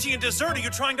stingy and dessert are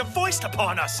you trying to foist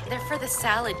upon us? They're for the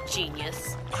salad,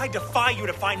 genius. I defy you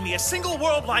to find me a single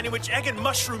world line in which egg and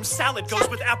mushroom salad goes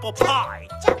with apple pie.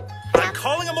 I'm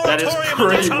calling a That is moratorium on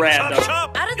the pretty chop, random. chop,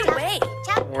 chop. Out of the way.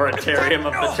 Moratorium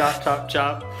of the chop, chop,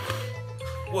 chop.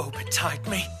 Woe betide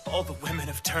me. All the women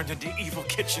have turned into evil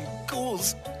kitchen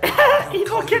ghouls.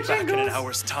 Evil kitchen back in an ghouls.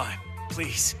 hour's time.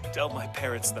 Please, tell my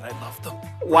parents that I love them.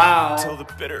 Wow. Till the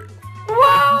bitter.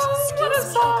 Wow. What a Excuse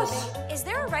me, sauce. Okabe. Is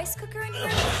there a rice cooker in here?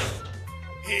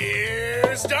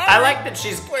 Here's Donna. I like that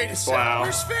she's. Wait a second. Wow.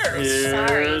 Where's Ferris?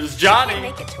 Here's Can't Johnny.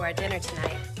 make it to our dinner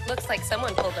tonight. Looks like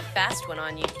someone pulled a fast one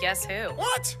on you. Guess who?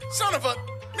 What? Son of a...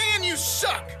 Man, you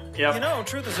suck. Yep. You know,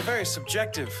 truth is a very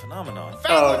subjective phenomenon.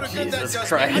 Fat Oh, load of good that Jesus does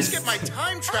Christ. me. Let's get my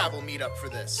time travel meetup for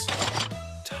this.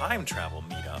 Time travel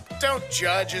meetup. Don't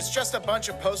judge. It's just a bunch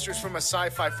of posters from a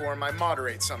sci-fi forum I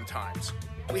moderate sometimes.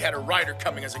 We had a writer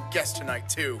coming as a guest tonight,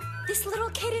 too. This little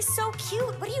kid is so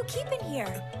cute. What do you keep in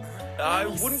here? I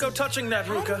wouldn't go touching that,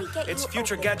 How do we Ruka. get It's you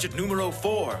future open? gadget numero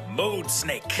 4, Mode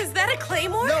Snake. Is that a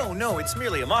claymore? No, it's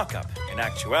merely a mock-up. In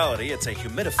actuality, it's a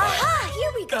humidifier. Aha!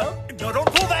 Here we go. No,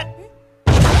 don't pull that!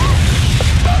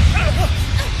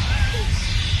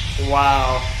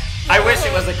 Wow. I wish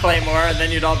it was a claymore, and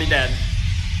then you'd all be dead.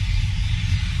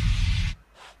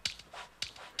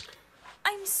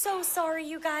 I'm so sorry,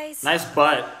 you guys. Nice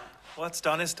butt. What's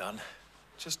done is done.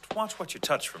 Just watch what you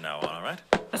touch from now on, all right?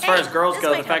 As far as girls this go,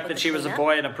 might the help fact with that the she was a cleanup.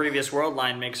 boy in a previous world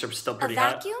line makes her still A pretty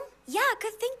hot. vacuum? Yeah,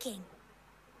 good thinking.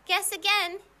 Guess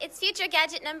again. It's future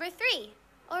gadget number 3.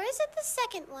 Or is it the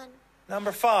second one?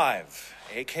 Number 5,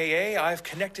 a.k.a. I've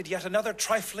connected yet another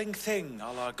trifling thing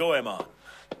a la Goemon.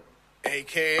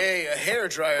 AKA a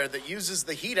hairdryer that uses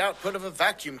the heat output of a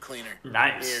vacuum cleaner.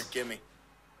 Nice. Here, gimme.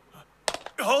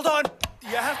 Hold on!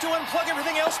 You have to unplug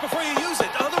everything else before you use it,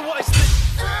 otherwise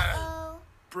the Uh-oh.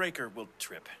 breaker will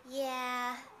trip.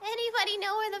 Yeah. Anybody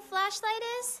know where the flashlight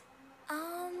is?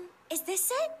 Is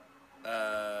this it?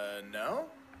 No?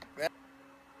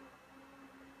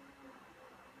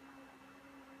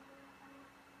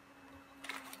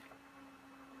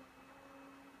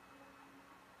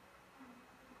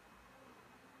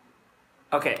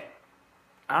 Okay.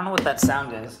 I don't know what that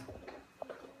sound is.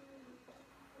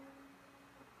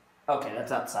 Okay,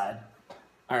 that's outside.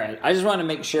 Alright, I just wanted to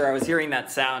make sure I was hearing that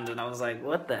sound, and I was like,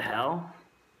 what the hell?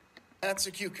 That's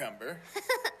a cucumber.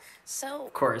 So,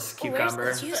 Of course, cucumber.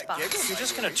 where's the juice That gets box? You're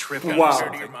just gonna trip Wow. out.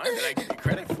 Out of your mind that I give you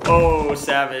credit for. Oh,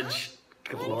 savage.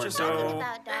 Good lord. Just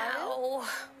About Daru? Ow.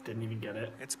 Didn't even get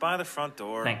it. It's by the front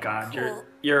door. Thank God. Cool.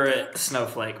 You're a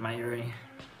snowflake, Mayuri.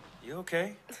 You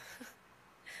okay?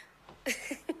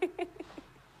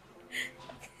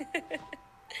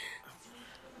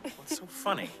 What's so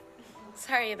funny?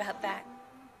 Sorry about that.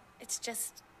 It's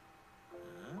just...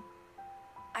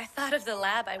 I thought of the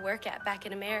lab I work at back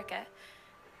in America.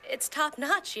 It's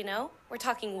top-notch, you know? We're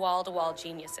talking wall-to-wall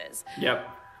geniuses. Yep.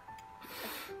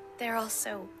 They're all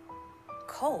so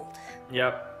cold.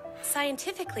 Yep.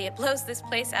 Scientifically, it blows this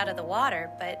place out of the water,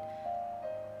 but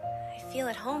I feel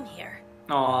at home here.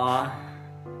 Aw.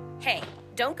 Hey,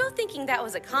 don't go thinking that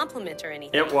was a compliment or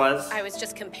anything. It was. I was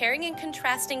just comparing and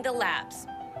contrasting the labs.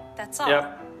 That's all.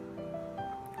 Yep.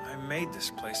 I made this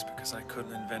place because I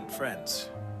couldn't invent friends.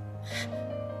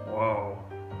 Whoa.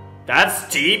 That's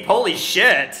deep. Holy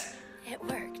shit. It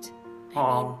worked.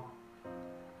 Aw.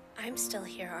 I'm still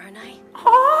here, aren't I?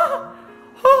 Aw.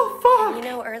 Oh, fuck. You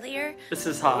know, earlier, This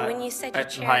is hot. when you said you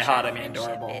cherish By hot, our I mean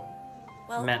friendship, adorable.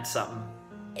 well, Meant something.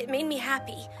 it made me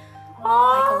happy.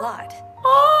 Like a lot.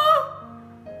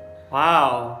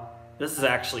 Wow. This is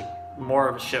actually more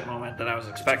of a shit moment than I was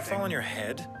Fall expecting. on your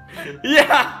head?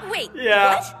 Yeah. Wait,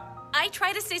 Yeah. what? I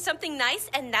try to say something nice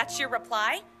and that's your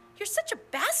reply? You're such a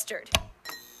bastard.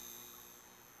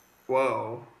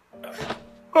 Whoa.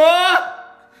 Ah!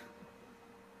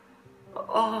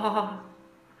 Oh.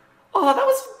 Oh, that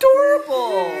was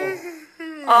adorable.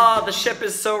 Oh, the ship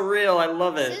is so real. I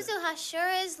love it. Suzuha sure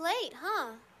is late,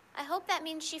 huh? I hope that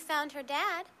means she found her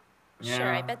dad. Yeah.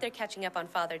 Sure, I bet they're catching up on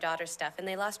father-daughter stuff and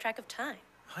they lost track of time.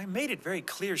 I made it very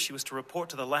clear she was to report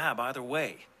to the lab either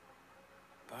way.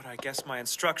 But I guess my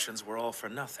instructions were all for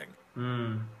nothing.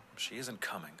 She isn't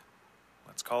coming.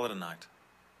 Let's call it a night.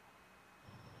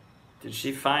 Did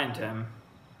she find him?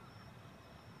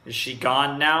 Is she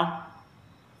gone now?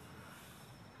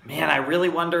 Man, I really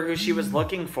wonder who she was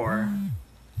looking for.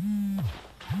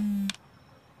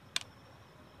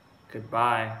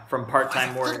 Goodbye from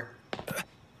Part-Time Warrior.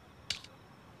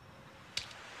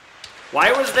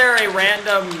 Why was there a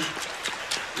random...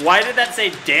 Why did that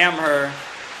say damn her?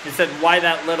 It said why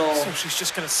that little... So she's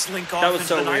just gonna slink off that was into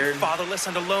so the weird. night, fatherless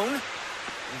and alone?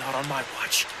 Not on my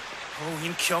watch. Oh,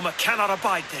 Inkyoma cannot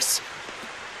abide this.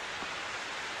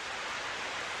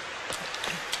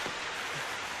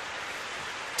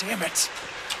 Damn it!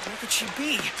 Where could she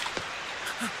be?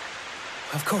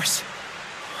 Of course.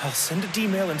 I'll send a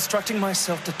D-mail instructing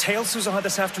myself to tail Suzaha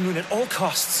this afternoon at all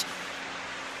costs.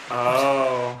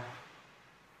 Oh.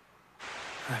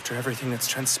 After everything that's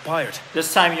transpired.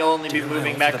 This time you'll only be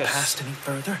moving back the past any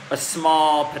further? a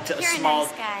small... You're a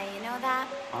nice guy, you know that?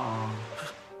 Oh.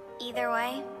 Either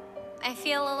way, I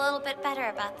feel a little bit better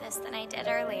about this than I did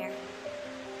earlier.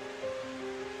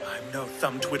 I'm no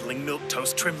thumb-twiddling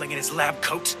milquetoast trembling in his lab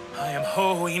coat. I am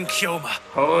Hoin Kyoma.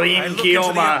 Hoin I look into the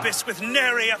Kyoma. abyss with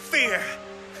nary a fear.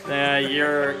 Yeah,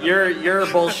 you're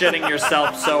bullshitting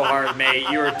yourself so hard, mate.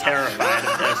 You were terrified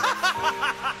of this.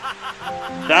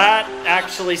 That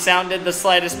actually sounded the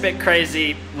slightest bit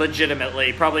crazy,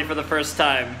 legitimately, probably for the first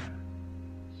time.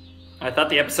 I thought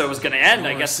the episode was gonna end,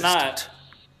 I guess not.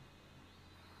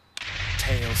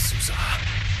 Tail Suzaha.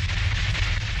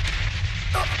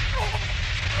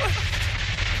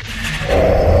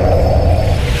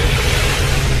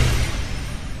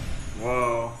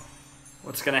 Whoa.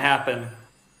 What's gonna happen?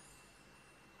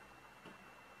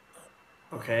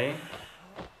 Okay.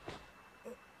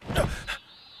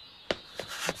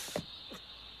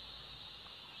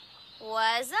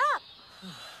 What's up?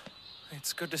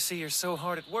 It's good to see you're so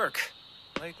hard at work.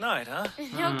 Late night, huh?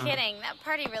 No kidding. That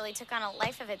party really took on a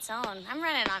life of its own. I'm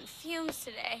running on fumes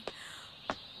today.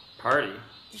 Party?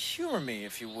 Humor me,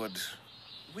 if you would.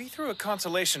 We threw a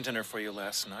consolation dinner for you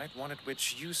last night, one at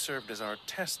which you served as our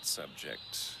test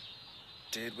subject.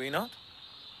 Did we not?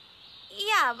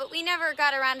 Yeah, but we never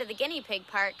got around to the guinea pig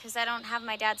part because I don't have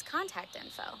my dad's contact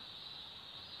info.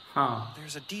 Huh.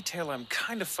 There's a detail I'm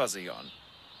kind of fuzzy on.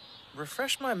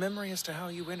 Refresh my memory as to how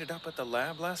you ended up at the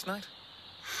lab last night?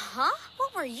 Huh?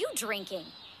 What were you drinking?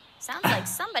 Sounds like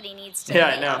somebody needs to Yeah,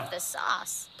 I lay know. off the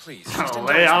sauce. Please, Oh,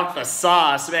 lay off the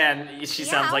sauce, man. She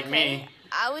sounds like me.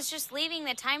 I was just leaving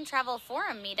the Time Travel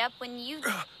Forum meetup when you...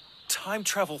 Time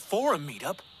Travel Forum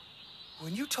meetup?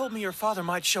 When you told me your father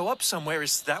might show up somewhere,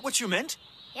 is that what you meant?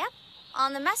 Yep.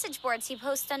 On the message boards he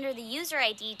posts under the user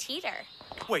ID Teeter.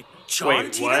 Wait, John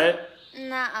Wait, Teeter? what?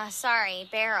 Nuh-uh, sorry,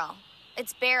 Beryl.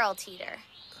 It's Beryl Teeter.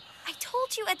 I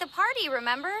told you at the party,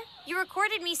 remember? You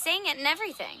recorded me saying it and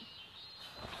everything.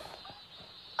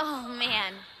 Oh,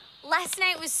 man. Last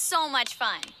night was so much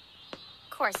fun. Of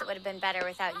course, it would have been better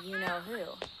without you-know-who.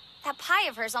 That pie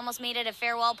of hers almost made it a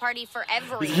farewell party for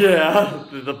everyone. Yeah,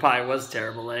 the pie was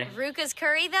terrible, eh? Ruka's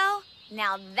curry, though?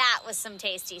 Now that was some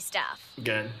tasty stuff.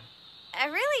 Good. I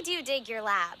really do dig your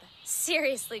lab.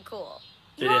 Seriously cool.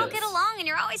 You It all is. get along and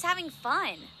you're always having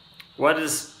fun. What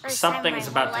is... First time in Something's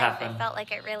my about whole to life happen. I felt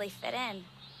like it really fit in.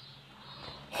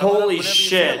 Holy whenever you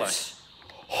shit. feel like.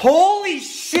 Holy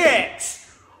shit!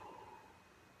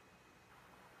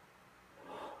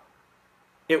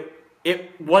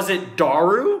 Was it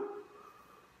Daru?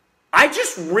 I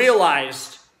just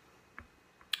realized.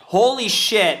 Holy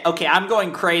shit. Okay, I'm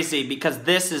going crazy because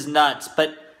this is nuts,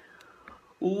 but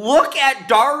look at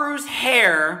Daru's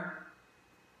hair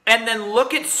and then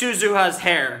look at Suzuha's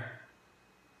hair.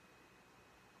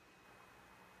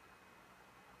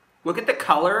 Look at the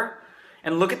color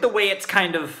and look at the way it's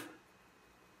kind of...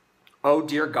 Oh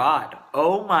dear God.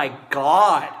 Oh my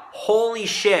God. Holy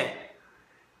shit.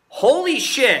 Holy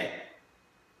shit.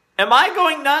 Am I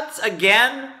going nuts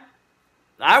again?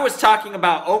 I was talking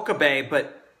about Okabe,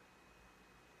 but...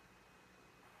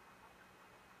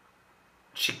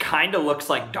 She kind of looks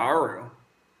like Daru.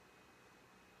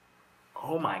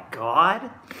 Oh my God.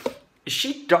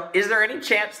 Is there any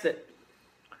chance that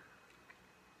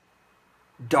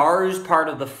Daru's part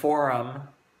of the forum?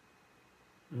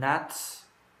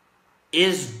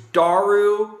 Is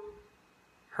Daru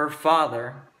her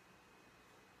father?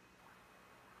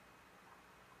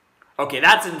 Okay,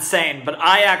 that's insane, but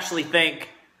I actually think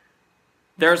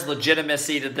there's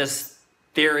legitimacy to this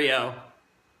theorio.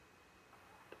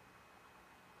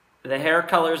 The hair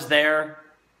color's there,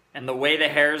 and the way the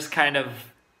hair's kind of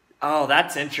Oh,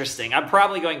 that's interesting. I'm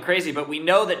probably going crazy, but we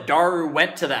know that Daru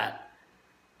went to that.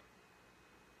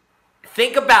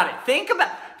 Think about it.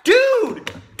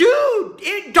 Dude,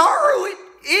 Daru,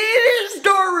 it is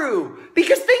Daru.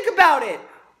 Because think about it.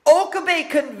 Okabe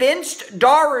convinced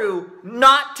Daru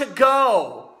not to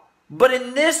go. But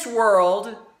in this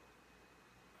world,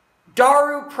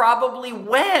 Daru probably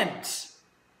went.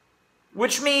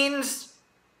 Which means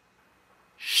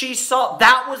she saw,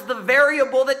 that was the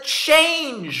variable that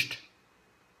changed.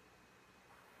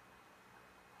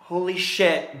 Holy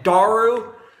shit.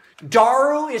 Daru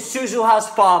is Suzuha's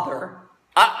father.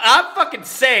 I'm fucking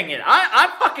saying it.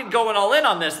 I'm fucking going all in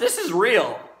on this. This is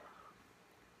real.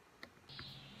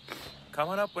 Come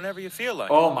on up whenever you feel like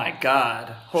it. Oh my god.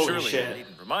 Holy Surely shit. I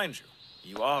needn't remind you.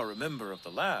 You are a member of the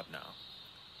lab now.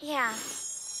 Yeah.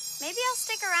 Maybe I'll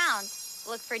stick around.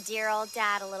 Look for dear old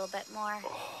Dad a little bit more.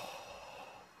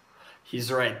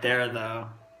 He's right there, though.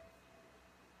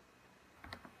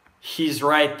 He's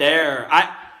right there.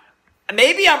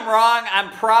 Maybe I'm wrong.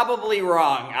 I'm probably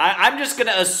wrong. I'm just going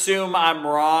to assume I'm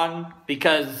wrong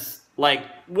because, like,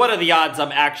 what are the odds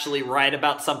I'm actually right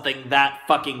about something that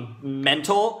fucking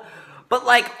mental? But,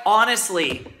 like,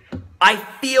 honestly, I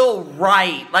feel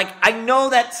right. Like, I know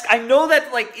that,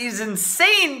 like, is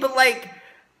insane, but, like,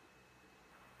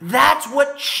 that's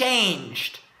what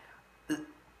changed.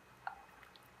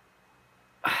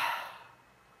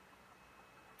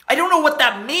 I don't know what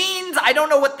that means. I don't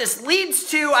know what this leads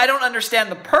to. I don't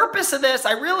understand the purpose of this.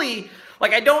 I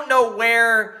don't know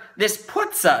where this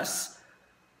puts us.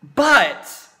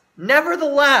 But,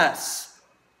 nevertheless,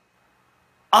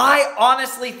 I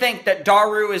honestly think that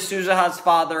Daru is Suzuha's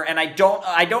father, and I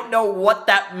don't know what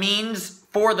that means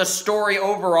for the story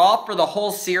overall, for the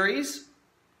whole series.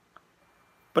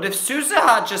 But if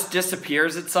Suzuha just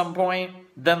disappears at some point,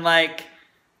 then, like,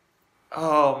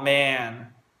 oh man.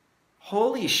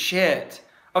 Holy shit.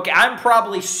 Okay, I'm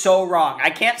probably so wrong. I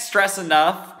can't stress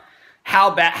enough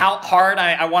how hard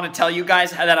I want to tell you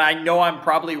guys that I know I'm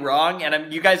probably wrong,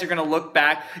 and you guys are going to look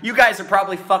back. You guys are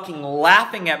probably fucking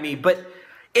laughing at me, but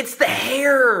it's the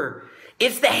hair.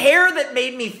 It's the hair that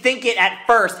made me think it at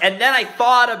first, and then I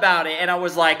thought about it, and I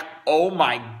was like, oh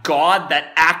my god,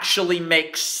 that actually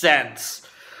makes sense.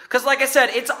 Because like I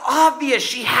said, it's obvious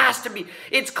she has to be.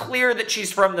 It's clear that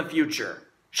she's from the future.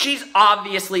 She's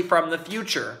obviously from the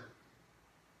future.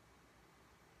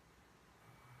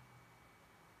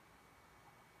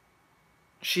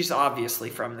 She's obviously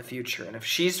from the future. And if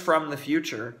she's from the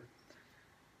future,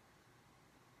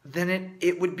 then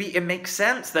it makes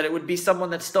sense that it would be someone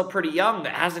that's still pretty young,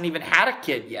 that hasn't even had a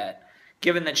kid yet,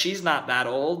 given that she's not that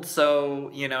old. So,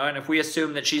 you know, and if we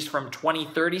assume that she's from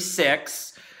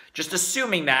 2036, just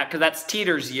assuming that, because that's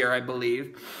Teeter's year, I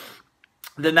believe,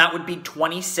 then that would be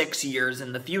 26 years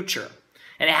in the future.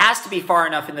 And it has to be far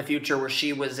enough in the future where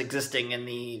she was existing in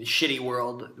the shitty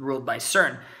world ruled by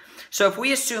CERN. So if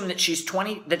we assume that she's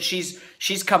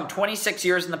come 26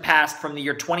 years in the past from the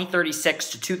year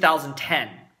 2036 to 2010,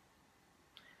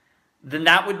 then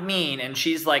that would mean, and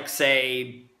she's like,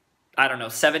 say, I don't know,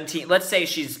 17, let's say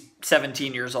she's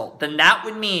 17 years old, then that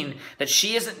would mean that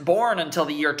she isn't born until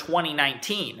the year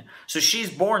 2019. So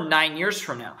she's born 9 years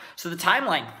from now. So the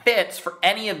timeline fits for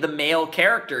any of the male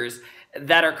characters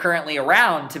that are currently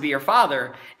around to be her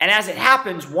father. And as it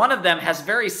happens, one of them has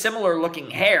very similar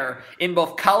looking hair in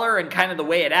both color and kind of the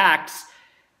way it acts.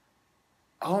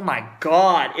 Oh my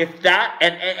god, if that,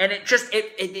 and it just,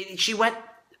 she went,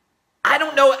 I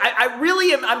don't know, I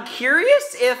really am, I'm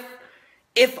curious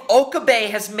if Okabe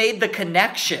has made the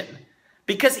connection.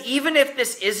 Because even if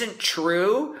this isn't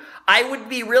true, I would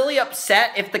be really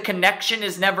upset if the connection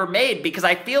is never made, because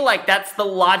I feel like that's the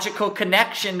logical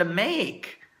connection to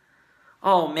make.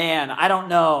 Oh man, I don't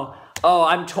know. Oh,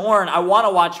 I'm torn. I want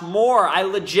to watch more. I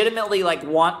legitimately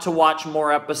want to watch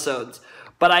more episodes.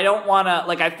 But I don't want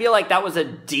to, I feel like that was a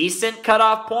decent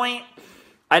cutoff point.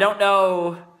 I don't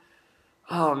know.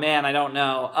 Oh man, I don't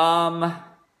know.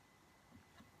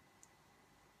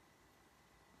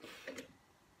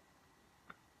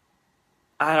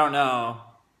 I don't know.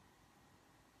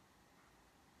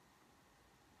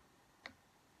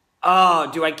 Oh,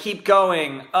 do I keep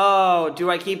going? Oh, do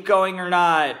I keep going or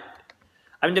not?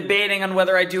 I'm debating on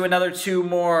whether I do another 2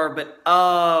 more, but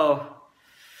oh,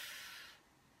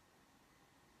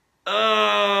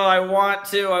 I want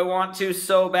to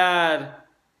so bad.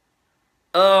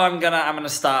 Oh, I'm gonna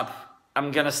stop.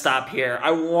 I'm gonna stop here.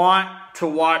 I want to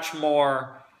watch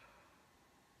more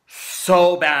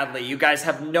so badly. You guys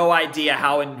have no idea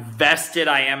how invested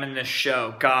I am in this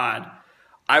show. God.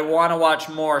 I want to watch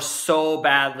more so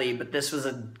badly, but this was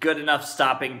a good enough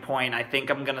stopping point. I think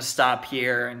I'm going to stop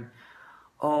here. And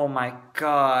Oh my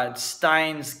god,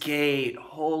 Steins Gate.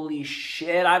 Holy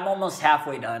shit, I'm almost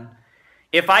halfway done.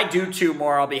 If I do 2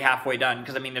 more, I'll be halfway done.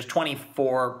 Because, I mean, there's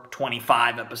 24,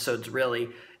 25 episodes, really.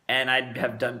 And I'd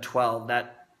have done 12.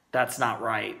 That's not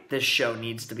right. This show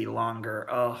needs to be longer.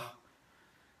 Ugh.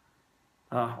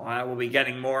 Oh, well, I will be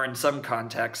getting more in some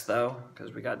context, though.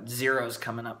 Because we got Zeros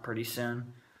coming up pretty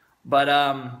soon. But,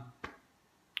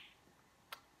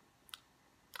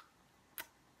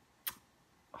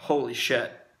 holy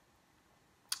shit.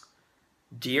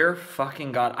 Dear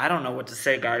fucking God. I don't know what to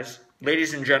say, guys.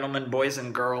 Ladies and gentlemen, boys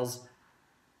and girls.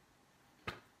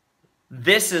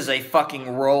 This is a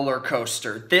fucking roller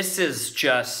coaster. This is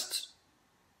just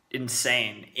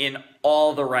insane in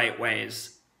all the right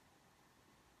ways.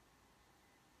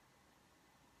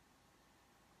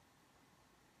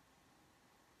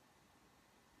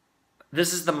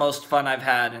 This is the most fun I've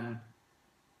had in...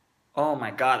 Oh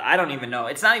my god, I don't even know.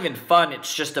 It's not even fun,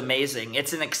 it's just amazing.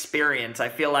 It's an experience. I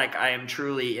feel like I am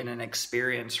truly in an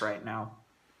experience right now.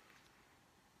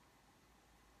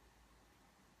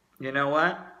 You know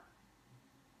what?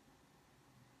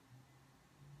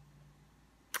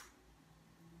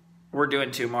 We're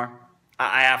doing 2 more.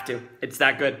 I have to. It's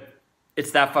that good.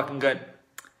 It's that fucking good.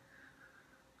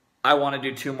 I want to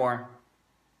do 2 more.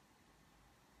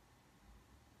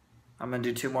 I'm going to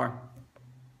do 2 more.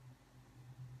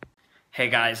 Hey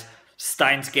guys,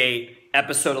 Steins Gate,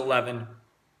 episode 11.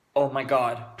 Oh my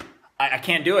god. I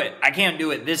can't do it. I can't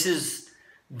do it. This is,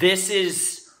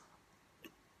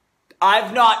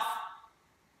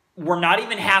 we're not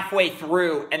even halfway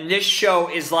through, and this show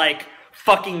is like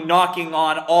fucking knocking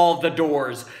on all the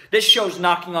doors. This show's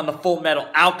knocking on the Full Metal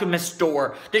Alchemist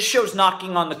door. This show's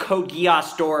knocking on the Code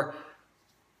Geass door.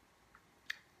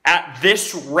 At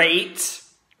this rate,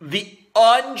 the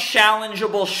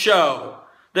unchallengeable show,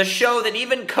 the show that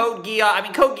even Code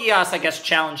Geass, I guess,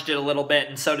 challenged it a little bit,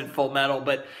 and so did Full Metal,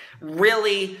 but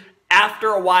really, after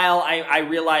a while, I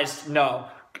realized, no.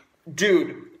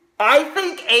 Dude, I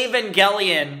think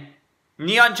Evangelion,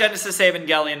 Neon Genesis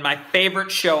Evangelion, my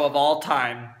favorite show of all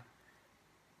time,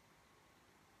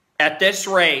 at this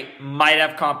rate, might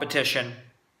have competition.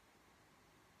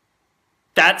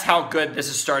 That's how good this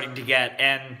is starting to get,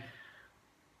 and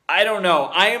I don't know.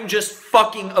 I am just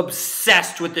fucking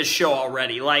obsessed with this show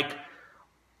already. Like,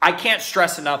 I can't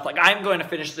stress enough. Like, I'm going to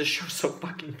finish this show so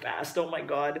fucking fast. Oh my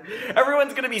god.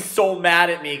 Everyone's going to be so mad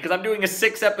at me because I'm doing a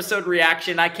 6-episode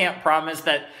reaction. I can't promise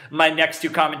that my next 2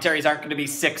 commentaries aren't going to be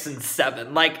 6 and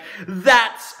 7. Like,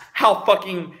 that's how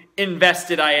fucking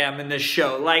invested I am in this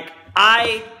show. Like,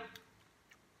 I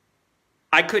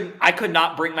could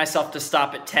not bring myself to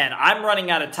stop at 10. I'm running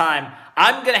out of time.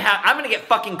 I'm gonna get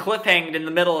fucking cliffhanged in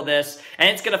the middle of this, and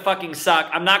it's gonna fucking suck.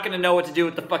 I'm not gonna know what to do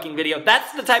with the fucking video.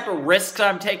 That's the type of risks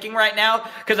I'm taking right now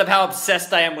because of how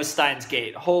obsessed I am with Steins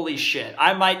Gate. Holy shit.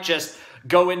 I might just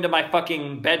go into my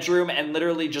fucking bedroom and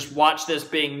literally just watch this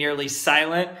being nearly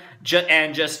silent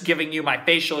and just giving you my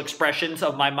facial expressions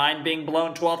of my mind being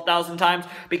blown 12,000 times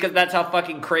because that's how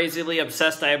fucking crazily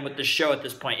obsessed I am with this show at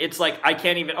this point. It's like, I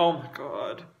can't even, oh my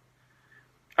god.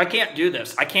 I can't do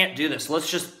this. I can't do this.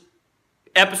 Let's just,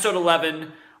 episode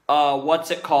 11,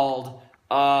 what's it called?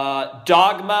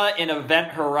 Dogma in Event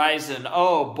Horizon.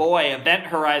 Oh boy, Event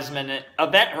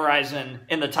Horizon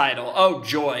in the title. Oh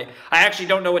joy. I actually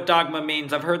don't know what Dogma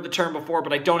means. I've heard the term before,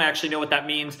 but I don't actually know what that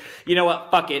means. You know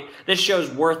what? Fuck it. This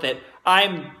show's worth it.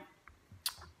 I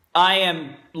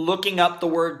am looking up the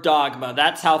word dogma.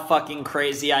 That's how fucking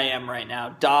crazy I am right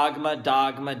now. Dogma,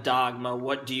 dogma, dogma.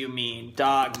 What do you mean?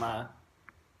 Dogma.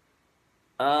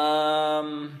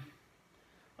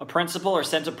 A principle or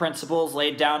set of principles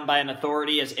laid down by an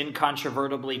authority as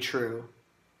incontrovertibly true.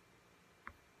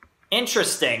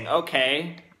 Interesting.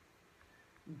 Okay.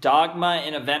 Dogma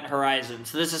in Event Horizon.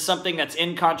 So this is something that's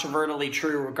incontrovertibly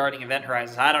true regarding Event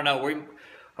Horizon. I don't know.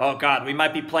 Oh god, we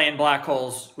might be playing black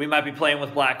holes. We might be playing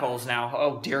with black holes now.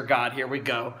 Oh dear god, here we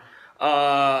go.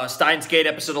 Steins Gate,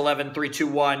 episode 11, 3, 2,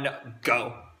 1,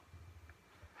 go.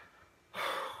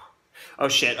 Oh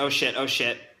shit, oh shit, oh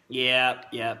shit.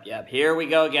 Yep. Here we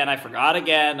go again. I forgot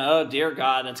again. Oh, dear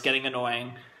God, that's getting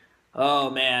annoying. Oh,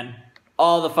 man.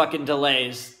 All the fucking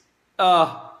delays.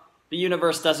 Oh, the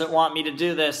universe doesn't want me to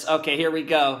do this. Okay, here we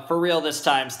go. For real this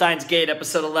time. Steins Gate,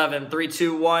 episode 11. 3,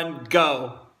 2, 1,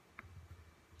 go.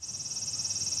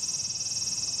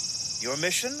 Your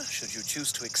mission, should you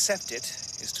choose to accept it,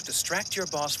 is to distract your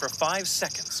boss for 5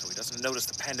 seconds so he doesn't notice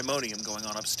the pandemonium going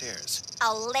on upstairs.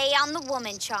 I'll lay on the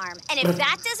woman charm, and if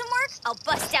that doesn't work, I'll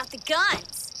bust out the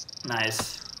guns.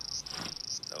 Nice.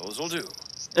 Those will do.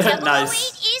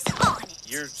 Nice. 008 is on it.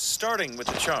 You're starting with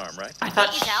the charm, right? I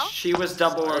thought you tell? she was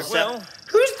 007. Well,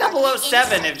 Who's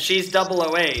 007 if she's 008? What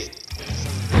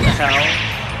the hell?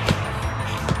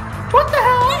 What the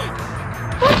hell?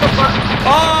 What the fuck?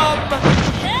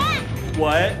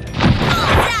 What?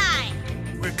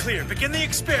 We're clear. Begin the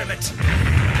experiment.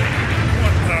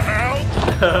 What the hell?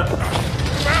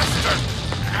 Bastard!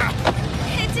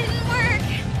 It didn't work.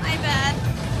 My bad.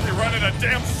 You're running a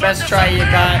damn circus Best try up you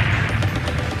there? got.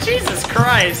 Jesus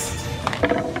Christ. Why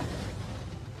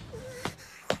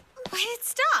did it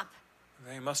stop?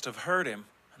 They must have heard him.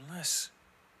 Unless...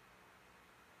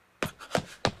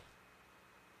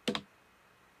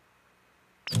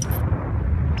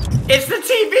 It's the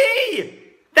TV!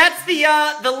 That's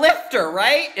the lifter,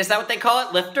 right? Is that what they call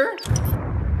it? Lifter?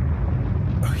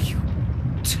 Are you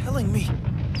telling me?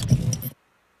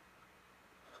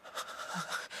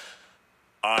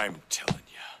 I'm telling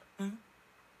you.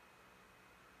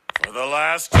 For the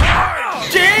last time!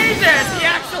 Jesus! He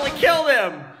actually killed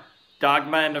him!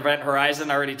 Dogma and Event Horizon,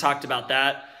 I already talked about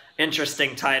that.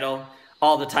 Interesting title.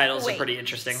 All the titles are pretty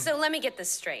interesting. So let me get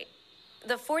this straight.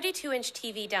 The 42-inch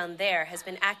TV down there has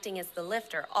been acting as the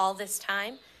lifter all this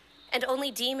time, and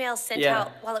only D-mail sent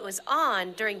out while it was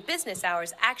on during business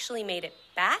hours actually made it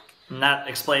back? And that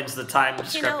explains the time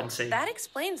discrepancy. You know, that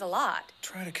explains a lot.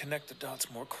 Try to connect the dots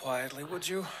more quietly, would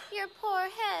you? Your poor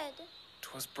head.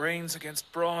 'Twas brains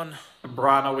against brawn.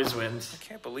 Braun always wins. I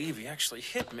can't believe he actually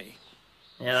hit me.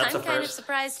 Yeah, that's I'm a kind of first.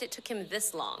 surprised it took him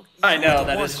this long. I know,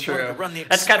 that one is who wanted true. to run the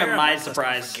That's kind of my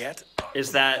experiment, surprise. let's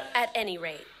Is that... At any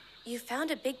rate, you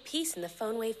found a big piece in the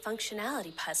phone wave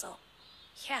functionality puzzle.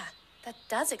 Yeah, that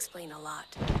does explain a lot.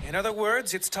 In other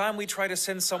words, it's time we try to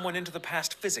send someone into the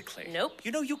past physically. Nope.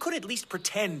 You know, you could at least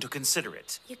pretend to consider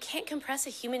it. You can't compress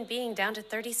a human being down to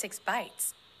 36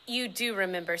 bytes. You do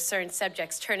remember certain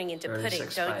subjects turning into pudding,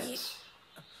 36 don't you? bytes.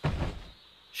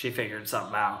 She figured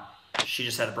something out. She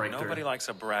just had a breakthrough. Nobody likes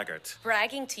a braggart.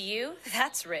 Bragging to you?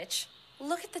 That's rich.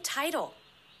 Look at the title.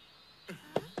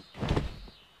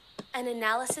 An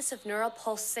analysis of neural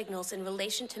pulse signals in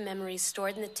relation to memories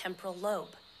stored in the temporal lobe.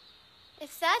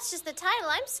 If that's just the title,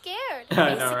 I'm scared.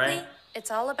 I know, right?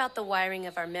 It's all about the wiring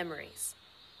of our memories.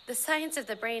 The science of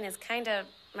the brain is kind of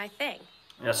my thing.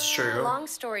 That's true. Long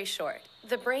story short,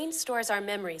 the brain stores our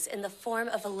memories in the form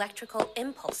of electrical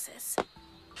impulses.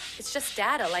 It's just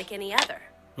data like any other.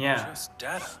 Yeah. Just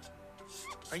data.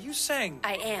 Are you saying...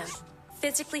 I am.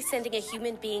 Physically sending a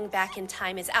human being back in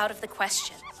time is out of the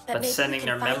question. But maybe sending we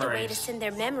can their find a way to memories. send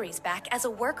their memories back as a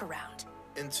workaround.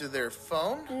 Into their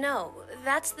phone? No,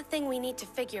 that's the thing we need to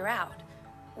figure out.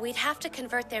 We'd have to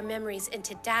convert their memories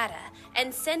into data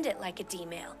and send it like a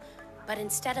D-mail. But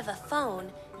instead of a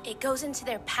phone, it goes into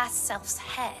their past self's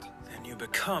head. Then you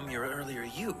become your earlier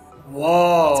you.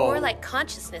 Whoa. It's more like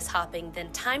consciousness hopping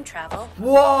than time travel.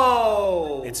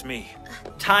 Whoa. It's me.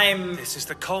 Time. This is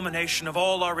the culmination of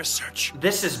all our research.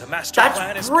 This is... The master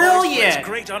plan That's is poised for brilliant. its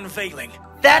great unveiling.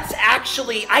 That's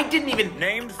actually... I didn't even...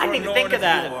 Named for I didn't even think of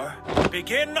that. Yore,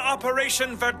 begin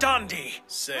Operation Verdandi.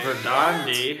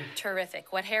 Verdandi.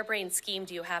 Terrific. What harebrained scheme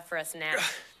do you have for us now?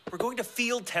 We're going to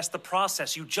field test the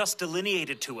process you just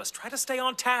delineated to us. Try to stay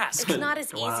on task. It's not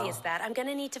as Wow. easy as that. I'm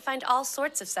gonna need to find all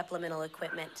sorts of supplemental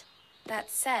equipment.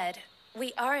 That said,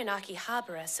 we are in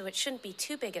Akihabara, so it shouldn't be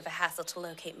too big of a hassle to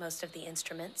locate most of the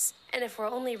instruments. And if we're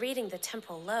only reading the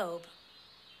temporal lobe...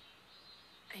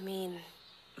 I mean...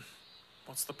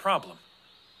 What's the problem?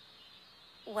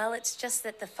 Well, it's just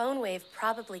that the phone wave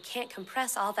probably can't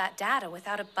compress all that data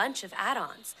without a bunch of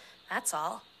add-ons. That's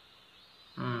all.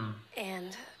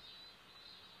 And...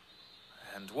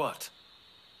 And what?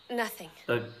 nothing.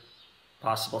 The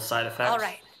possible side effects. All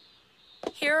right.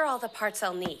 Here are all the parts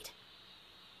I'll need.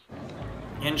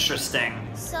 Interesting.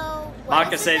 So,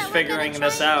 what is it Makase's that we're gonna figuring try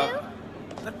this and out.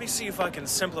 Let me see if I can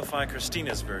simplify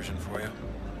Christina's version for you.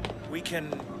 We can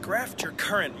graft your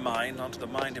current mind onto the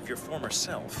mind of your former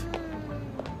self.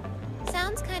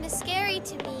 Sounds kind of scary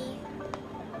to me.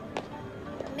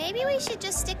 Maybe we should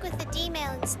just stick with the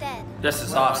D-mail instead. This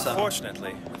is Well, awesome.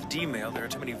 Unfortunately, with D-mail, there are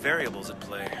too many variables at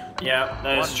play. Yeah,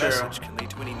 that is One true. message can lead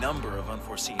to any number of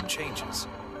unforeseen changes.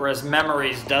 Whereas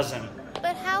memories doesn't.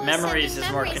 But how Memories is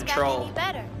is more memories control.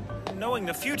 back any better? Knowing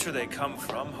the future they come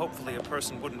from, hopefully a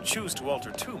person wouldn't choose to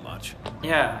alter too much.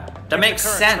 Yeah, that Take makes the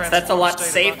current sense. That's a lot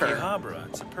transformed state of safer. Akihabara.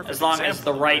 It's a perfect As long as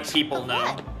example the of right this. people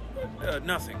know.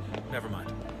 Nothing. Never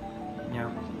mind.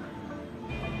 Yeah.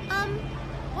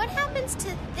 What happens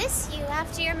to this you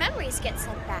after your memories get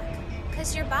sent back?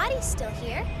 Because your body's still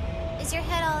here. Is your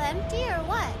head all empty or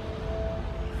what?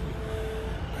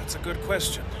 That's a good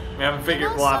question. We haven't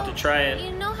figured. We'll have to try it.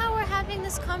 You know how we're having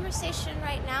this conversation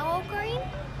right now, Ocarine?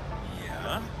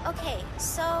 Yeah? Okay,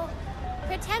 so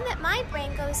Pretend that my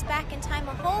brain goes back in time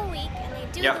a whole week and they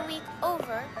do the week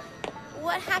over.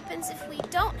 What happens if we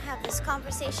don't have this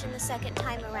conversation the second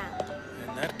time around?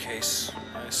 In that case,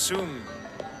 I assume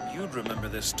you'd remember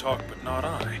this talk, but not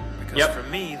I. Because for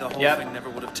me, the whole thing never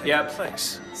would have taken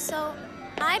place. So,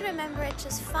 I'd remember it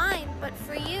just fine, but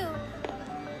for you,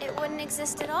 it wouldn't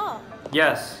exist at all.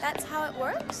 Yes. That's how it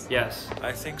works? Yes.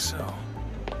 I think so.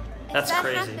 That's if that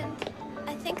crazy. happened,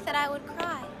 I think that I would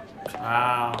cry.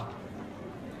 Wow.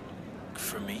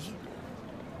 For me?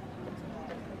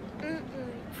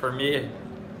 For me.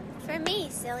 For me,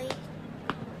 silly.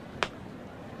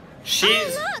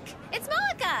 She's... Oh, look! It's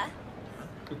Moeka!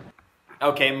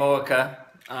 Okay, Moeka.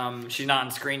 She's not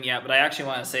on screen yet, but I actually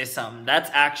want to say something. That's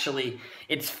actually...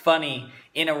 It's funny.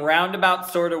 In a roundabout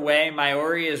sort of way,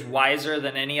 Mayuri is wiser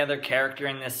than any other character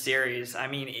in this series. I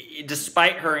mean,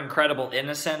 despite her incredible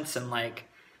innocence and, like,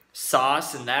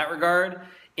 sauce in that regard...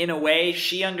 In a way,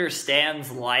 she understands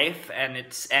life and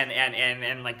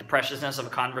like the preciousness of a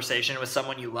conversation with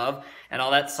someone you love and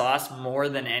all that sauce more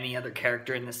than any other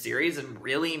character in the series, and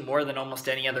really more than almost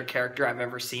any other character I've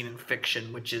ever seen in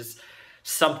fiction, which is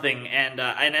something. And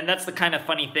that's the kind of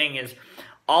funny thing is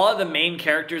all of the main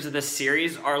characters of this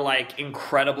series are like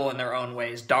incredible in their own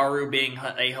ways. Daru being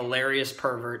a hilarious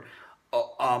pervert.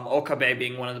 Okabe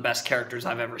being one of the best characters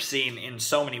I've ever seen in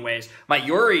so many ways.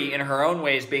 Mayuri, in her own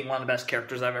ways, being one of the best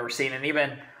characters I've ever seen. And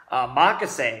even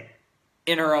Makase,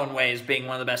 in her own ways, being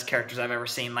one of the best characters I've ever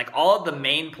seen. Like, all of the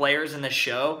main players in the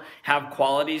show have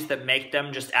qualities that make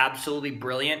them just absolutely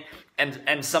brilliant.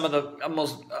 And some of the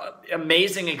most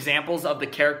amazing examples of the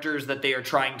characters that they are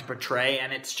trying to portray.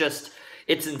 And it's just...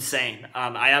 It's insane.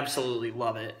 I absolutely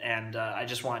love it. And I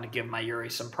just wanted to give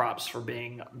Mayuri some props for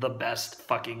being the best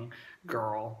fucking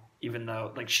girl, even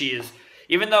though like she is,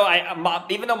 even though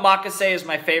Makase is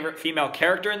my favorite female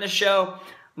character in the show,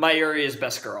 Mayuri is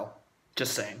best girl.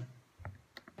 Just saying.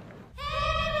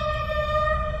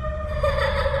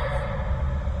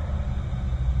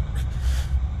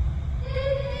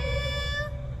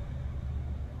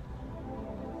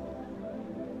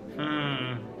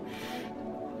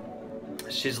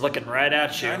 She's looking right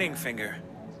at you. Shining finger.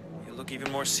 You look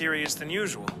even more serious than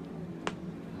usual.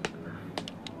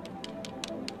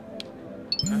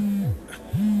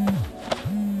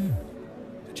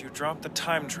 Did you drop the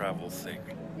time travel thing?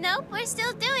 Nope, we're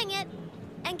still doing it.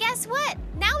 And guess what?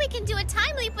 Now we can do a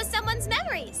time leap with someone's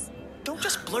memories. Don't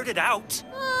just blurt it out.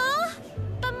 Aw,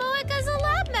 but Moeka's a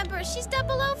lab member. She's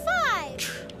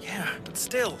 005. Yeah, but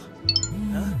still.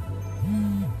 Huh?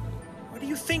 What do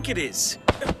you think it is?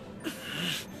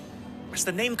 As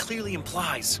the name clearly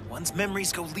implies, one's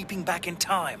memories go leaping back in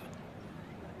time.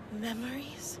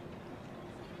 Memories?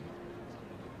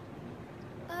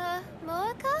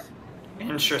 Moeka?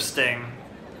 Interesting.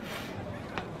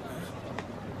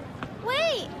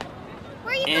 Wait!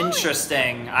 Where are you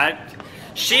Interesting.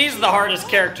 She's the hardest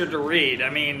character to read. I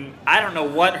mean, I don't know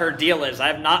what her deal is.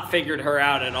 I've not figured her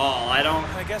out at all.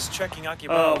 I guess checking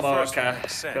Akibao first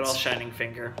makes sense. Good old shining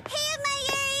finger. Hey,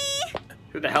 Mayuri!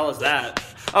 Who the hell is that?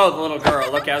 Oh, the little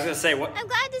girl. Okay, I was gonna say, what? I'm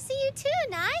glad to see you too,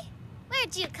 Nai.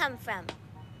 Where'd you come from?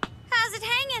 How's it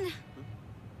hanging?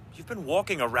 You've been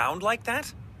walking around like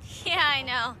that? Yeah, I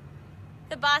know.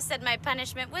 The boss said my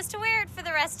punishment was to wear it for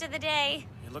the rest of the day.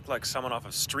 You look like someone off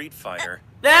of Street Fighter.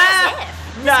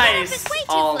 Nice! Way too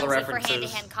All the flimsy references. for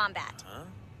hand-to-hand combat. Huh?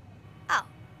 Oh,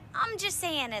 I'm just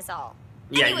saying is all.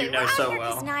 Yeah, anyway, you know we're out so here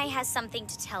well. because Nai has something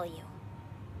to tell you.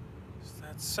 Is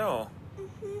that so?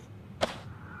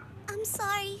 I'm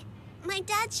sorry. My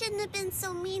dad shouldn't have been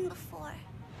so mean before.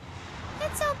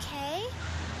 It's okay.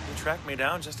 You tracked me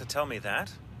down just to tell me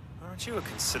that? Aren't you a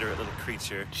considerate little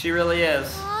creature? She really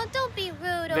is. Aw, don't be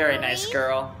rude, Very Ori. nice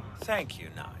girl. Thank you,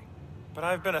 Nai. But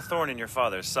I've been a thorn in your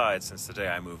father's side since the day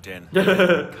I moved in.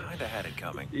 Kinda had it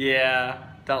coming. Yeah,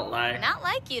 don't lie. Not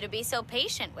like you to be so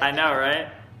patient with I know, right?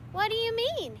 What do you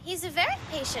mean? He's a very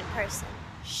patient person.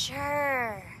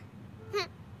 Sure.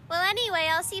 Well, anyway,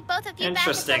 I'll see both of you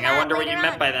Interesting. back at the I lab wonder what you later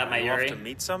meant on. by that, Are you off to Mayuri.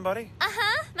 meet somebody?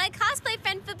 Uh-huh. My cosplay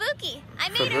friend Fubuki. I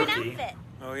made her an Fubuki? outfit.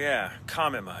 Oh yeah,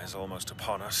 Kamima is almost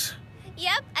upon us.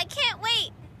 Yep, I can't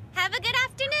wait. Have a good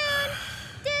afternoon.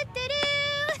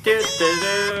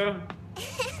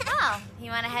 Oh,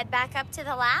 you want to head back up to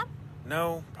the lab?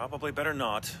 No, probably better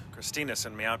not. Christina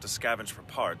sent me out to scavenge for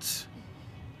parts.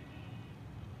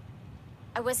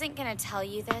 I wasn't gonna tell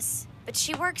you this, but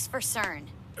she works for CERN.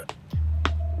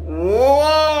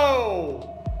 Whoa!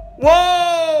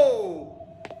 Whoa!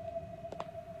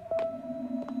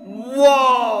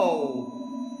 Whoa!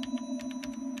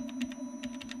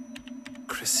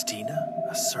 Christina?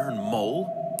 A CERN mole?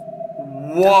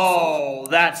 Whoa!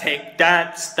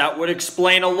 that would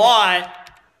explain a lot.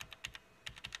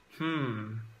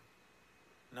 Neidhart's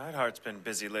been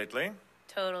busy lately.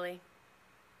 Totally.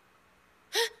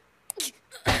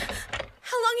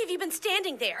 How long have you been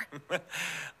standing there?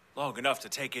 Long enough to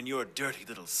take in your dirty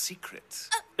little secrets.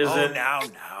 Now.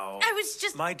 I was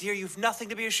just... My dear, you've nothing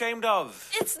to be ashamed of.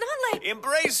 It's not like...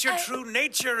 Embrace your true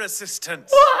nature, assistant.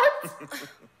 What?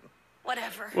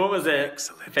 Whatever. What was it?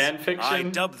 Excellent. Fan fiction? I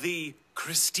dub thee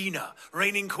Christina,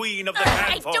 reigning queen of the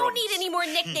fan I don't need any more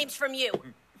nicknames from you.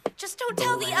 Just don't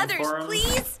tell the others, forums?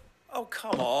 please. Oh,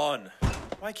 come on.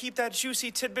 Why keep that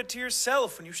juicy tidbit to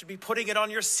yourself when you should be putting it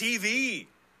on your CV?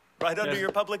 Right under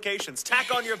your publications.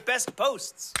 Tack on your best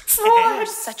posts. You're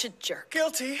such a jerk.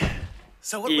 Guilty.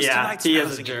 So what was tonight's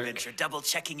rousing adventure?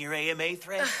 Double-checking your AMA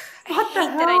thread? I hate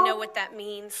that I know what that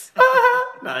means.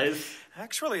 Nice.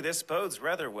 Actually, this bodes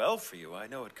rather well for you. I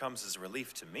know it comes as a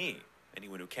relief to me.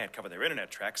 Anyone who can't cover their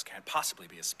internet tracks can't possibly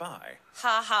be a spy.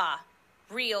 Ha ha.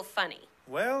 Real funny.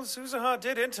 Well, Suzaha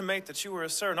did intimate that you were a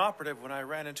CERN operative when I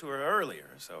ran into her earlier,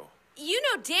 so... You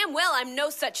know damn well I'm no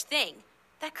such thing.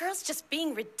 That girl's just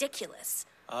being ridiculous.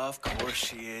 Of course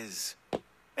she is.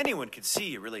 Anyone could see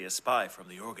you're really a spy from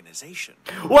the organization.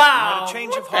 Wow! You had a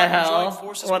change of What the heart and hell? joined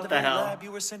forces What with the the very hell? lab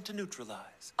you were sent to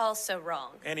neutralize. Also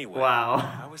wrong. Anyway, Wow.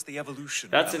 how was the evolution?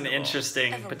 That's an after all?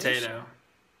 interesting potato.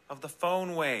 Of the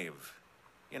phone wave.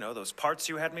 You know, those parts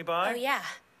you had me buy? Oh yeah.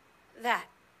 That.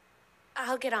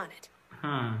 I'll get on it.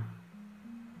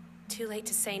 Too late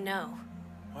to say no.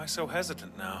 Why so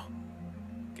hesitant now?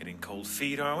 Getting cold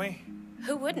feet, are we?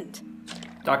 Who wouldn't?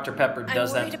 Dr. Pepper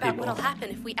does I'm that worried to about people. what'll happen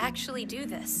if we actually do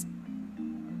this.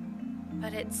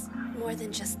 But it's more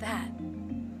than just that.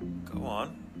 Go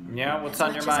on. Yeah, what's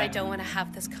on your As much as I mind? don't want to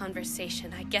have this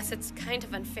conversation, I guess it's kind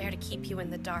of unfair to keep you in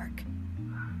the dark.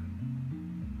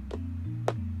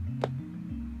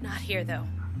 Not here, though.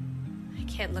 I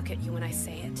can't look at you when I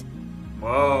say it.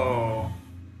 Whoa.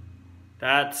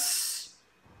 That's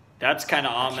kind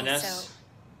of ominous. Okay, so,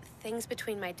 things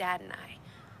between my dad and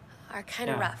I are kind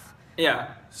of rough. Yeah,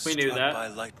 we knew Struck that. by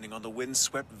lightning on the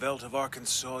windswept veldt of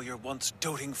Arkansas, your once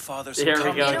doting father Here we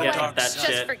succumbed go to the again dark with that side.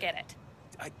 shit. Just forget it.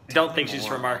 I don't think she's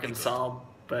from Arkansas,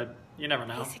 but you never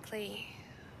know. Basically,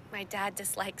 my dad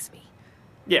dislikes me.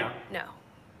 Yeah. No,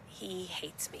 he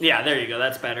hates me. Yeah, there you go.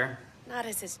 That's better. Not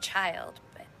as his child,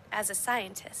 but as a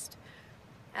scientist.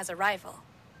 As a rival.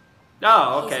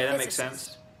 Oh, He's okay, a that makes physicist.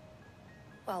 sense.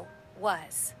 Well,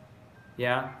 was.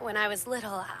 Yeah. When I was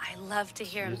little, I loved to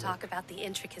hear him talk about the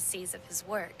intricacies of his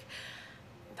work.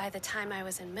 By the time I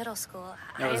was in middle school,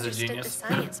 I was a understood the genius.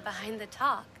 science behind the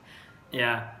talk.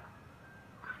 Yeah.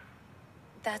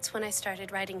 That's when I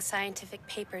started writing scientific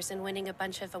papers and winning a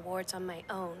bunch of awards on my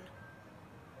own.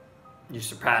 You But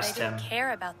surpassed I him. didn't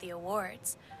care about the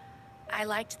awards. I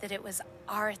liked that it was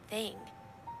our thing.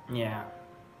 Yeah.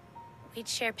 We'd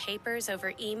share papers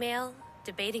over email,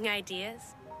 debating ideas.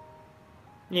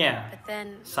 Yeah. But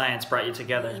then Science brought you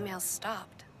together. the emails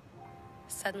stopped.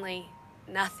 Suddenly,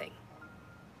 nothing.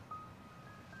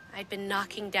 I'd been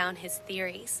knocking down his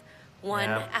theories, one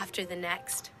Yeah. after the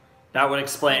next. That would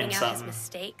explain Pointing out his something.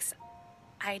 mistakes.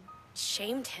 I'd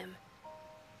shamed him.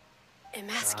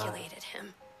 Emasculated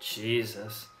him.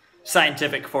 Jesus.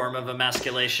 Scientific form of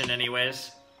emasculation,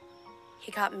 anyways.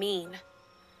 He got mean.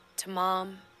 To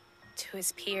Mom, to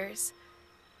his peers.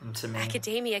 And to me.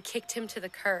 Academia kicked him to the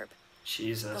curb.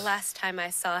 Jesus. The last time I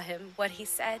saw him, what he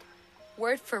said,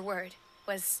 word for word,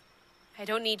 was, "I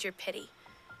don't need your pity.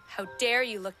 How dare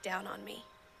you look down on me?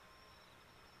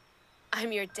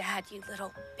 I'm your dad, you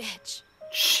little bitch."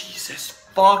 Jesus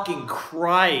fucking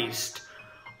Christ.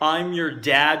 I'm your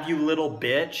dad, you little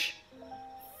bitch.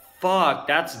 Fuck,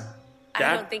 that's...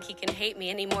 I don't think he can hate me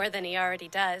any more than he already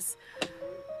does.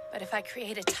 But if I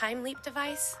create a time leap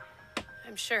device,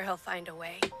 I'm sure he'll find a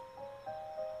way.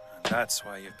 That's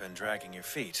why you've been dragging your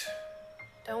feet.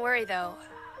 Don't worry, though.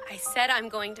 I said I'm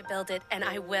going to build it, and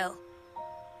I will.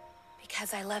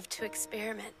 Because I love to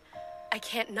experiment. I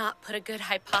can't not put a good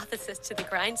hypothesis to the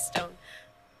grindstone.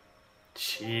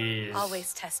 Jeez.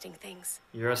 Always testing things.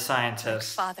 You're a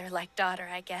scientist. Like father, like daughter,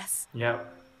 I guess.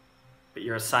 Yep. But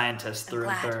you're a scientist through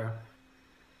and glad. through.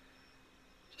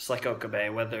 Just like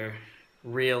Okabe, whether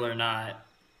real or not.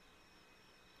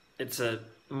 It's a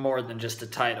more than just a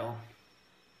title.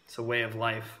 It's a way of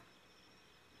life.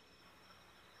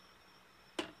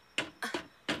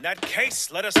 In that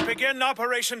case, let us begin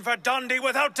Operation Verdandi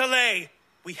without delay.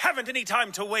 We haven't any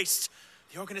time to waste.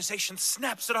 The organization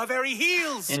snaps at our very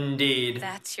heels. Indeed.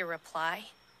 That's your reply?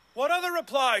 What other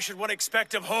reply should one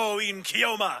expect of Ho-In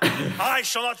Kiyoma? I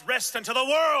shall not rest until the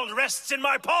world rests in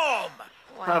my palm.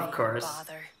 Why Of course.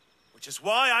 bother? Which is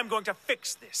why I'm going to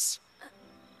fix this.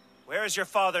 Where is your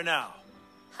father now?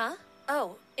 Huh?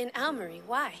 Oh, in Almery.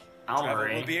 Why?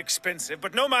 Travel will be expensive,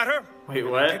 but no matter. Wait,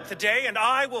 what? Pick the day and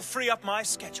I will free up my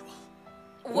schedule.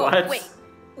 Whoa, What? wait.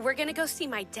 We're gonna go see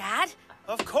my dad?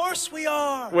 Of course we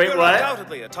are. Wait, You're what?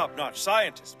 undoubtedly a top-notch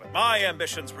scientist, but my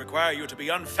ambitions require you to be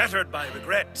unfettered by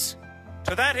regrets.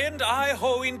 To that end, I,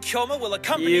 Hoin Kyoma, will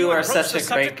accompany You you are and approach such the a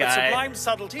subject great with guy. sublime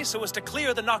subtlety so as to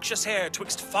clear the noxious air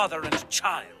twixt father and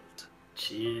child.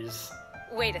 Jeez.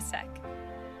 Wait a sec.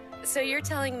 So you're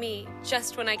telling me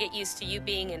just when I get used to you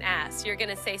being an ass, you're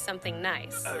gonna say something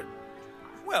nice?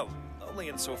 Well, only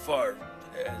insofar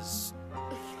as...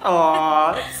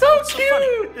 Aw, it's so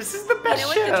cute! This is the You best know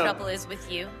what show. the trouble is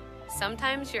with you?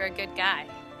 Sometimes you're a good guy.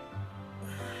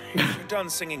 If you're done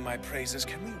singing my praises,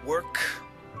 can we work?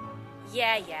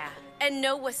 Yeah. And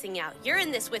no wussing out. You're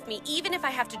in this with me even if I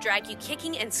have to drag you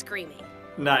kicking and screaming.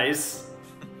 Nice.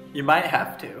 You might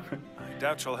have to. I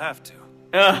doubt you'll have to.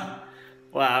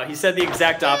 Wow, he said the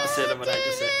exact opposite of what I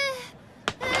just said.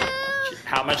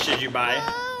 How much did you buy?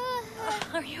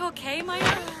 Are you okay,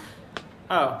 Maya?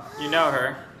 Oh, you know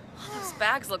her. Those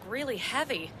bags look really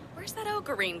heavy. Where's that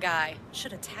Ocarine guy?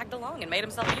 Should have tagged along and made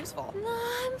himself useful. No,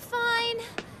 I'm fine.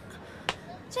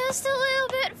 Just a little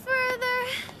bit further.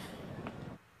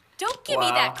 Don't give me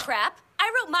that crap.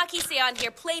 I wrote Makise on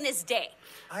here plain as day.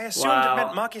 I assumed it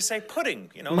meant Makise pudding.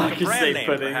 You know, like a Makise brand name,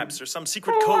 pudding. perhaps, or some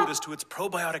secret code as to its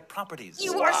probiotic properties.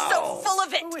 You are so full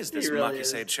of it. Who is this He really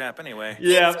Makise chap, anyway?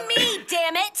 Yeah. It's me,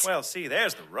 damn it. Well, see,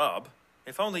 there's the rub.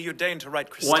 If only you deigned to write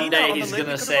Christina One day on the he's lid,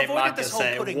 gonna we could say have avoided this whole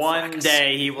Makise. pudding One fracas.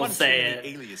 day he will One too say many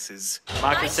it. aliases.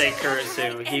 Makise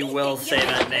Kurisu. He will say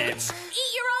that name. Eat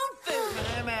your own food.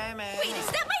 Wait, is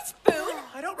that my spoon?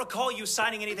 I don't recall you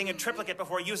signing anything in triplicate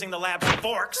before using the lab's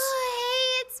forks.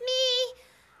 Oh, hey, it's me.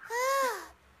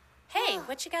 Hey,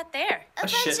 what you got there? A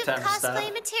bunch shit of ton of cosplay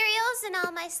stuff. materials and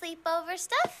all my sleepover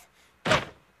stuff.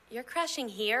 You're crashing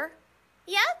here?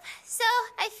 Yep, so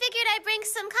I figured I'd bring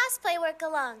some cosplay work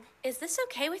along. Is this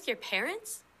okay with your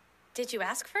parents? Did you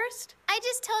ask first? I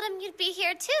just told them you'd be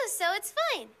here too, so it's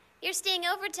fine. You're staying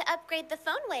over to upgrade the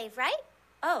phone wave, right?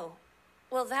 Oh,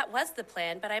 well, that was the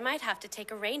plan, but I might have to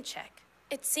take a rain check.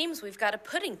 It seems we've got a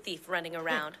pudding thief running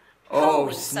around. Oh,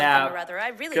 Holy snap. something or other. I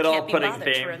really Good can't old be pudding bothered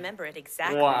to theme. remember it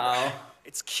exactly. Wow.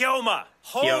 It's Kyoma.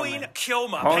 Hoin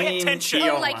Kyoma. Pay Hoin attention.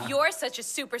 Kyoma. Oh, like you're such a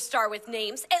superstar with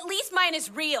names. At least mine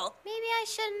is real. Maybe I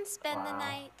shouldn't spend the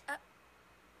night.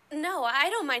 No, I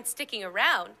don't mind sticking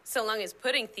around, so long as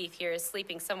Pudding Thief here is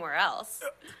sleeping somewhere else.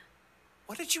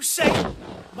 What did you say?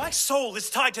 My soul is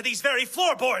tied to these very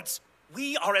floorboards.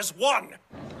 We are as one.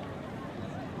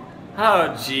 Oh,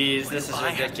 jeez, this is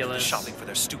I had to do the ridiculous. shopping for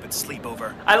their stupid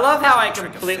sleepover. I love how I The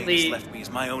trick of fate completely has left me as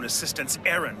my own assistant's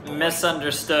errand boy.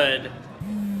 misunderstood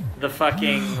the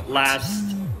fucking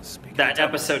last, that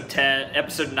episode 10,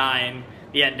 episode 9,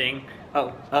 the ending.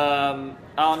 Oh, oh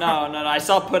no, I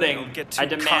saw pudding. Don't get too I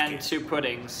demand cocky. 2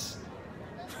 puddings.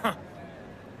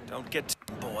 Don't get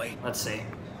boy. Let's see.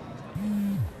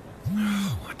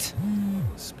 What?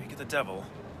 Speak of the devil.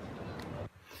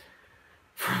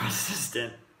 From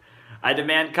assistant. I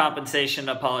demand compensation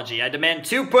and apology. I demand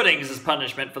 2 puddings as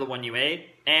punishment for the one you ate.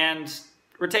 And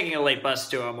we're taking a late bus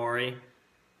to Omori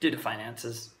due to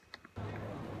finances.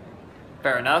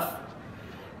 Fair enough.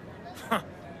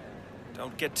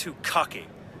 Don't get too cocky.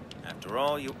 After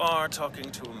all, you are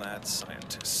talking to a mad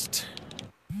scientist.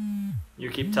 You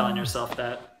keep telling yourself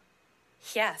that.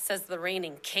 Yeah, says the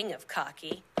reigning king of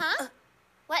cocky. Huh?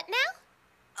 What now?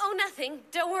 Oh, nothing.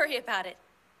 Don't worry about it.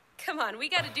 Come on, we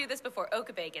gotta do this before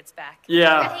Okabe gets back.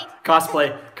 Yeah.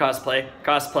 Cosplay.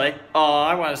 Oh,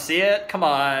 I want to see it. Come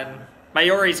on.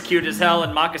 Mayori's cute as hell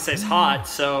and Makase's hot,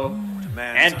 so...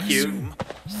 Demands, and I cute. assume.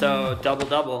 So,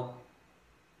 double.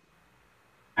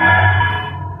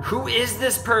 Who is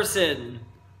this person?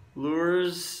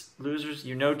 Losers,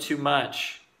 you know too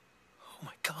much. Oh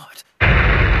my god.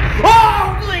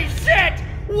 Holy shit!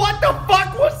 What the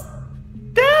fuck was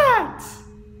that?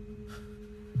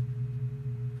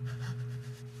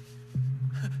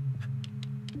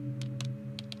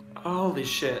 Holy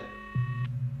shit.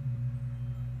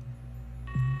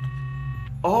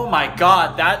 Oh my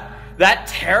god, that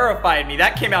terrified me.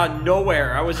 That came out of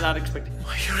nowhere. I was not expecting.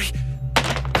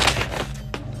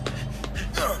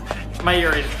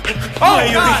 Mayuri. Oh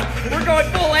god, we're going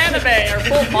full anime or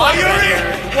full manga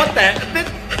here. What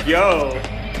the? Yo.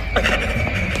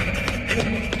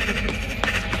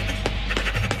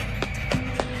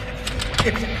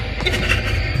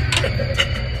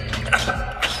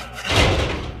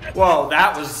 Whoa,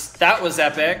 that was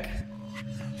epic.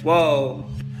 Whoa,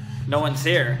 no one's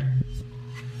here.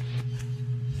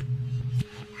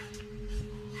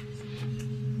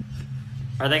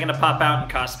 Are they gonna pop out in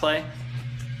cosplay?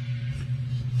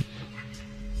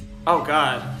 Oh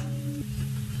god.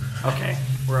 Okay,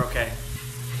 we're okay.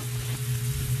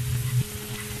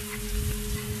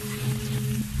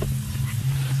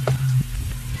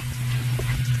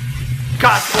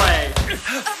 Cosplay!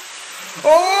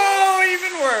 Oh,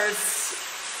 even worse.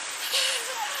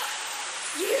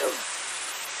 You!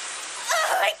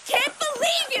 Oh, I can't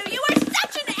believe you! You are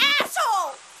such an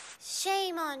asshole!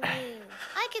 Shame on you.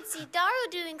 I could see Daru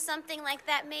doing something like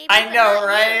that maybe. I but know, not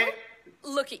right?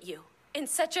 you. Look at you. In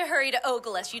such a hurry to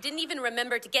ogle us, you didn't even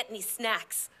remember to get any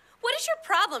snacks. What is your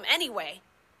problem, anyway?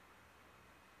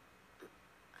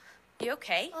 You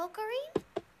okay? Ocarine?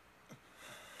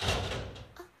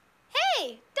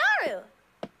 Hey, Daru!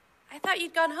 I thought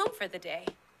you'd gone home for the day.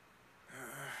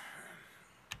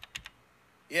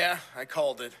 Yeah, I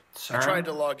called it. Sir? I tried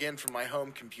to log in from my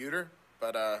home computer,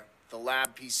 but the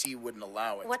lab PC wouldn't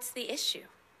allow it. What's the issue?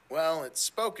 Well, it's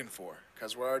spoken for,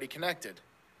 because we're already connected.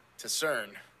 To CERN.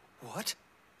 What?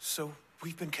 So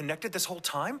we've been connected this whole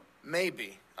time?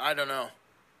 Maybe. I don't know.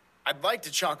 I'd like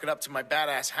to chalk it up to my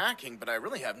badass hacking, but I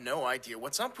really have no idea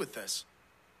what's up with this.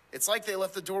 It's like they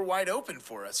left the door wide open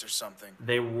for us or something.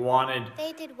 They wanted...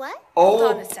 They did what? Oh,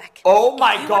 hold on a sec. Oh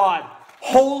my god.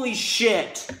 Holy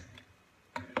shit.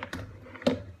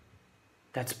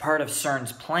 That's part of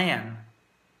CERN's plan.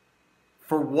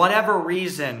 For whatever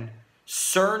reason,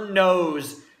 CERN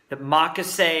knows that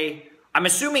Makase... I'm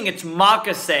assuming it's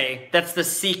Makase that's the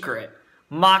secret.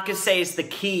 Makase is the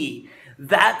key.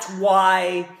 That's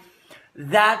why...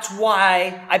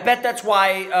 I bet that's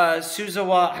why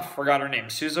Suzawa, I forgot her name.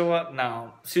 Suzawa?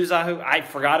 No. Suzahu? I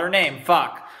forgot her name.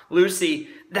 Fuck. Lucy.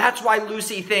 That's why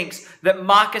Lucy thinks that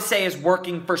Makase is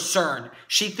working for CERN.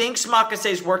 She thinks Makase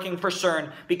is working for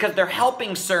CERN because they're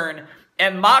helping CERN,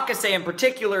 and Makase in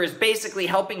particular is basically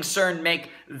helping CERN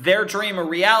make their dream a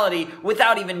reality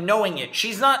without even knowing it.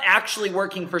 She's not actually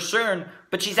working for CERN,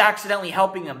 but she's accidentally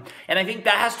helping them. And I think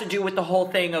that has to do with the whole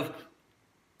thing of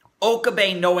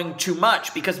Okabe knowing too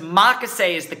much, because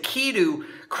Makase is the key to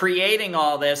creating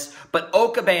all this, but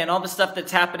Okabe and all the stuff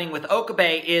that's happening with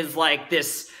Okabe is like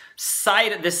this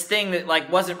thing that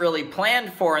like wasn't really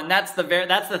planned for, and that's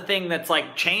the thing that's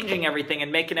like changing everything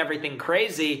and making everything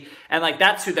crazy, and like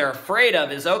that's who they're afraid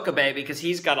of is Okabe, because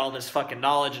he's got all this fucking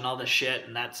knowledge and all this shit,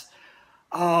 and that's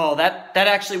that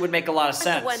actually would make a lot of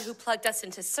sense. The one who plugged us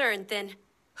into CERN, then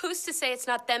who's to say it's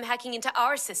not them hacking into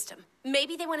our system?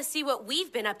 Maybe they want to see what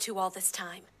we've been up to all this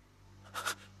time.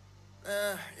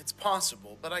 It's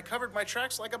possible, but I covered my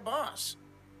tracks like a boss.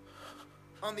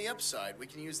 On the upside, we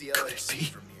can use the LHC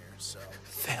from here, so...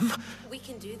 Them? We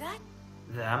can do that?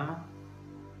 Them?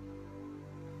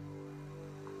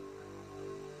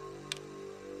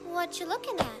 What you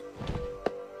looking at?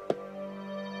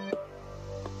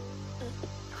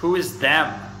 Who is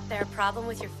them? There a problem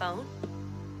with your phone?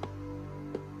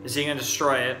 Is he gonna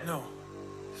destroy it? No.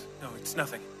 No, it's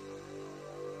nothing.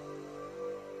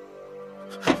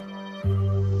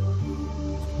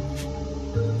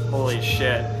 Holy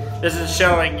shit. This is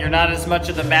showing you're not as much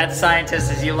of the mad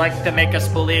scientist as you like to make us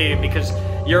believe, because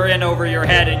you're in over your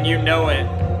head and you know it.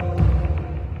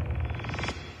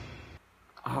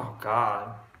 Oh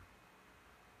god.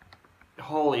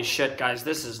 Holy shit, guys,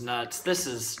 this is nuts.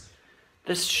 This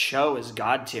show is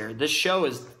god tier. This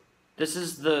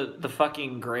is the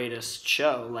fucking greatest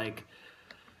show. Like,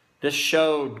 this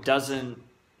show doesn't,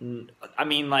 I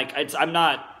mean, like, I'm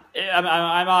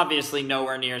obviously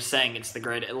nowhere near saying it's the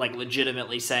great, like,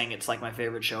 legitimately saying it's, like, my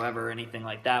favorite show ever or anything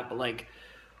like that, but, like,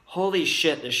 holy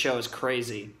shit, this show is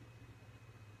crazy.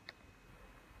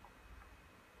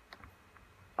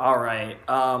 Alright,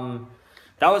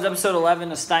 that was episode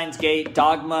 11 of Steins Gate,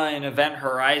 Dogma and Event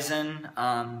Horizon.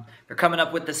 They're coming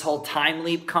up with this whole time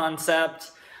leap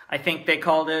concept, I think they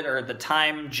called it, or the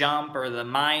time jump, or the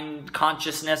mind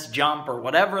consciousness jump, or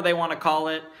whatever they want to call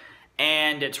it.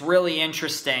 And it's really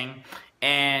interesting,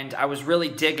 and I was really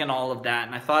digging all of that,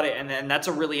 and I thought and that's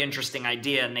a really interesting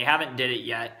idea, and they haven't did it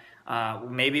yet.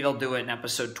 Maybe they'll do it in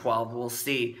episode 12, we'll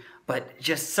see. But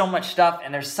just so much stuff,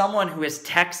 and there's someone who is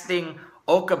texting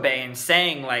Okabe and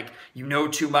saying, like, you know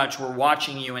too much, we're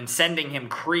watching you, and sending him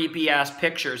creepy ass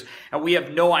pictures, and we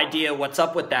have no idea what's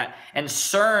up with that. And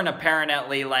CERN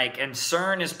apparently, like, and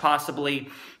CERN is possibly,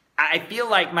 I feel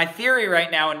like my theory right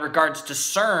now in regards to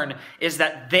CERN is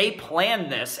that they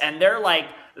planned this, and they're like,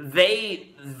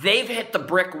 they've hit the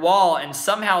brick wall, and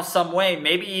somehow, some way,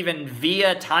 maybe even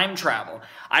via time travel.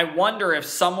 I wonder if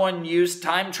someone used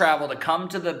time travel to come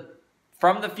to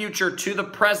from the future to the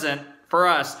present for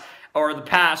us, or the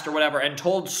past, or whatever, and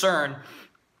told CERN,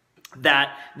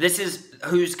 that this is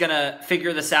who's gonna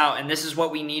figure this out, and this is what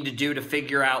we need to do to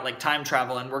figure out like time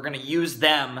travel, and we're gonna use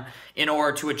them in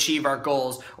order to achieve our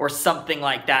goals, or something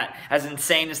like that. As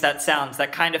insane as that sounds,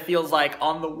 that kind of feels like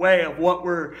on the way of what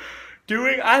we're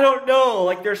doing. I don't know,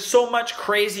 like there's so much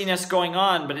craziness going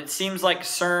on, but it seems like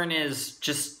CERN is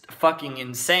just fucking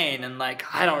insane, and like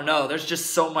I don't know, there's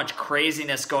just so much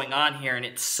craziness going on here, and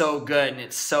it's so good and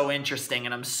it's so interesting,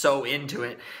 and I'm so into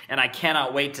it, and I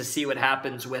cannot wait to see what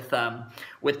happens with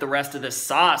the rest of this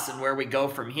sauce and where we go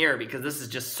from here, because this is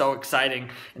just so exciting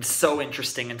and so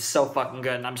interesting and so fucking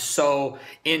good, and I'm so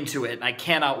into it, and I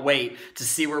cannot wait to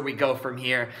see where we go from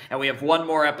here. And we have one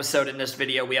more episode in this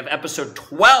video. We have episode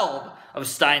 12 of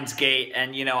Steins Gate,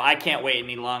 and you know, I can't wait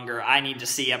any longer. I need to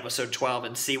see episode 12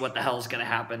 and see what the hell is going to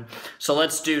happen. So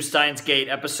let's do Steins Gate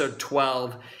episode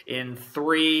 12 in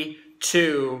 3,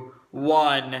 2,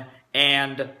 1,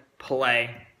 and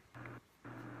play.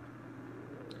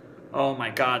 Oh my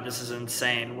god, this is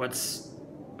insane. What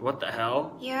the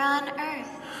hell? You're on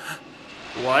Earth.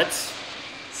 What?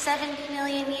 70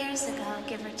 million years ago,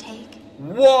 give or take.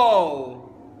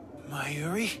 Whoa!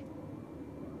 Mayuri?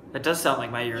 That does sound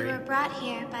like You Mayuri. were brought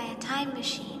here by a time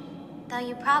machine, though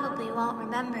you probably won't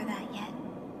remember that yet.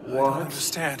 What? I don't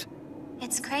understand.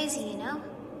 It's crazy, you know?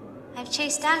 I've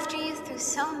chased after you through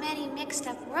so many mixed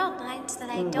up world lines that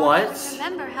I don't What? even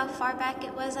remember how far back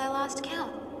it was I lost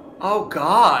count. Oh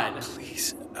god.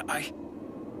 Please,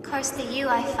 Of course, the you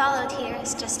I followed here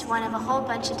is just one of a whole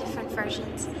bunch of different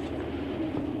versions.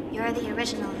 You're the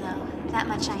original, though. That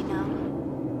much I know.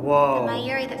 Whoa. The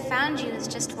Mayuri that found you is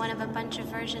just one of a bunch of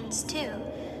versions, too.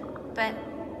 But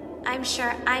I'm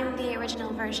sure I'm the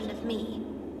original version of me.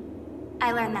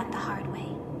 I learned that the hard way.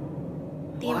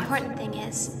 The important thing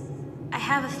is, I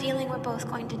have a feeling we're both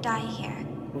going to die here.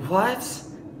 What?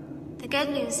 The good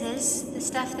news is, the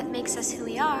stuff that makes us who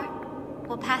we are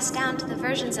will pass down to the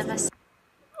versions of us.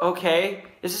 Okay.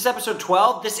 Is this episode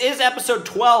 12? This is episode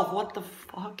 12. What the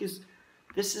fuck is...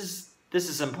 This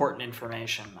is important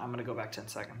information. I'm gonna go back 10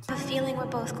 seconds. I have a feeling we're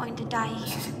both going to die here.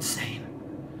 This is insane.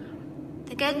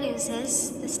 The good news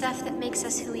is, the stuff that makes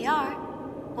us who we are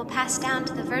will pass down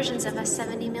to the versions of us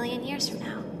 70 million years from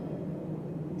now.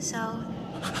 So,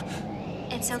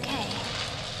 it's okay.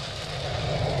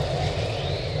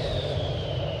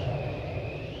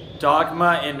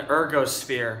 Dogma in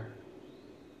Ergosphere.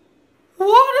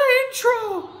 What an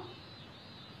intro!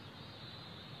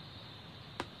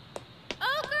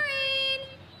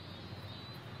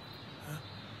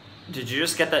 Did you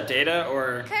just get that data,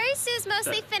 or...? Curry Sue's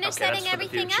mostly finished okay, setting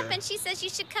everything up, and she says you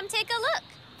should come take a look.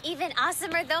 Even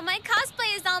awesomer, though, my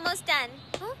cosplay is almost done.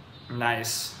 Huh?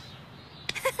 Nice.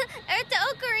 Erta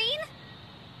Ocarine?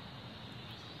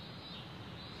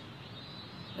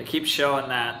 They keep showing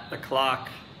that. The clock,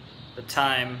 the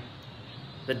time,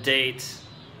 the date,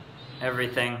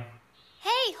 everything.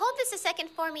 Hey, hold this a second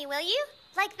for me, will you?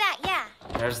 Like that, yeah.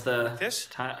 There's the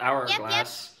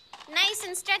hourglass. Yep. Nice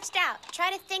and stretched out.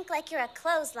 Try to think like you're a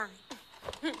clothesline.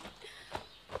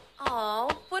 Aw,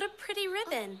 what a pretty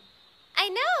ribbon. I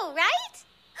know, right?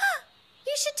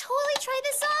 You should totally try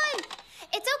this on.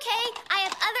 It's okay. I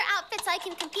have other outfits I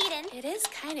can compete in. It is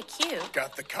kind of cute.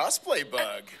 Got the cosplay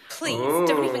bug. Please, Ooh,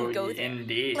 don't even go there.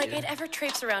 Indeed. Like I'd ever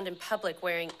traipse around in public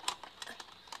wearing...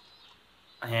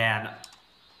 Man,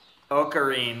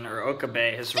 Ocarine, or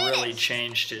Okabe, has really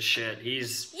changed his shit.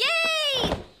 He's...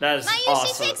 Yay! That is Mayushi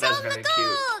awesome. takes That's home very the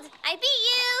gold. cute. I beat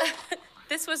you.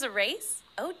 This was a race?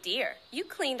 Oh dear, you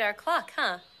cleaned our clock,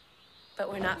 huh?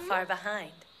 But we're not far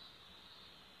behind.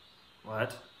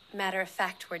 What? Matter of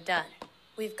fact, we're done.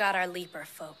 We've got our leaper,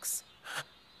 folks.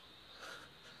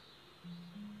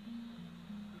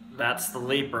 That's the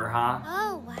leaper, huh?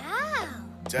 Oh, wow.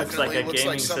 Definitely looks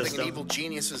like something system. an evil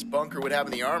genius's bunker would have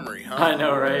in the armory, huh? I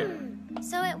know, right?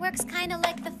 So it works kind of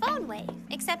like the phone wave,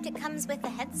 except it comes with a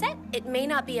headset? It may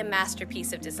not be a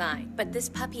masterpiece of design, but this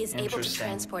puppy is able to Interesting.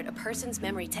 transport a person's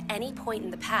memory to any point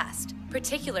in the past,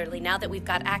 particularly now that we've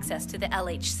got access to the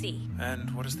LHC.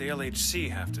 And what does the LHC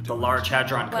have to do? The Large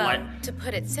Hadron Well, Collider. to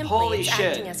put it simply, Holy it's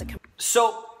shit. acting as a...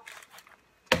 So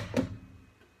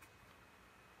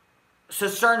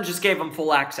CERN just gave them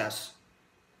full access.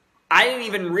 I didn't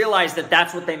even realize that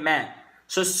that's what they meant.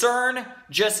 So CERN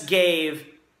just gave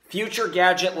Future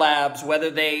Gadget Labs, whether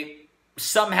they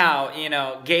somehow,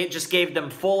 just gave them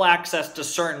full access to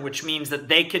CERN, which means that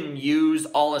they can use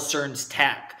all of CERN's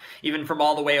tech. Even from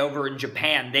all the way over in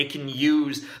Japan, they can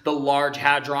use the Large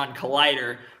Hadron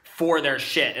Collider for their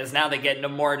shit. As now they get into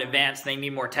more advanced, they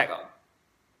need more tech.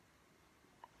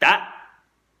 That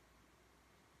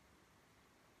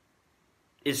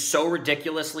is so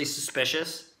ridiculously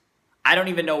suspicious. I don't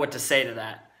even know what to say to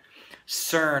that.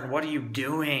 CERN, what are you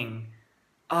doing?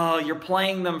 Oh, you're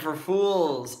playing them for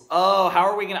fools. Oh, how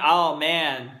are we gonna... Oh,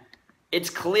 man. It's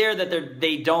clear that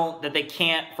they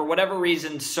can't, for whatever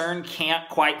reason, CERN can't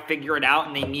quite figure it out,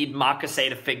 and they need Makase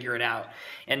to figure it out.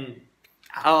 And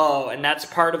that's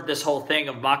part of this whole thing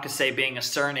of Makase being a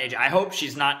CERN agent. I hope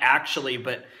she's not actually,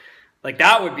 but like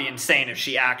that would be insane if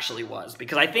she actually was,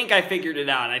 because I think I figured it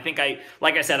out.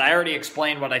 Like I said, I already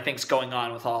explained what I think's going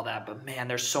on with all that, but man,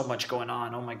 there's so much going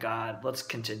on. Oh my God, let's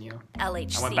continue.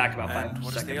 LHC. I went back about 5 And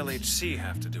what seconds. does the LHC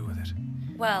have to do with it?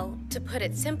 Well, to put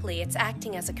it simply, it's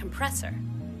acting as a compressor.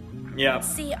 Yeah.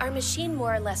 See, our machine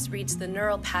more or less reads the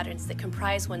neural patterns that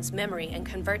comprise one's memory and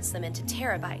converts them into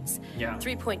terabytes. Yeah.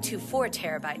 3.24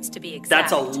 terabytes to be exact.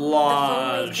 That's a lot The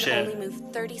phone of wave shit. can only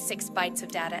move 36 bytes of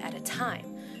data at a time,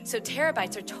 so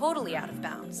terabytes are totally out of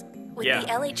bounds. With Yeah. the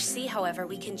LHC, however,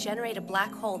 we can generate a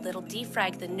black hole that'll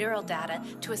defrag the neural data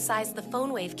to a size the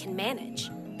phone wave can manage.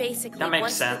 Basically, That makes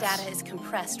once sense. the data is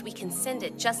compressed, we can send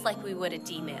it just like we would a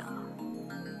D-mail.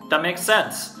 That makes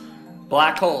sense.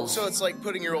 Black holes. So it's like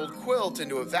putting your old quilt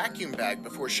into a vacuum bag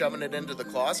before shoving it into the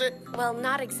closet? Well,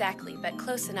 not exactly, but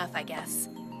close enough, I guess.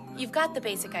 You've got the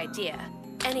basic idea.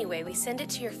 Anyway, we send it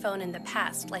to your phone in the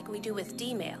past, like we do with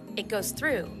D-mail. It goes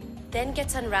through, then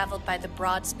gets unraveled by the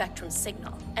broad spectrum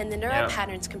signal, and the neural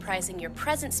patterns comprising your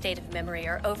present state of memory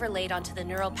are overlaid onto the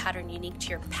neural pattern unique to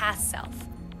your past self.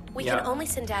 We can only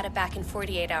send data back in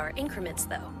 48-hour increments,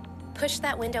 though. Push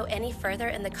that window any further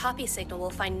and the copy signal will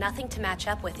find nothing to match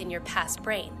up with in your past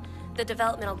brain. The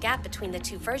developmental gap between the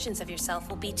two versions of yourself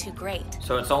will be too great.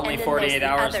 So it's only And then 48 there's the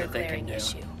hours other that they can glaring do.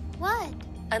 issue. What?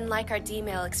 Unlike our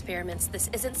D-mail experiments, this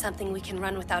isn't something we can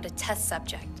run without a test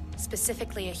subject,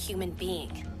 specifically a human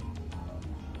being.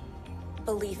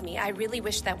 Believe me, I really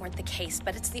wish that weren't the case,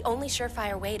 but it's the only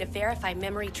surefire way to verify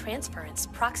memory transference.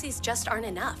 Proxies just aren't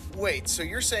enough. Wait, so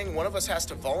you're saying one of us has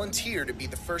to volunteer to be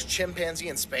the first chimpanzee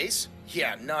in space?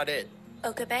 Yeah, not it.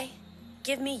 Okabe,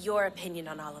 give me your opinion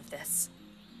on all of this.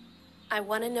 I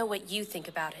want to know what you think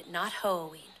about it, not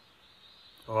Halloween.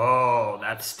 Oh,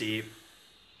 that's deep.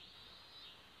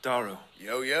 Daru.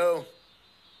 Yo.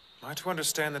 Am I to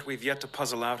understand that we've yet to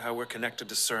puzzle out how we're connected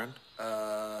to CERN?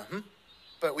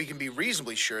 But we can be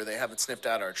reasonably sure they haven't sniffed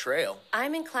out our trail.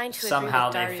 I'm inclined to Somehow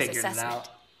agree they with Daru's figured it assessment. out.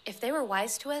 If they were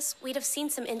wise to us, we'd have seen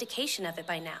some indication of it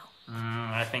by now.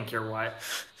 I think you're right.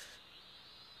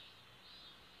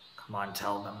 Come on,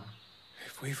 tell them.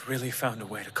 If we've really found a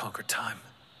way to conquer time,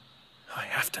 I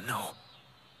have to know.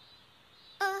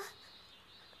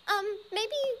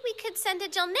 Maybe we could send a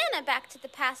Nana back to the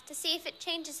past to see if it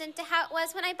changes into how it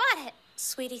was when I bought it.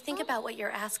 Sweetie, think about what you're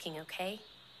asking, okay?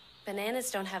 Bananas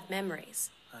don't have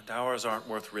memories. And ours aren't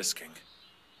worth risking.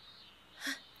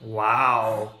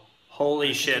 Wow.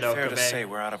 Holy shit, Fair to say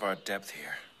Okabe. we're out of our depth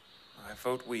here. I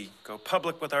vote we go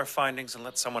public with our findings and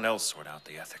let someone else sort out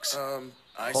the ethics.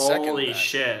 I second Holy that.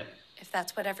 shit. If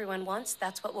that's what everyone wants,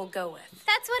 that's what we'll go with.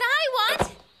 That's what I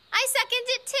want. I second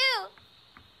it too.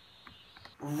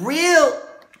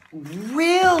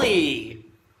 Really?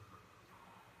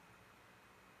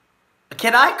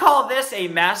 Can I call this a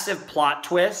massive plot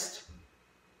twist?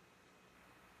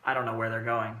 I don't know where they're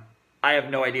going. I have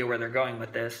no idea where they're going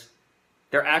with this.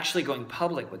 They're actually going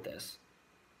public with this.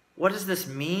 What does this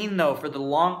mean, though, for the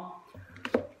long...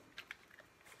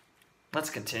 Let's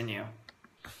continue.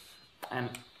 And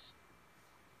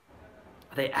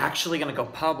are they actually going to go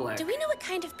public? Do we know what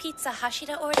kind of pizza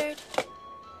Hashida ordered?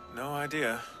 No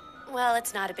idea. Well,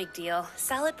 it's not a big deal.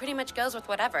 Salad pretty much goes with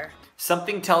whatever.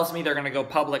 Something tells me they're going to go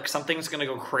public. Something's going to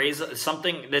go crazy.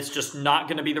 Something that's just not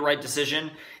going to be the right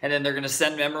decision. And then they're going to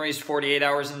send memories 48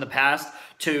 hours in the past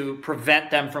to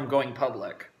prevent them from going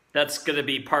public. That's going to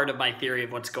be part of my theory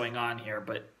of what's going on here.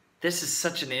 But this is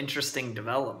such an interesting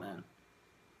development.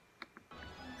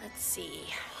 Let's see.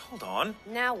 Hold on.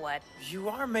 Now what? You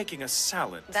are making a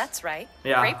salad. That's right.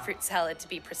 Yeah. Grapefruit salad, to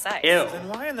be precise. Ew. Then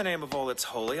why in the name of all that's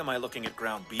holy am I looking at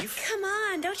ground beef? Come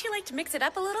on, don't you like to mix it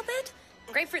up a little bit?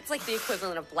 Grapefruit's like the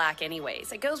equivalent of black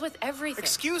anyways. It goes with everything.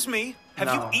 Excuse me? Have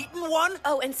No. you eaten one?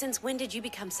 Oh, and since when did you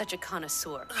become such a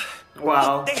connoisseur?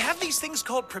 Wow. They have these things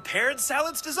called prepared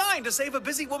salads designed to save a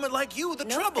busy woman like you the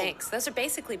No trouble. thanks. Those are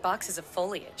basically boxes of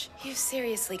foliage. You've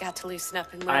seriously got to loosen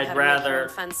up and learn I'd how to make your rather- own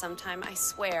fun sometime, I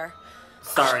swear.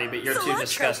 Sorry, but you're too Cilantro.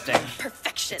 disgusting.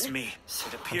 Perfection. It's me.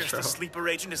 It appears Cilantro. the sleeper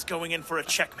agent is going in for a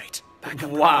checkmate. Backup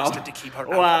Wow. requested to keep her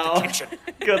out Wow. of the kitchen.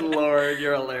 Good lord,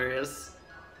 you're hilarious.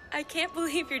 I can't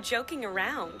believe you're joking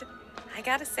around. I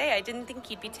gotta say, I didn't think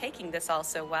you'd be taking this all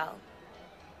so well.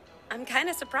 I'm kind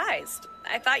of surprised.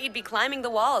 I thought you'd be climbing the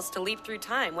walls to leap through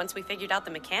time once we figured out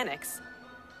the mechanics.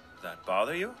 That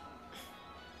bother you?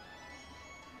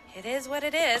 It is what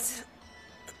it is.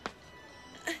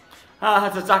 Ah,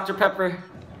 it's a Dr. Pepper.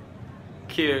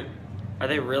 Cute. Are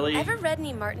they really? Ever read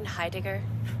any Martin Heidegger?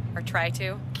 Or try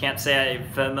to? Can't say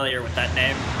I'm familiar with that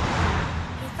name.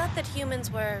 He thought that humans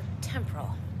were temporal.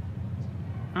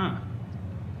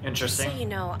 Interesting. So you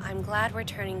know, I'm glad we're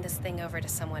turning this thing over to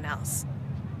someone else.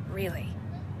 Really.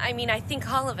 I mean, I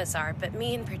think all of us are, but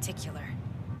me in particular.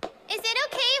 Is it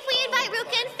okay if we invite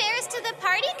Ruka and Ferris to the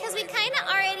party? Because we kind of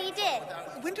already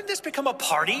did. When did this become a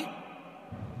party?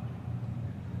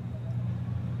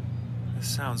 This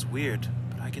sounds weird,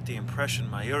 but I get the impression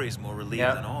Mayuri's more relieved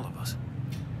than all of us.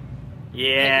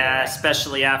 Yeah,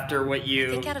 especially after what you,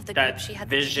 I think out of the that group, she had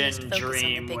vision, the focus on the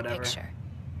dream, big whatever. picture.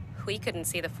 We couldn't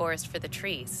see the forest for the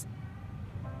trees.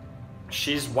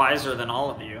 She's wiser than all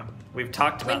of you. We've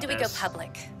talked about When do we go this.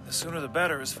 public? The sooner the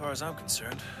better, as far as I'm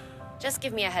concerned. Just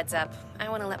give me a heads up. I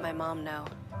want to let my mom know.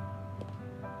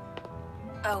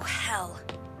 Oh, hell.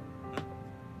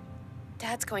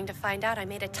 Dad's going to find out I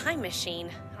made a time machine.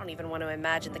 I don't even want to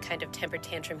imagine the kind of temper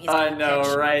tantrum he's I going to know,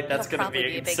 pitch. right? That's It'll gonna be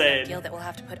probably be a big insane. enough deal that we'll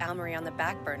have to put Almery on the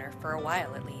back burner for a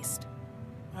while at least.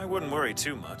 I wouldn't worry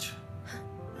too much.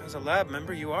 As a lab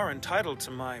member, you are entitled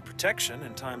to my protection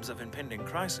in times of impending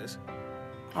crisis.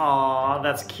 Aw,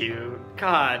 that's cute.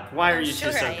 God, why are you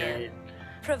Sure two so I great? am.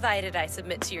 Provided I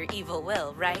submit to your evil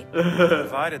will, right?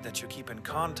 Provided that you keep in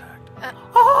contact.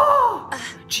 Oh,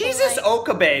 Jesus,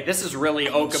 Okabe. This is really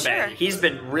I mean, Okabe. sure. He's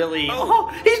been really. Oh,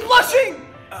 he's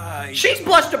blushing. She's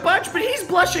blushed a bunch, but he's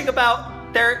blushing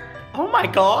about their. Oh my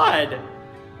God.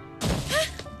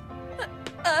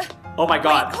 Oh my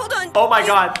God. Wait, hold on. Oh my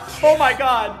God. Oh my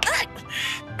God.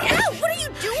 Ow, what are you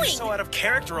doing? You're so out of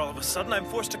character all of a sudden, I'm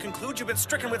forced to conclude you've been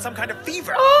stricken with some kind of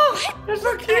fever. Oh, they're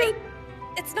so cute.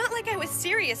 It's not like I was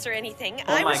serious or anything.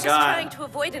 Oh I my was just God. trying to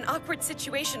avoid an awkward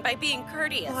situation by being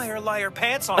courteous. Liar, liar,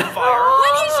 pants on fire.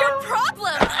 What is your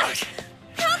problem?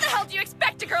 How the hell do you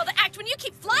expect a girl to act when you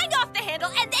keep flying off the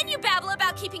handle and then you babble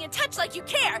about keeping in touch like you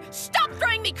care? Stop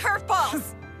throwing me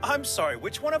curveballs! I'm sorry,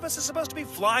 which one of us is supposed to be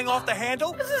flying off the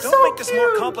handle? is Don't so make this more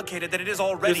cute. complicated than it is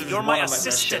already. This is You're one my of best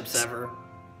assistant. ships ever.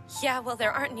 Yeah, well,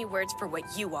 there aren't any words for what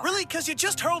you are. Really? Because you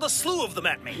just hurled a slew of them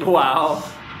at me. Wow,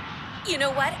 You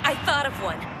know what? I thought of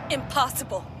one.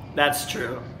 Impossible. that's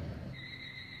true.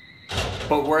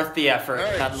 But worth the effort,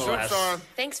 Hey, nonetheless. soup's on.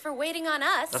 Thanks for waiting on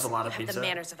us. That's a lot of Have pizza. the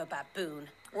manners of a baboon.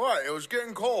 What? It was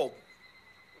getting cold.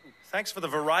 Thanks for the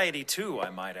variety, too,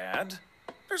 I might add.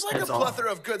 There's like That's a all.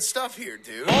 plethora of good stuff here,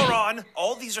 dude. Moron!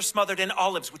 All these are smothered in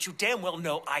olives, which you damn well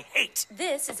know I hate.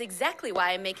 This is exactly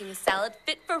why I'm making a salad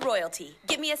fit for royalty.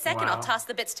 Give me a second, Wow. I'll toss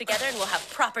the bits together and we'll have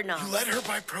proper You noms. let her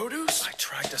buy produce? I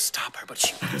tried to stop her, but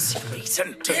she was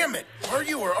eaten. Damn it! Are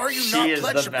you or are you She not is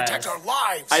pledged the to protect best. our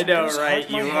lives? I know, Bruce right?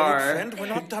 Hart, my You hated are. friend, we're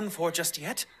not done for just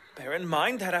yet. Bear in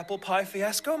mind that apple pie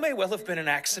fiasco may well have been an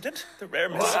accident. The rare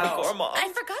miss of a gourmand. I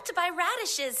forgot to buy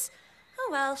radishes. Oh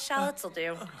well, shallots will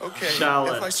do. Okay,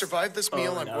 Shallots. if I survive this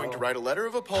meal, I'm going to write a letter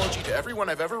of apology to everyone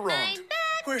I've ever wronged. I'm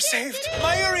back. We're saved.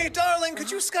 Mayuri, darling, could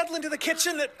you scuttle into the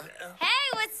kitchen? Hey,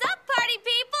 what's up, party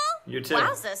people? You too.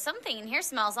 Wowza, something in here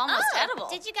smells almost edible.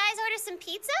 Did you guys order some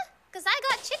pizza? Because I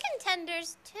got chicken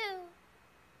tenders, too.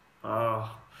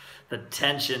 Oh, the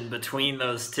tension between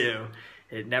those two.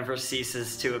 It never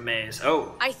ceases to amaze.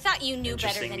 Oh, I thought you knew better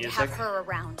Interesting than to music. have her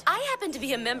around. I happen to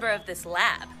be a member of this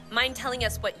lab. Mind telling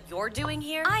us what you're doing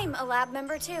here? I'm a lab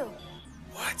member too.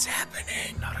 What's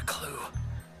happening? Not a clue.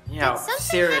 yeah, Did something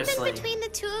seriously. happen between the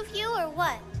two of you, or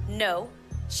what? No.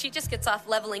 She just gets off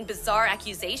leveling bizarre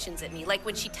accusations at me, like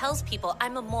when she tells people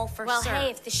I'm a mole for Well, Sir. hey,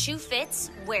 if the shoe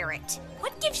fits, wear it.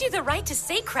 What gives you the right to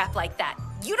say crap like that?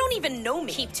 You don't even know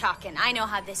me. Keep talking. I know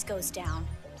how this goes down.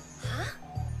 Huh?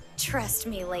 Trust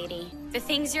me, lady. The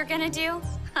things you're gonna do?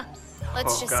 Huh.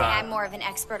 Let's Oh, just God. say I'm more of an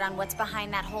expert on what's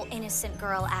behind that whole innocent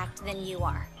girl act than you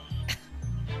are.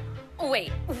 Wait,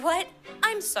 what?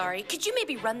 I'm sorry. Could you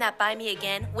maybe run that by me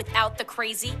again without the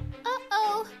crazy?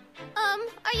 Uh-oh.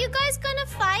 Are you guys gonna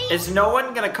fight? Is no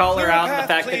one gonna call her Clear out on the path,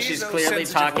 fact that please, she's oh clearly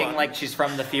sensitive talking one. like she's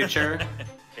from the future?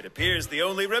 It appears the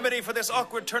only remedy for this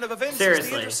awkward turn of events is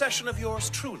Seriously. the intercession of yours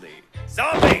truly.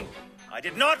 Zombie! I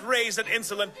did not raise an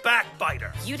insolent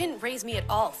backbiter. You didn't raise me at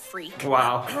all, freak.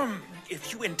 Wow.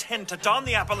 If you intend to don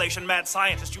the appellation mad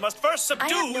scientist, you must first subdue. I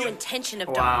have no your- intention of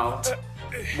Wow. doing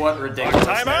it. What ridiculousness.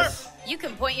 Timer. You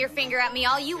can point your finger at me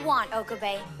all you want,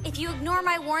 Okabe. If you ignore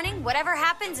my warning, whatever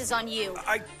happens is on you.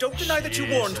 I don't deny that you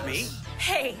warned me.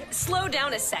 Hey, slow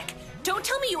down a sec. Don't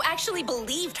tell me you actually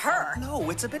believed her. No,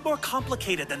 it's a bit more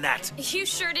complicated than that. You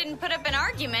sure didn't put up an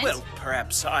argument. Well,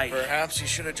 perhaps I... Perhaps you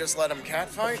should have just let him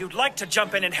catfight? If you'd like to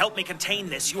jump in and help me contain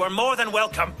this, you are more than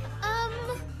welcome.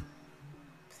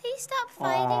 Please stop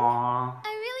fighting. Aww. I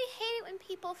really hate it when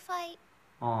people fight.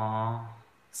 Aww.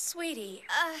 Sweetie,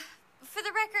 For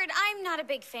the record, I'm not a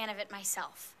big fan of it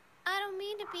myself. I don't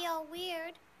mean to be all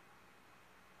weird.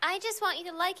 I just want you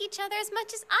to like each other as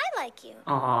much as I like you.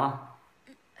 Aw.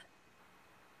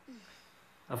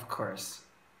 Of course.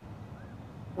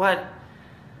 What?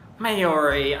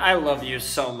 Mayuri, I love you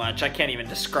so much. I can't even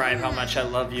describe how much I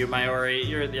love you, Mayuri.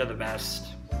 You're the best.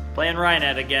 Playing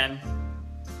Rhinet again.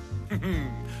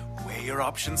 Weigh your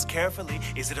options carefully.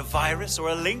 Is it a virus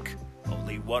or a link?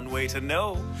 Only one way to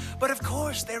know. But of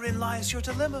course, therein lies your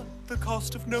dilemma. The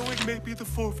cost of knowing may be the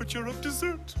forfeiture of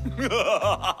dessert.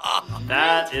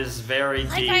 That is very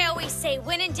Like deep. I always say,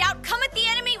 when in doubt, come at the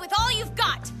enemy with all you've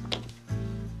got.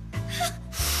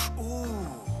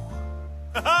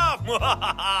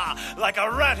 Like a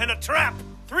rat in a trap.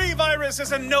 3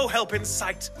 viruses and no help in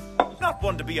sight. Not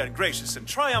one to be ungracious in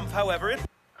triumph, however.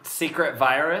 Secret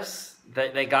virus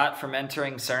that they got from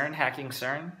entering CERN, hacking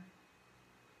CERN?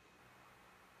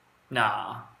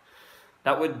 Nah.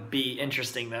 That would be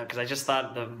interesting, though, because I just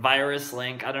thought the virus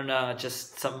link, I don't know,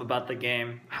 just something about the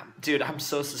game. Dude, I'm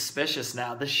so suspicious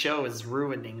now. This show is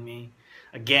ruining me.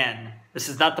 Again, this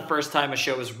is not the first time a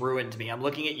show has ruined me. I'm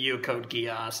looking at you, Code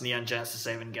Geass, Neon Genesis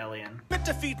Evangelion. Admit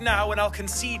defeat now, and I'll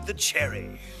concede the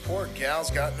cherry. Poor gal's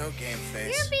got no game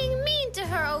face. You're being mean to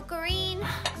her, Ocarine.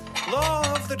 Law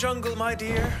of the jungle, my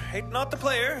dear. Hate not the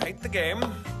player, hate the game.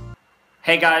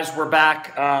 Hey guys, we're back.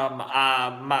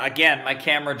 Again, my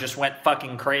camera just went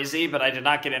fucking crazy, but I did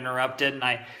not get interrupted, and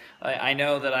I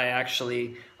know that I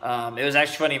actually, it was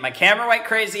actually funny. My camera went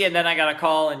crazy, and then I got a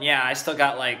call, and yeah, I still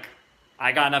got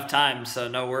I got enough time, so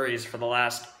no worries for the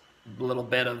last little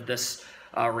bit of this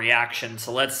reaction.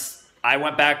 So I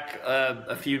went back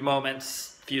a few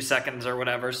moments, few seconds or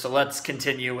whatever, so let's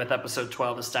continue with episode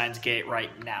 12 of Steins Gate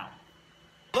right now.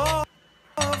 Law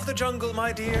of the jungle,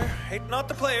 my dear. Hate not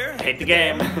the player, Hate the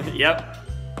game. Yep.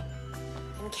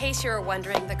 In case you were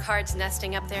wondering, the cards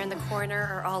nesting up there in the corner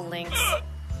are all links.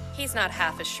 He's not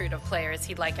half as shrewd a player as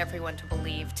he'd like everyone to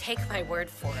believe. Take my word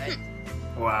for it.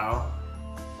 Wow.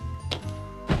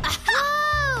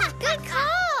 Oh, good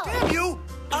call. Damn you!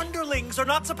 Underlings are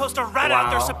not supposed to rat out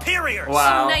their superiors.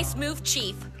 Wow. Nice move,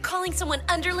 Chief. Calling someone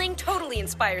underling totally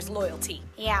inspires loyalty.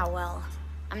 Yeah, well,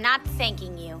 I'm not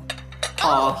thanking you.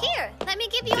 Oh, here, let me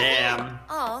give you a hand. Damn.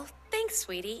 Oh, thanks,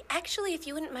 sweetie. Actually, if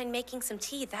you wouldn't mind making some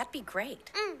tea, that'd be great.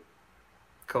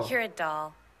 Cool. You're a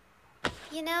doll.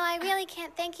 You know, I really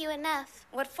can't thank you enough.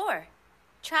 What for?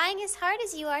 Trying as hard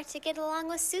as you are to get along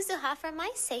with Suzuha for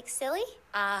my sake, silly.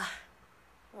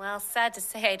 Well, sad to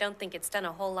say, I don't think it's done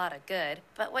a whole lot of good.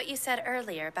 But what you said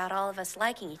earlier about all of us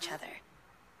liking each other.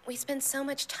 We spend so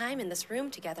much time in this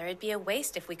room together, it'd be a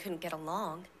waste if we couldn't get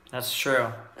along. That's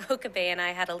true. Okabe and I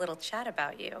had a little chat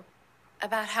about you.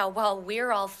 About how while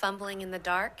we're all fumbling in the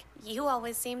dark, you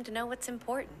always seem to know what's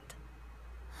important.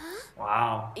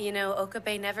 Wow. You know,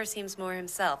 Okabe never seems more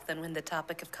himself than when the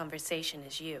topic of conversation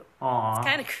is you. Aww. It's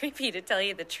kind of creepy to tell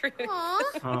you the truth.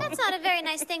 Aw, that's not a very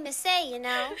nice thing to say, you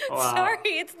know. Wow. Sorry,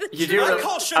 it's the You truth. do. I I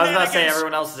call was about to say shenanigans.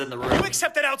 everyone else is in the room. You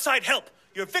accepted outside help.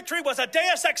 Your victory was a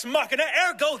Deus Ex Machina,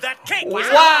 ergo that cake was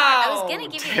Wow. I was gonna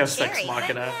give you the Deus Ex cherry, but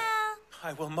Machina.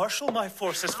 I will marshal my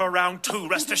forces for round 2,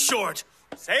 rest assured.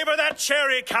 Savor that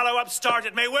cherry, callow upstart.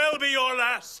 It may well be your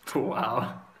last.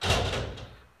 Wow.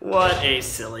 What a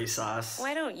silly sauce.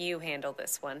 Why don't you handle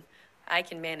this one? I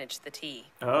can manage the tea.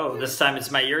 Oh, this time it's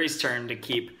Mayuri's turn to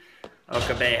keep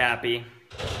Okabe happy.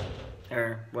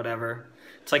 Or whatever.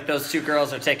 It's like those two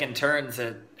girls are taking turns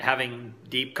at having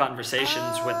deep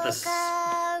conversations with this.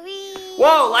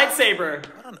 Whoa, lightsaber!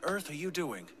 What on earth are you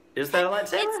doing? Is that a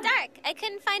lightsaber? It's dark. I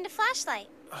couldn't find a flashlight.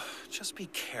 Just be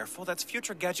careful. That's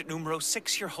future gadget numero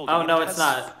 6 you're holding. Oh, no, It it's has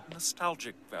not.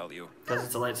 Nostalgic value. Because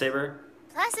it's a lightsaber?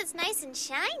 Plus, it's nice and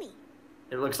shiny.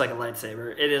 It looks like a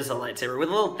lightsaber. It is a lightsaber with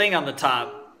a little thing on the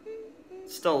top.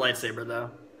 Still a lightsaber,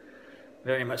 though.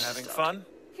 Very much. Having fun?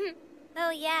 Oh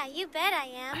yeah, you bet I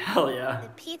am. Hell yeah. The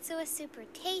pizza was super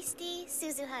tasty.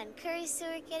 Suzuha and Kurisu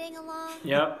are getting along.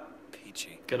 Yep.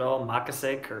 Peachy. Good old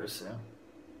Makase Kurisu.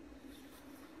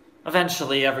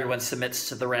 Eventually, everyone submits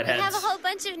to the We redheads. have a whole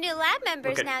bunch of new lab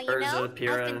members Look at now, you Urza, know.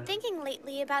 Pyrrha. I've been thinking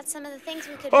lately about some of the things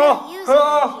we could Oh, really use oh,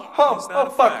 around here. oh, Is that oh, a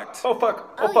fuck, fact? oh,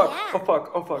 fuck, oh, Oh, fuck, yeah. oh,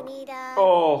 fuck, oh, fuck. We need,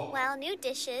 Oh. well, new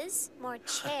dishes, more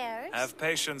chairs. Have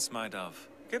patience, my dove.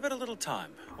 Give it a little time.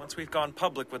 Once we've gone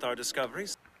public with our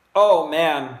discoveries. Oh,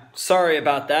 man. Sorry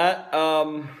about that.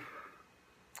 Oh.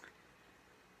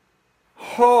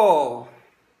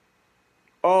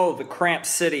 Oh, the Cramp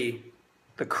City.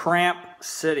 The Cramp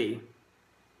City.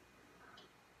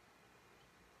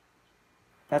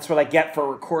 That's what I get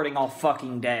for recording all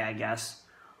fucking day, I guess.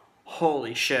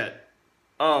 Holy shit.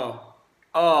 Oh.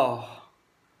 Oh.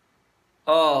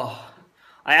 Oh.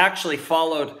 I actually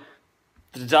followed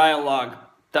the dialogue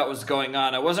that was going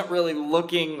on. I wasn't really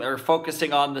looking or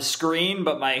focusing on the screen,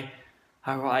 but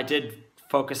I did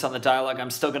focus on the dialogue. I'm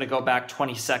still going to go back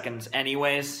 20 seconds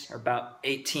anyways, or about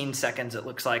 18 seconds it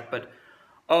looks like, but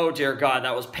oh dear God,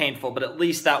 that was painful, but at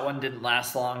least that one didn't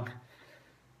last long.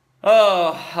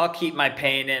 Oh, I'll keep my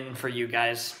pain in for you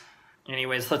guys.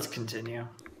 Anyways, let's continue.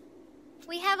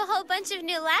 We have a whole bunch of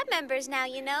new lab members now,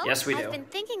 you know? Yes, we do. I've been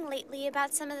thinking lately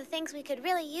about some of the things we could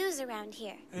really use around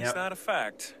here. Is that a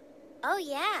fact? Oh,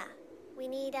 yeah. We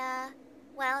need,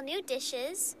 well, new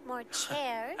dishes, more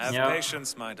chairs. Have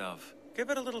patience, my dove. Give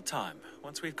it a little time.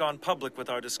 Once we've gone public with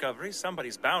our discovery,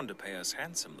 somebody's bound to pay us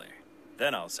handsomely.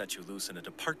 Then I'll set you loose in a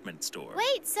department store.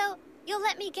 Wait, so you'll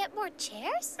let me get more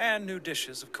chairs? And new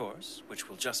dishes, of course, which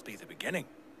will just be the beginning.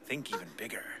 Think even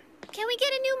bigger. Can we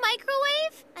get a new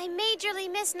microwave? I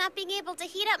majorly miss not being able to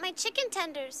heat up my chicken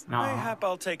tenders. Mayhap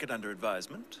I'll take it under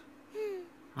advisement.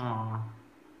 Aw,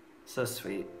 so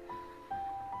sweet.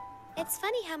 It's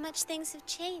funny how much things have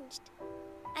changed.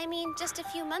 I mean, just a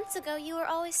few months ago, you were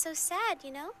always so sad,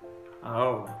 you know?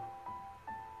 Oh.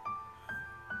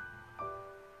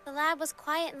 The lab was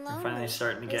quiet and lonely. Finally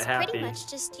starting to get It was happy. pretty much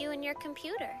just you and your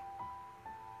computer.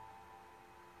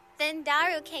 Then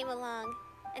Daru came along,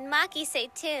 and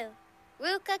Maki-say too.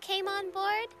 Ruka came on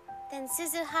board, then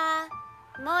Suzuha,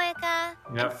 Moeka,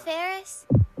 and Ferris.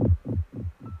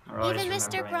 Even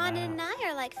Mr. Brandon and I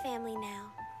are like family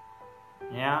now.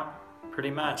 Yeah,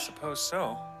 pretty much. I suppose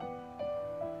so.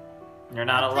 You're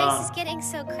not The alone. place is getting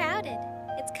so crowded.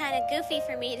 It's kind of goofy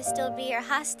for me to still be your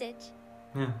hostage.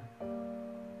 Yeah.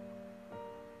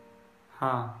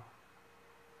 Huh.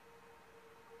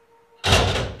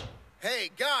 Hey,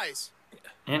 guys!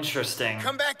 Interesting.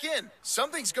 Come back in.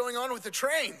 Something's going on with the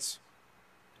trains.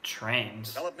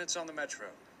 Trains? Developments on the metro.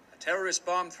 A terrorist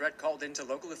bomb threat called into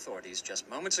local authorities just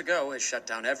moments ago has shut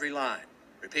down every line.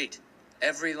 Repeat,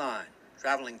 every line.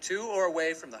 Traveling to or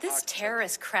away from the This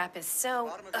terrorist crap is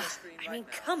so... I mean,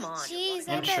 come on. Jeez,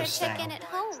 I better check in at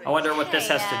home. I wonder what this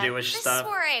has to do with This stuff.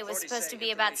 soiree was supposed to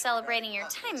be about celebrating your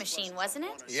time machine, wasn't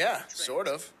it? Yeah, sort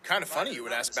of. Kind of funny you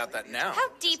would ask about that now. How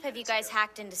deep have you guys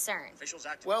hacked into CERN?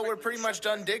 Well, we're pretty much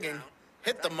done digging.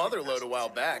 Hit the mother lode a while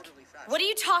back. What are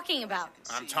you talking about?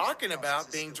 I'm talking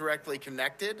about being directly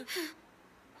connected.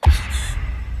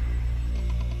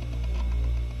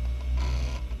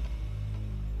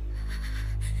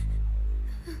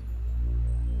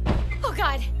 Oh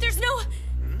God,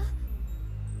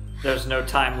 There's no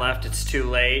time left. It's too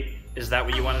late. Is that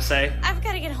what you want to say? I've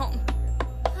got to get home.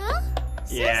 Huh?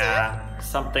 Yeah,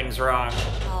 something's wrong.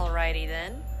 Alrighty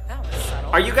then. That was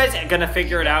subtle. Are you guys gonna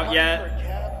figure it out yet?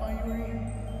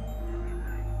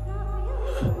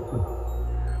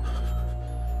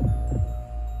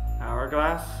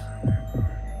 Hourglass?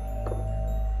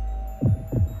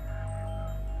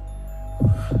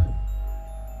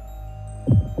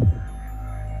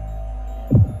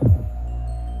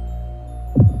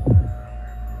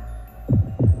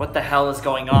 What the hell is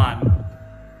going on?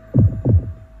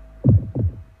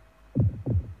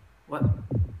 What?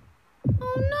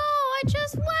 Oh no, I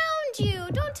just wound you.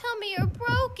 Don't tell me you're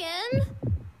broken.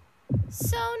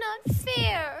 So not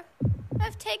fair.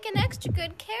 I've taken extra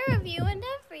good care of you and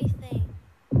everything.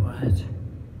 What?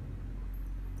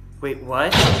 Wait,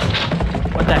 what?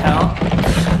 What the hell?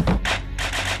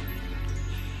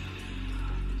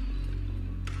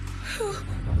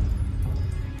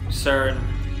 CERN.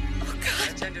 Oh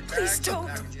God, please don't.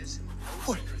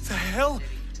 What the hell?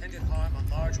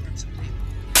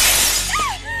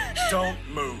 Don't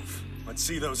move. Let's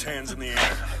see those hands in the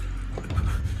air.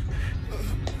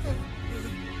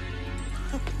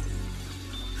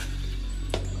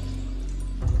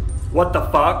 What the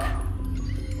fuck?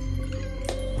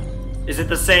 Is it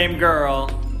the same girl?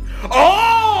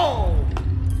 Oh!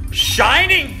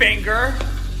 Shining Finger!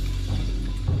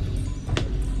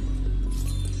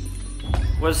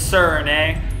 Was CERN,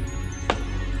 eh?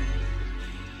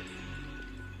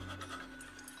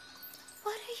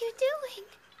 What are you doing?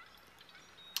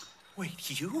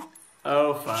 Wait, you?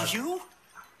 Oh, fuck. You?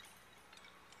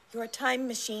 Your time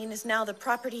machine is now the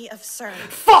property of CERN.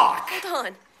 Fuck! Hold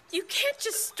on. You can't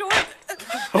just store...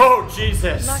 Oh,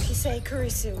 Jesus. Makise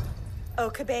Kurisu,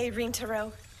 Okabe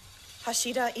Rintaro,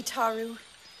 Hashida Itaru,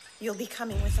 you'll be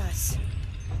coming with us.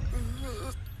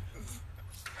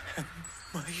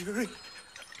 Mayuri.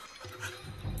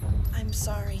 I'm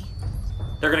sorry.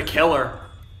 They're gonna kill her.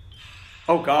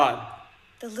 Oh, God.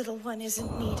 The little one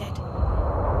isn't needed.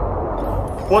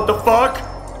 What the fuck?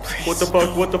 What the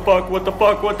fuck? What the fuck? What the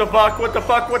fuck? What the fuck? What the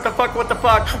fuck? What the fuck? What the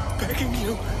fuck? I'm begging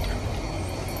you.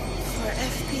 For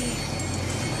FB.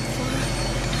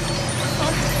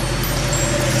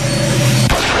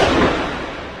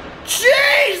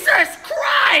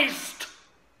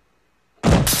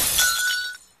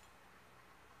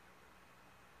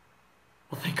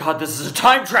 god, this is a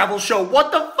time travel show.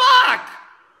 What the fuck?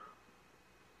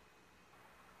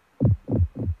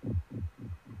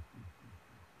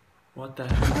 What the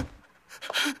hell?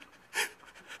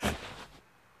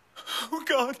 Oh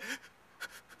god.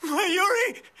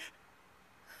 Mayuri!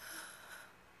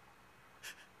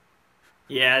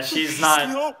 Yeah, she's not...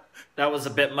 No. That was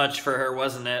a bit much for her,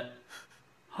 wasn't it?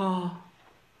 Oh.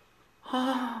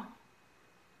 Oh.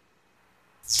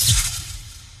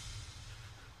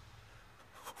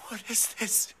 What is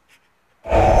this?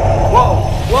 Whoa!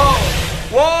 Whoa!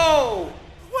 Whoa!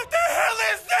 What the hell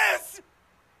is this?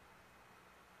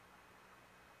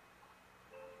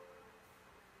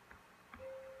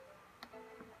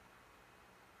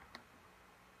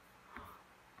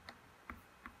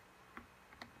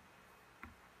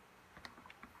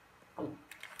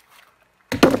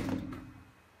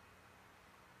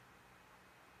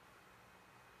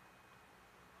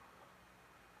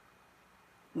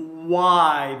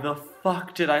 Why the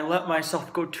fuck did I let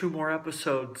myself go 2 more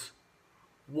episodes?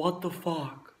 What the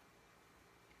fuck?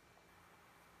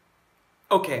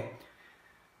 Okay.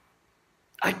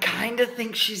 I kind of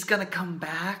think she's gonna come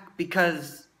back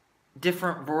because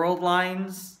different world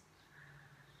lines.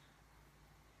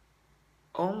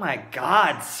 Oh my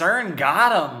god, CERN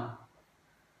got him.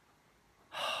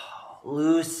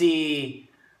 Lucy.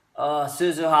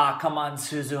 Suzuha, come on,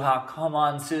 Suzuha, come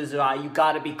on, Suzuha, you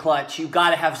gotta be clutch, you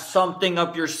gotta have something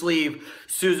up your sleeve,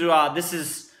 Suzuha, this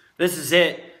is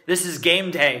it, this is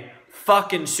game day,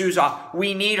 fucking Suzuha,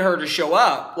 we need her to show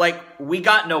up, like, we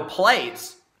got no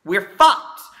plays, we're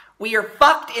fucked, we are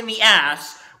fucked in the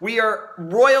ass, we are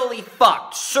royally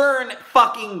fucked, CERN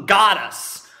fucking got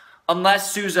us,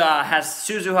 unless Suzuha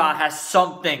has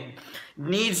something,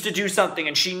 needs to do something,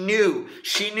 and she knew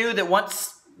that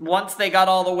once they got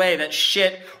all the way, that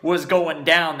shit was going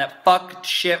down. That fucked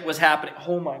shit was happening.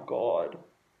 Oh my god.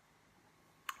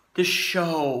 This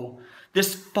show.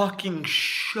 This fucking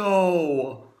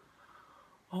show.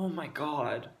 Oh my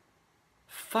god.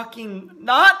 Fucking...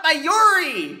 Not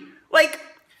Mayuri! Like...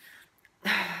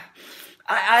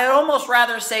 I'd almost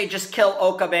rather say just kill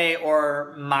Okabe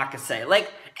or Makase.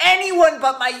 Like, anyone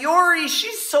but Mayuri.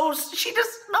 She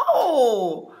doesn't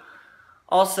know.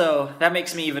 Also, that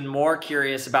makes me even more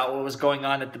curious about what was going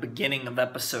on at the beginning of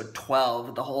episode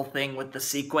 12. The whole thing with the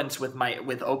sequence with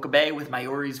Okabe, with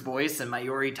Mayuri's voice, and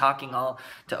Mayuri talking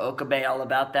to Okabe all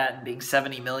about that and being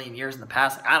 70 million years in the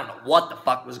past. I don't know what the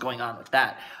fuck was going on with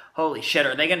that. Holy shit,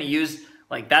 are they going to use...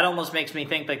 Like, that almost makes me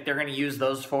think like they're going to use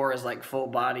those 4 as like full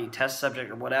body test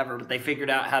subject or whatever, but they figured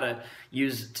out how to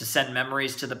send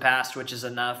memories to the past, which is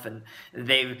enough, and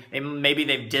maybe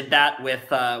they did that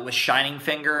with Shining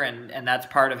Finger, and that's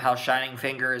part of how Shining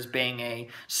Finger is being a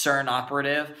CERN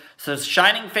operative. So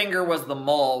Shining Finger was the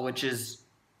mole, which is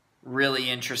really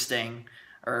interesting.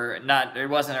 Or not, it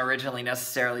wasn't originally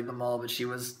necessarily the mole, but she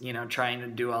was, you know, trying to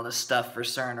do all this stuff for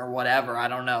CERN or whatever. I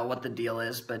don't know what the deal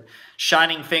is, but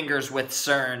Shining Fingers with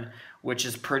CERN, which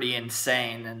is pretty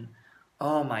insane. And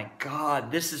oh my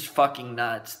god, this is fucking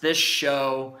nuts. This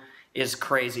show is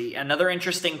crazy. Another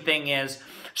interesting thing is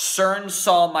CERN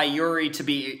saw Mayuri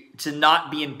to not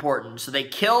be important. So they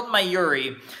killed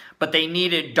Mayuri, but they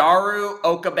needed Daru,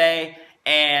 Okabe,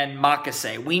 and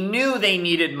Makase. We knew they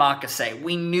needed Makase.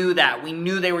 We knew that. We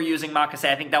knew they were using Makase.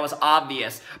 I think that was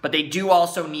obvious. But they do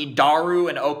also need Daru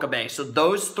and Okabe. So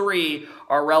those 3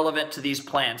 are relevant to these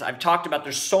plans. I've talked about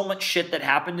there's so much shit that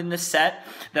happened in this set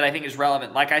that I think is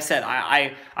relevant. Like I said,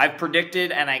 I've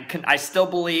predicted, and I still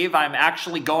believe, I'm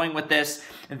actually going with this,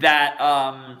 that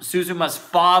Suzuha's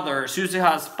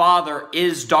father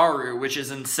is Daru, which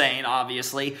is insane,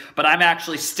 obviously, but I'm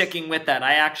actually sticking with that.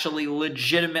 I actually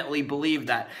legitimately believe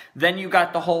that. Then you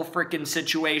got the whole freaking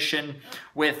situation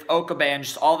with Okabe and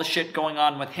just all the shit going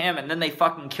on with him, and then they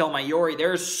fucking kill Mayuri.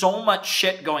 There's so much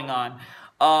shit going on.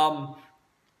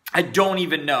 I don't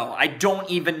even know. I don't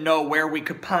even know where we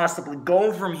could possibly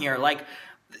go from here. Like,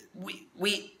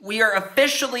 we are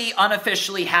officially,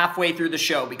 unofficially halfway through the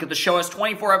show, because the show has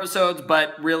 24 episodes,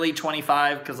 but really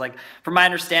 25, because, like, from my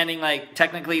understanding, like,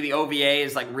 technically the OVA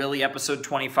is, like, really episode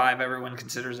 25. Everyone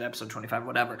considers it episode 25,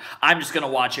 whatever. I'm just gonna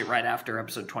watch it right after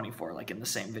episode 24, like, in the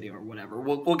same video or whatever.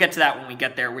 We'll get to that when we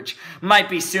get there, which might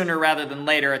be sooner rather than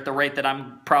later at the rate that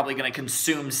I'm probably gonna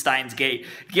consume Steins Gate,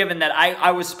 given that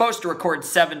I was supposed to record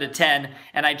 7 to 10,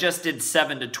 and I just did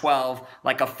 7 to 12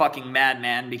 like a fucking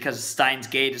madman, because Steins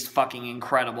Gate is fucking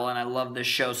incredible, and I love this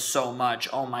show so much.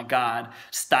 Oh my god,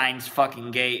 Steins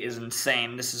fucking Gate is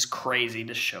insane. This is crazy.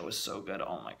 This show is so good.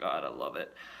 Oh my god, I love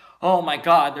it. Oh my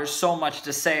god, there's so much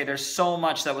to say. There's so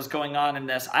much that was going on in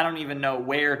this. I don't even know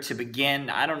where to begin.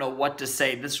 I don't know what to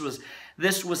say. This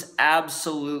This was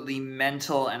absolutely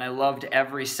mental, and I loved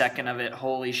every second of it.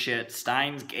 Holy shit.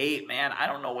 Steins Gate, man, I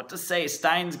don't know what to say.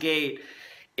 Steins Gate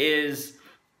is,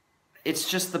 it's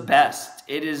just the best.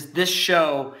 This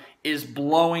show is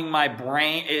blowing my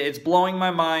brain, it's blowing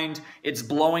my mind, it's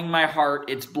blowing my heart,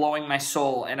 it's blowing my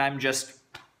soul, and I'm just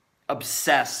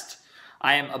obsessed.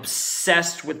 I am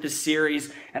obsessed with this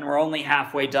series, and we're only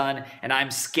halfway done, and I'm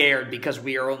scared because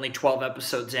we are only 12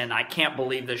 episodes in. I can't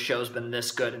believe this show's been this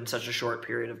good in such a short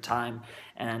period of time.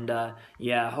 And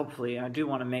yeah, hopefully, I do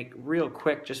want to make real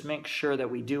quick, just make sure that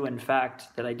we do, in fact,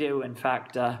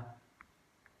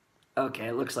 okay,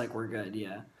 it looks like we're good,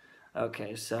 yeah.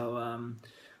 Okay, so,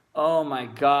 oh my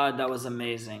god, that was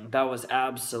amazing. That was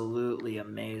absolutely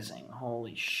amazing.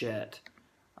 Holy shit.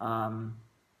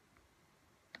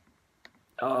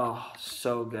 Oh,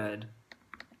 so good.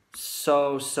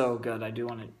 So good. I do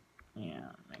want to, yeah,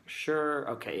 make sure.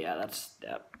 Okay, yeah,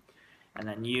 yep. And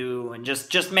then you, and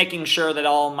just making sure that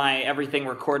everything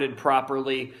recorded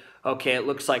properly. Okay, it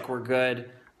looks like we're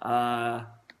good. That's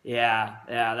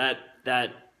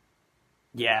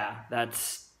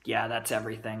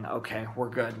everything. Okay, we're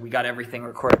good. We got everything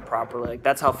recorded properly. Like,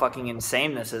 that's how fucking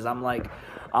insane this is. I'm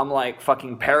like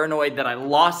fucking paranoid that I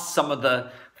lost some of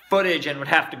the footage and would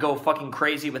have to go fucking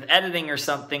crazy with editing or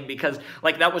something, because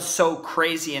like that was so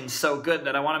crazy and so good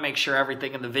that I want to make sure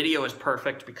everything in the video is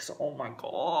perfect, because oh my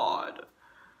god.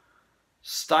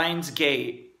 Steins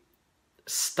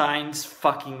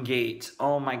fucking Gate.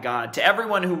 Oh my god. To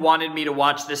everyone who wanted me to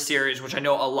watch this series, which I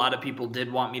know a lot of people did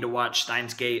want me to watch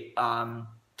Steins Gate,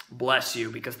 bless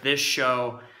you, because this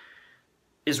show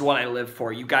is what I live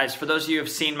for. You guys, for those of you who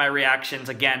have seen my reactions,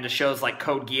 again, to shows like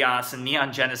Code Geass and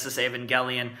Neon Genesis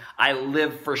Evangelion, I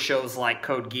live for shows like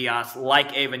Code Geass,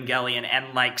 like Evangelion,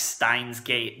 and like Steins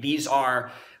Gate. These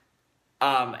are,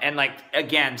 and like,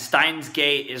 again, Steins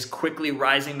Gate is quickly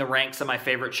rising the ranks of my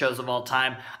favorite shows of all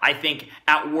time. I think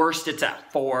at worst it's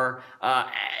at 4.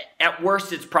 At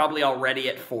worst it's probably already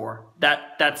at 4.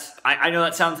 I know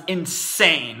that sounds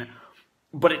insane,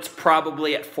 but it's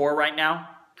probably at 4 right now.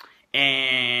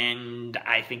 And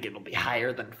I think it'll be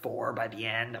higher than 4 by the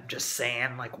end. I'm just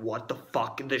saying, like, what the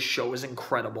fuck? This show is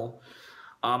incredible.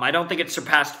 I don't think it's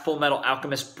surpassed Full Metal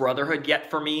Alchemist Brotherhood yet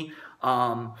for me.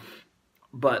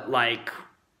 But, like,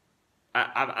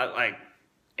 I like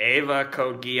Eva,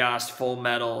 Code Geass, Full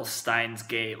Metal, Steins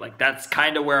Gate. Like, that's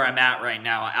kind of where I'm at right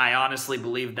now. I honestly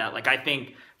believe that. Like, I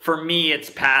think, for me, it's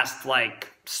past,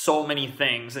 like, so many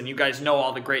things. And you guys know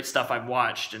all the great stuff I've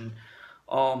watched. And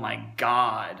oh my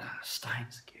god,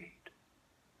 Steins Gate.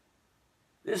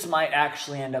 This might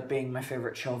actually end up being my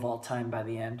favorite show of all time by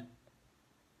the end.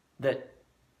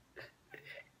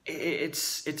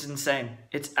 It's insane.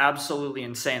 It's absolutely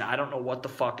insane. I don't know what the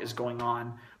fuck is going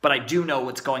on, but I do know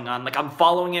what's going on. Like, I'm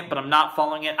following it, but I'm not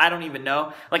following it. I don't even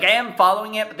know. Like, I am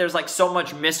following it, but there's like so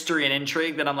much mystery and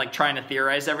intrigue that I'm like trying to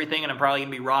theorize everything, and I'm probably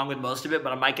gonna be wrong with most of it,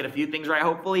 but I might get a few things right,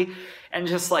 hopefully. And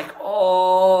just like,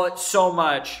 oh, it's so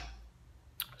much.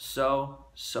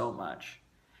 So much.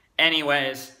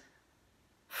 Anyways,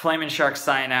 Flamin' Shark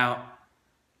sign out.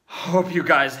 Hope you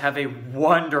guys have a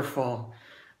wonderful,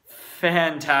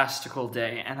 fantastical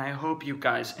day, and I hope you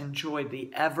guys enjoy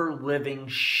the ever-living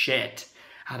shit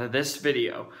out of this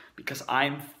video, because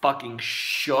I'm fucking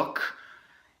shook,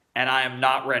 and I am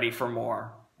not ready for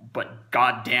more, but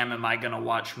goddamn am I gonna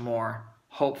watch more.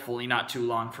 Hopefully not too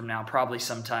long from now, probably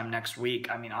sometime next week.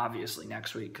 I mean, obviously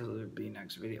next week, because it'll be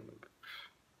next video.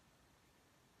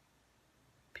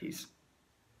 Peace.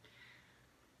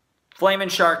 Flamin'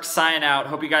 Shark, sign out.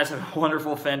 Hope you guys have a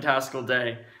wonderful, fantastical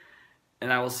day.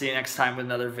 And I will see you next time with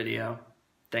another video.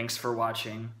 Thanks for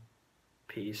watching.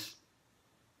 Peace.